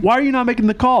person? Why are you not making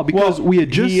the call? Because we had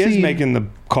just he seen is making the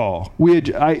call.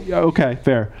 okay,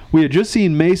 fair. We had just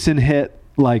seen Mason hit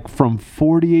like from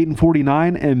 48 and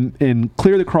 49 and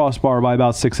clear the crossbar by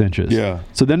about 6 inches. Yeah.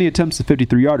 So then he attempts the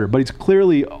 53-yarder, but he's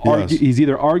clearly he's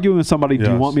either arguing with somebody, do you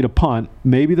Yes. want me to punt?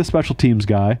 Maybe the special teams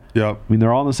guy. Yep. I mean,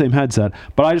 they're all in the same headset.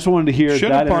 But I just wanted to hear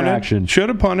Should that have interaction. punted. Should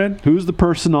have punted. Who's the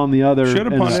person on the other? Should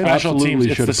have and punted. Special absolutely teams.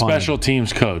 It's should the have punted. special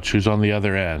teams coach who's on the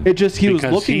other end. It just- he was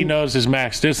because he looking- knows his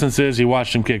max distances. He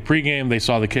watched him kick pregame. They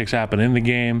saw the kicks happen in the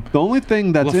game. The only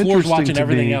thing that's LaFleur's interesting watching to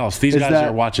everything me else. These is guys that-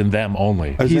 are watching them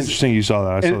only. It's He's- interesting you saw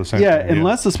that. I saw the same yeah, thing.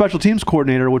 unless the special teams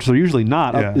coordinator, which they're usually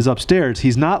not, Yeah. is upstairs,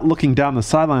 he's not looking down the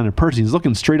sideline in person. He's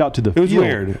looking straight out to the It was field.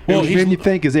 weird. Well, Which he's- made me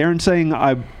think, is Aaron saying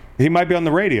He might be on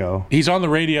the radio. He's on the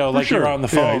radio like sure. you're on the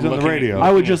Yeah, phone. he's on the looking- radio.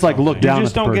 I would just like look You down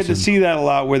just at the don't get to person. see that a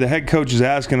lot where the head coach is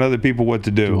asking other people what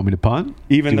to do. Do you want me to punt?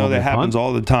 Even Do you though want me that to happens punt?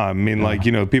 all the time. I mean, like,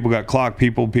 people got clock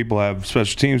people have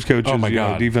special teams coaches, Oh, my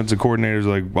God. defensive coordinators,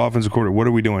 like offensive coordinator. What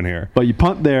are we doing here? But you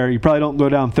punt there, you probably don't go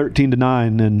down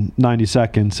 13-9 in 90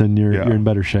 seconds, and you're in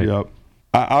better shape. Yep.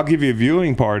 I'll give you a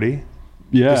viewing party.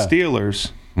 Yeah. The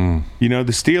Steelers.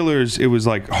 The Steelers, it was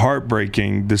like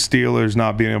heartbreaking, the Steelers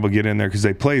not being able to get in there because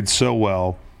they played so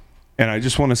well. And I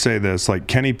just want to say this, like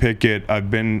Kenny Pickett,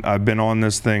 I've been on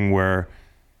this thing where,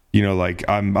 like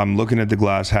I'm looking at the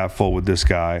glass half full with this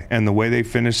guy, and the way they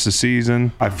finished the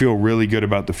season, I feel really good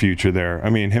about the future there. I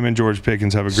mean, him and George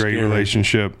Pickens have a great Scary.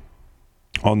 relationship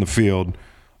on the field.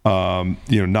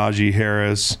 Najee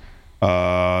Harris,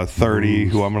 30,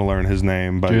 who I'm going to learn his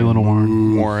name, but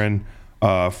Jalen Warren,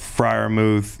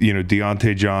 Freiermuth,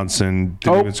 Deontay Johnson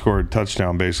didn't even score a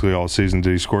touchdown basically all season.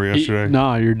 Did he score yesterday?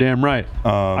 No, you're damn right.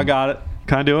 I got it.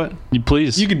 Can I do it? You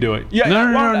please. You can do it. Yeah. No.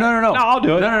 No, I'll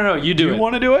do it. No. You do it. You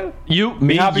want to do it? You,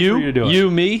 me, happy you, for you to do it.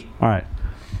 you, me. All right.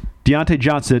 Deontay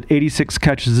Johnson had 86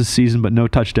 catches this season, but no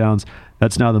touchdowns.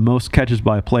 That's now the most catches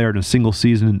by a player in a single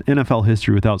season in NFL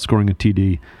history without scoring a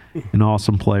TD. An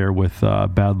awesome player with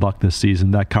bad luck this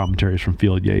season. That commentary is from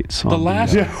Field Yates. The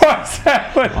last, What's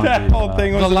that? What that whole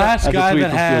thing was the about? last That's a guy tweet that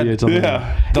from Field had Yates on the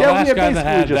Yeah. the Yeah, we last had guy that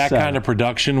basically had just that said kind of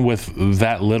production with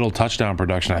that little touchdown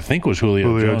production, I think, was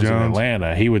Julio Jones in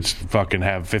Atlanta. He would fucking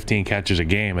have 15 catches a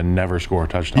game and never score a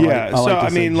touchdown. Yeah, I so like to I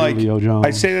say mean, like, Julio Jones. I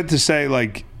say that to say,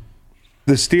 like,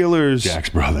 the Steelers, Jack's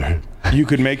brother. you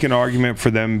could make an argument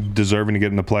for them deserving to get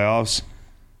in the playoffs.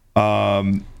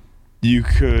 You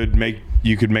could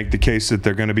make the case that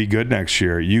they're going to be good next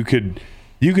year. You could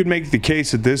make the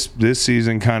case that this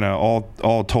season kind of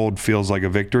all told feels like a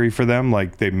victory for them,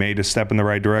 like they made a step in the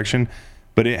right direction,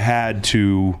 but it had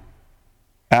to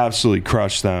absolutely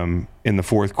crush them in the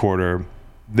fourth quarter.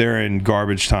 They're in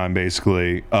garbage time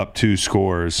basically, up 2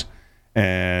 scores,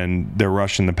 and they're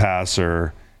rushing the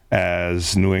passer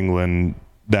as New England,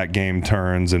 that game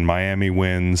turns and Miami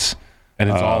wins. And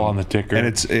it's all on the ticker. And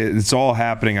it's all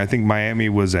happening. I think Miami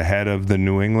was ahead of the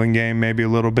New England game maybe a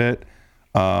little bit,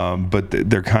 but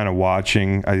they're kind of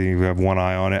watching. I think we have one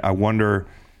eye on it. I wonder.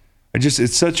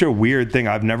 It's such a weird thing.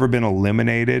 I've never been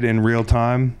eliminated in real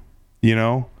time,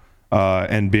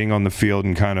 and being on the field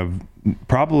and kind of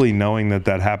probably knowing that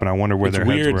happened. I wonder where It's their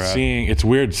heads weird were at. it's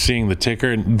weird seeing the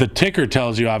ticker. The ticker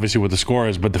tells you obviously what the score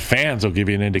is, but the fans will give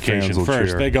you an indication Fans will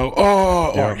first. cheer. They go,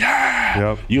 oh, or Yep. yeah.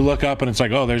 Yep. You look up and it's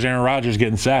like, oh, there's Aaron Rodgers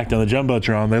getting sacked on the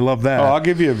Jumbotron. They love that. Oh, I'll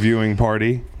give you a viewing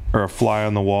party or a fly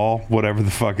on the wall, whatever the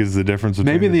fuck is the difference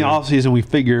between Maybe in the two. offseason we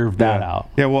figure that out.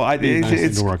 Yeah, well, nice thing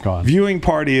it's to work on. Viewing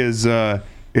party is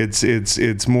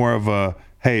it's more of a,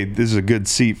 hey, this is a good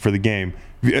seat for the game.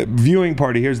 Viewing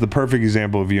party, here's the perfect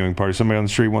example of viewing party. Somebody on the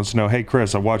street wants to know, hey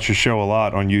Chris, I watch your show a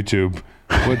lot on YouTube.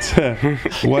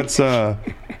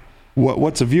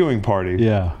 What's a viewing party?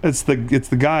 Yeah. It's the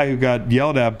guy who got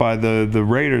yelled at by the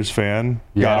Raiders fan,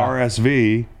 got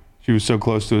RSV. She was so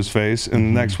close to his face,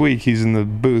 and the next week he's in the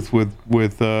booth with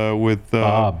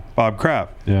Bob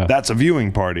Kraft. Yeah. That's a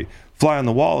viewing party. Fly on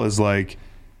the wall is like,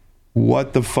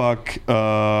 what the fuck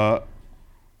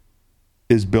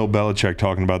is Bill Belichick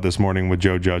talking about this morning with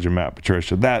Joe Judge and Matt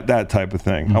Patricia? That type of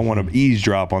thing. I want to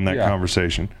eavesdrop on that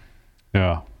conversation.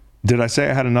 Yeah. Did I say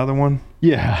I had another one?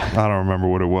 Yeah. I don't remember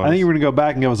what it was. I think you were going to go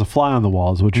back and give us a fly on the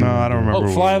walls, which No, I don't remember. Oh,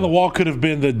 what fly it on the was. wall could have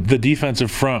been the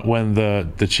defensive front when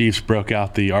the Chiefs broke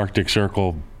out the Arctic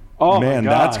Circle. Oh, Man,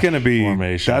 my that's gosh. gonna be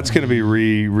Formation.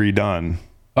 redone.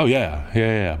 Oh,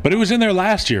 yeah. But it was in there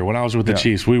last year when I was with the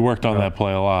Chiefs. We worked on that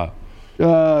play a lot.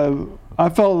 I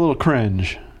felt a little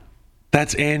cringe.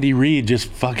 That's Andy Reid just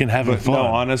fucking having But fun. no,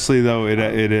 honestly though, it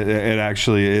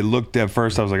actually looked at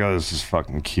first. I was like, oh, this is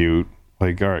fucking cute.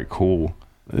 Like, all right, cool.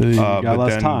 You got But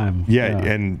less then- time. Yeah,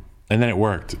 and and then it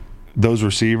worked. those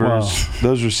receivers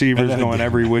And then- going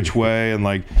every which way, and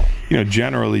like,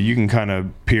 generally you can kind of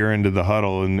peer into the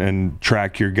huddle and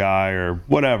track your guy or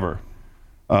whatever.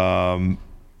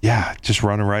 Just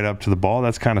running right up to the ball,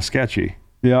 that's kind of sketchy.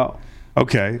 Yeah.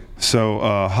 Okay, so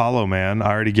Hollow Man,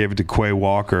 I already gave it to Quay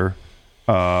Walker.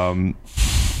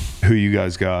 Who you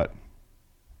guys got?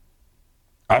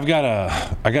 I got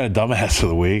a dumbass of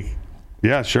the week.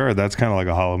 Yeah, sure. That's kind of like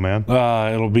a Hollow Man.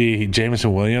 It'll be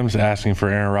Jameson Williams asking for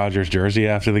Aaron Rodgers' jersey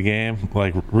after the game.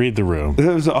 Like, read the room. It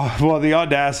was, well, the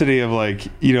audacity of One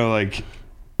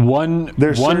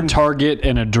certain- target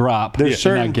and a drop. there's in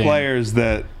certain that game. players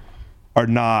that are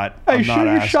not. Hey, I'm shoot not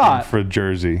your asking shot. for a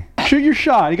jersey. Shoot your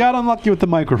shot. He got unlucky with the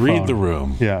microphone. Read the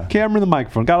room. Yeah, Camera and the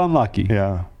microphone. Got unlucky.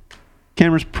 yeah.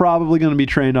 Camera's probably going to be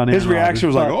trained on His Aaron reaction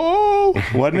was Rodgers, like,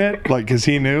 but- "Oh," wasn't it? Like, because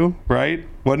he knew, right?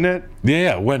 Wasn't it?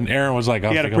 Yeah, when Aaron was like,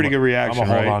 He had a pretty good reaction, I'm going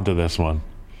to right? hold on to this one.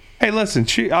 Hey, listen,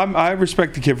 I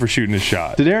respect the kid for shooting his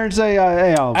shot. Did Aaron say,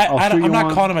 "Hey, I'll shoot you I'm not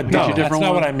one"? calling him a Get you dumb. That's different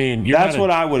not one? what I mean. That's what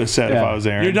I would have said if Yeah. I was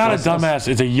Aaron. You're not a That's- dumbass.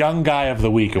 It's a young guy of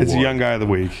the week award. It's a young guy of the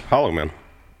week. Hollow Man.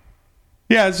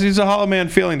 Yeah, he's a Hollow Man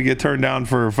feeling to get turned down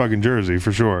for a fucking jersey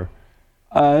for sure.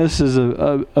 This is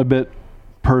a bit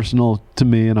personal to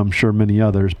me, and I'm sure many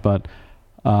others, but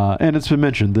and it's been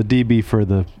mentioned, the DB for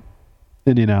the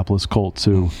Indianapolis Colts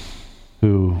who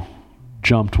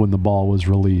jumped when the ball was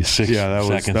released, 6 Yeah, that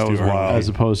seconds was too early. wild. as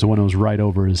opposed to when it was right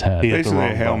over his head. He hit the Basically a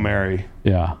wrong Hail button. Mary.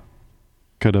 Yeah,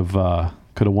 could have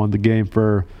won the game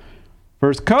for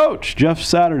his coach Jeff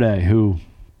Saturday, who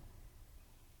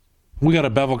We got a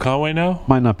Bevel Conway now?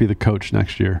 might not be the coach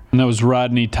next year. And that was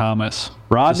Rodney Thomas.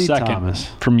 Rodney the second Thomas.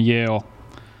 from Yale.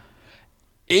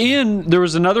 And there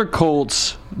was another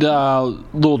Colts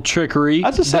little trickery.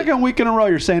 That's the second week in a row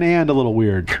you're saying "and" a little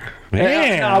weird.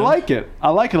 Man. I like it.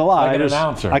 I like it a lot. Like I an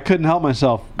announcer. I couldn't help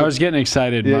myself. I was getting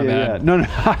excited. My bad. No.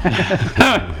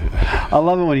 I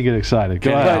love it when you get excited.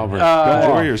 Go Ken ahead. Albert.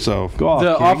 Enjoy yourself. Go off,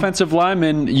 The King. offensive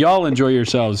lineman, y'all enjoy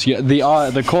yourselves. Yeah,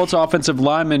 the Colts offensive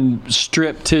lineman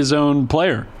stripped his own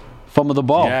player, fumbled the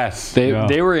ball. Yes.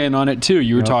 They were in on it too.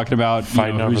 You were talking about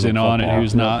Fighting over who's the in on it, football.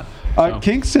 who's not.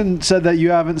 Kingston said that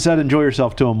you haven't said "enjoy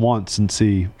yourself" to him once, and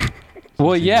see.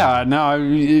 Well, yeah. No, I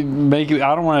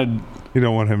don't want You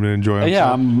don't want him to enjoy to. himself.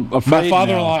 Yeah, I'm afraid. My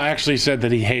father-in-law actually said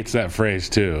that he hates that phrase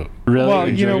too. now. Really. Well,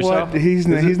 you enjoy know yourself? what?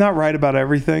 He's not right about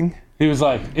everything. He was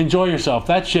like, "Enjoy yourself."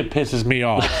 That shit pisses me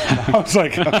off. I was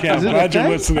like, "Okay, I'm Is it a glad you're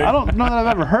thing? listening." I don't know that I've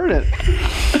ever heard it.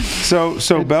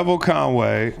 So Bevel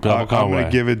Conway. I'm Conway. going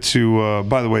to give it to.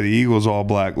 By the way, the Eagles all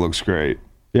black looks great.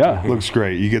 Yeah, Looks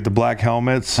great. You get the black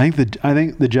helmets. I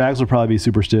think the Jags will probably be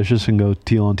superstitious and go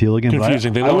teal on teal again. but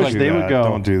Confusing. They I look wish like they that. would go.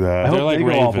 Don't do that. I hope They're like they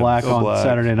go all Ravens. black Go on black.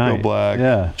 Saturday night. Go black.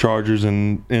 Yeah, Chargers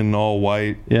in all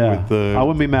white. yeah. With the, I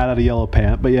wouldn't be mad at a yellow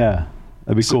pant, but yeah,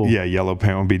 that'd be cool. Yeah, yellow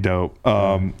pant would be dope.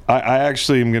 I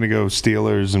actually am going to go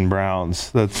Steelers and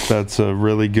Browns. That's a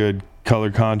really good color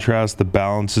contrast. The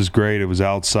balance is great. It was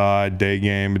outside, day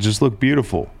game. It just looked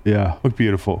beautiful. yeah, Looked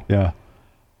beautiful. yeah.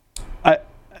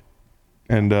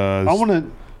 And I want to.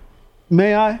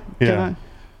 May I? Can Yeah.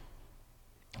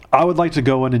 I would like to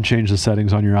go in and change the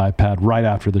settings on your iPad right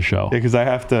after the show. because I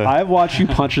have to. I've watched you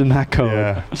punch in that code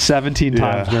Yeah. 17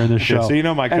 times Yeah. during the Yeah, show. so you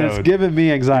know my And it's code. giving me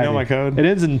anxiety. You know my code? It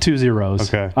ends in 2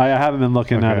 zeros. Okay. I haven't been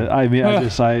looking at Okay. it. I mean,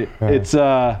 it's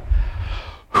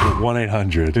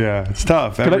 1-800. Yeah, it's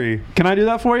tough. can I do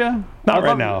that for you? Not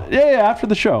right now. Yeah, after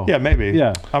the show. Yeah, maybe.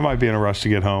 Yeah. I might be in a rush to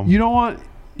get home. You don't want.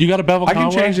 You got a Bevel I can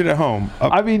Conway? change it at home.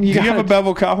 I mean, do you have gotta- a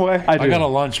Bevel Conway? I do. I got a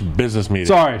lunch business meeting.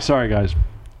 Sorry, guys.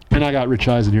 And I got Rich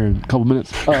Eisen here in a couple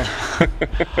minutes.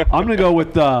 I'm going to go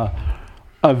with a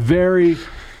very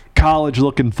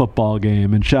college-looking football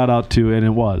game, and shout out to, and it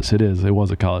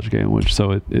was a college game, which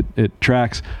so it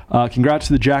tracks. Congrats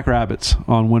to the Jackrabbits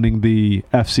on winning the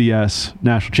FCS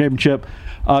National Championship.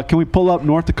 Can we pull up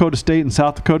North Dakota State and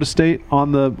South Dakota State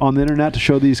on the internet to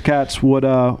show these cats what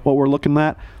we're looking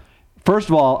at? First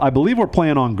of all, I believe we're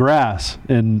playing on grass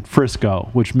in Frisco,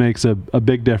 which makes a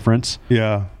big difference.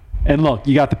 Yeah. And look,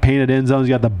 you got the painted end zones.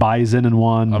 You got the Bison in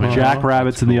one,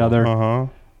 Jackrabbits in the other.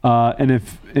 And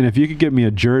if you could get me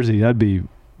a jersey, that'd be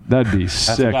That's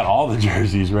sick. got all the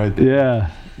jerseys right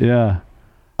there. Yeah.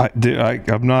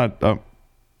 I'm not.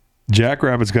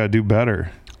 Jackrabbits got to do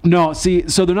better. No, see,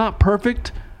 so they're not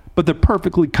perfect, but they're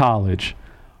perfectly college.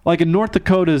 Like in North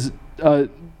Dakota's.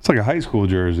 It's like a high school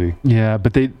jersey. Yeah,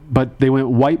 but they went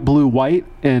white, blue, white,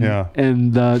 and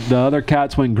the other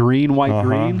cats went green, white,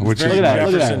 green. Which Look is at that.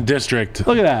 Look at Jefferson that. District.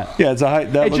 Look at that. Yeah, it's a high.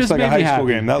 That It looks just like a made me high school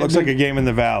happy. game. That looks like a game in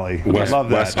the Valley. I love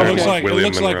that. Western. It looks like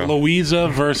William Monroe. Louisa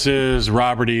versus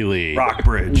Robert E. Lee.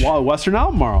 Rockbridge. Wow, Western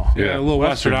Albemarle. Yeah, a little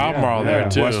Western Albemarle there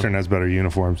too. Western has better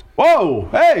uniforms. Whoa,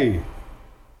 hey.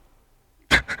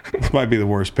 This might be the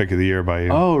worst pick of the year by you.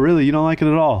 Oh, really? You don't like it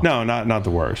at all? No, not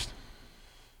the worst.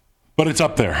 But it's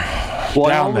up there. Well,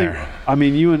 Down there. I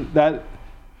mean, you and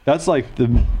that's like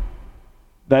the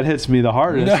That hits me the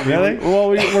hardest. No, really? Well,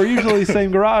 we're usually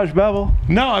same garage, Bevel.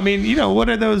 No, I mean, you know, what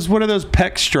are those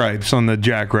pec stripes on the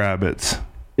Jackrabbits?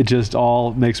 It just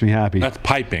all makes me happy. That's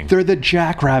piping. They're the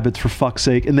Jackrabbits, for fuck's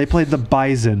sake, and they played the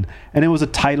Bison, and it was a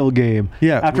title game.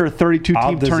 Yeah. After a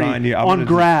 32-team tourney on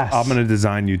grass. I'm going to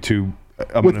design you two.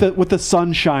 With the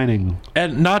sun shining.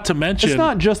 And not to mention, It's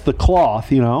not just the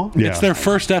cloth, you know? Yeah. it's their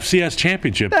first FCS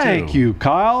championship, Thank too. you,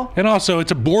 Kyle. And also,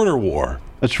 it's a border war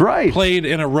That's right. played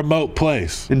in a remote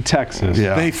place. In Texas.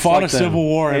 Yeah. They fought Like a the civil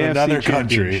war in AFC another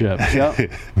country. championship.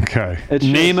 Yep. Okay. It's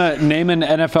Name an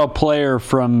NFL player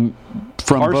from both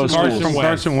Carson schools. Wentz.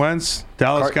 Carson Wentz,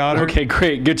 Dallas Goddard, Okay,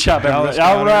 great. Good job, Dallas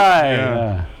everybody. All Goddard,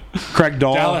 right. yeah. Craig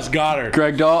Dahl. Dallas Goddard.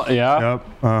 Greg Dahl, yeah. Yep.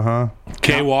 Uh-huh.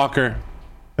 Kay Walker.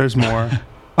 There's more.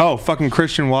 Oh, fucking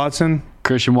Christian Watson.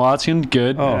 Christian Watson,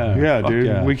 good. Oh, yeah, fuck dude.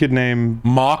 yeah. We could name.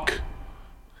 Mock.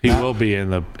 He will be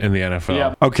in the NFL.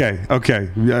 Yeah. Okay.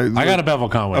 I got a Bevel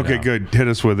Conway. Okay, now. good. Hit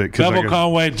us with it. 'Cause I Bevel got-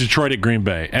 Conway, Detroit at Green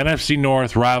Bay. NFC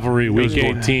North rivalry, Week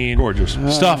 18. Gorgeous.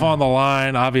 Stuff on the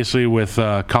line, obviously, with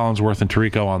Collinsworth and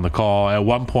Tirico on the call. At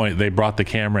one point, they brought the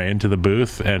camera into the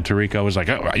booth, and Tirico was like,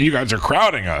 "Oh, you guys are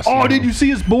crowding us." Oh, did you see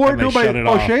his board? And they Nobody. shut it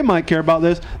Oh, off. Shay might care about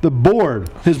this. The board,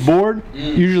 his board.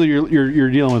 Usually, you're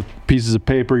dealing with pieces of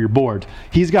paper. Your board.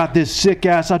 He's got this sick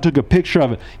ass. I took a picture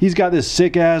of it. He's got this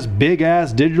sick ass, big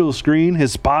ass digital screen.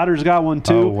 His spotter's got one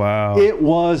too. Oh, wow. It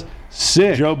was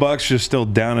sick. Joe Buck's just still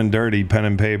down and dirty, pen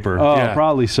and paper. Oh, Yeah.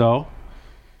 probably so.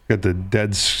 Got the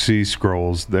Dead Sea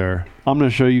Scrolls there. I'm going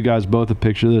to show you guys both a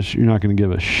picture of this. You're not going to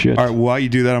give a shit. All right, while you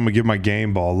do that, I'm going to give my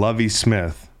game ball. Lovey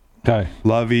Smith. Okay.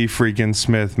 Lovey freaking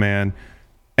Smith, man.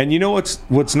 And you know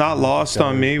what's not lost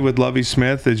on me with Lovey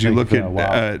Smith as you Thank you look for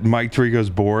at that. Wow. Mike Tirico's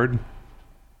board?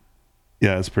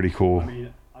 Yeah, that's pretty cool.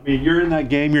 I mean, you're in that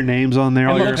game. Your name's on there.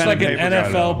 It all your looks pen like and an paper guy,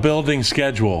 NFL though. building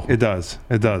schedule. It does,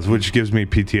 which gives me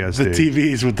PTSD. The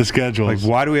TVs with the schedules. Like,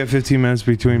 why do we have 15 minutes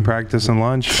between practice and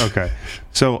lunch? Okay.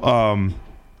 So,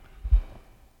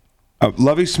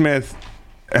 Lovey Smith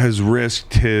has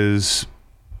risked his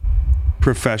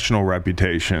professional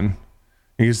reputation.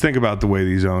 You just think about the way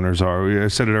these owners are. I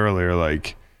said it earlier,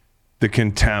 like the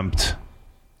contempt,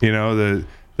 you know,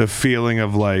 the feeling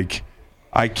of like,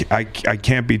 I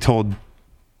can't be told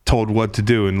what to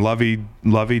do. And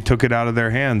Lovey took it out of their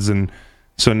hands. And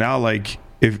so now, like,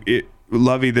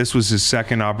 Lovey, this was his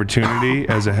second opportunity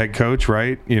as a head coach,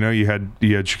 right? You know, you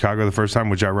had Chicago the first time,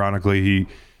 which ironically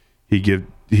he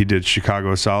did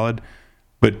Chicago a solid.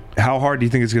 But how hard do you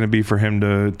think it's going to be for him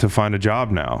to find a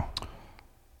job now?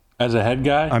 As a head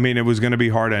guy? I mean, it was going to be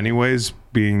hard anyways,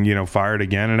 being, you know, fired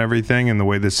again and everything, and the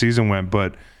way the season went.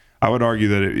 But I would argue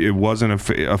that it wasn't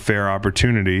a fair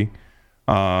opportunity.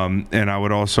 And I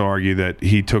would also argue that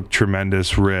he took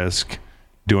tremendous risk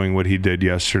doing what he did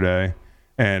yesterday.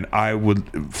 And I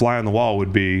would fly on the wall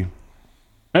would be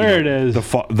There it is.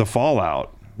 the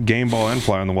fallout, game ball and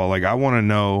fly on the wall. Like, I want to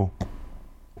know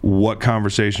what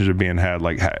conversations are being had,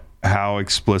 like how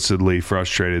explicitly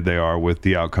frustrated they are with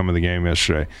the outcome of the game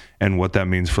yesterday and what that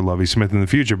means for Lovey Smith in the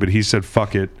future. But he said,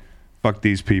 fuck it. Fuck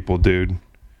these people, dude.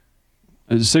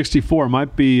 64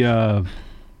 might be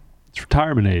it's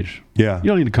retirement age. Yeah. You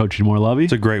don't need to coach anymore, Lovey.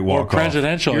 It's a great Or walk-off.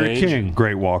 presidential You're a age. king.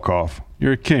 Great walk-off.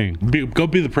 You're a king. Go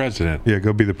be the president. Yeah,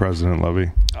 go be the president,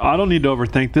 Lovey. I don't need to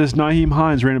overthink this. Naheem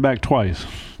Hines ran it back twice.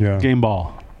 Yeah. Game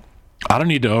ball. I don't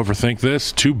need to overthink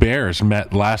this. Two Bears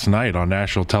met last night on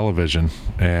national television,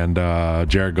 and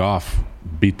Jared Goff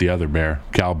beat the other Bear,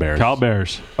 Cal Bears. Cal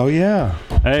Bears. Oh, yeah.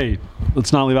 Hey,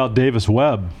 let's not leave out Davis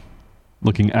Webb.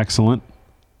 Looking excellent.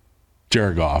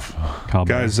 Jared Goff. Cal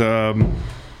Bears. Guys,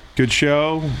 good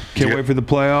show. Can't wait for the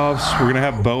playoffs. We're going to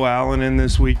have Bo Allen in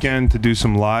this weekend to do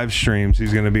some live streams.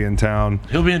 He's going to be in town.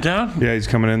 He'll be in town? Yeah, he's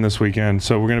coming in this weekend.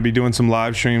 So we're going to be doing some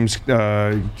live streams.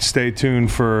 Stay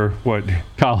tuned for what?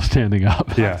 Kyle's standing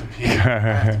up. Yeah.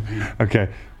 Okay.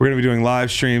 We're going to be doing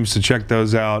live streams, so check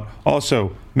those out.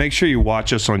 Also, make sure you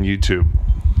watch us on YouTube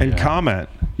and comment.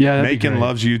 Yeah, that'd be Macon great.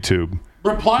 loves YouTube.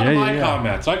 Reply to Yeah, my yeah.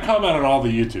 comments. I comment on all the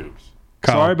YouTubes.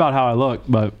 Kyle. Sorry about how I look,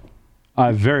 but I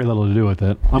have very little to do with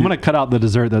it. I'm going to cut out the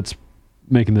dessert that's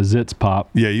making the zits pop.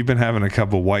 Yeah, you've been having a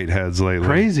couple Whiteheads lately.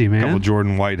 Crazy, man. A couple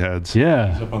Jordan Whiteheads.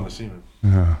 Yeah. Up on the semen.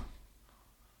 All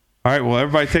right, well,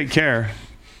 everybody take care.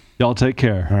 Y'all take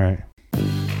care. All right.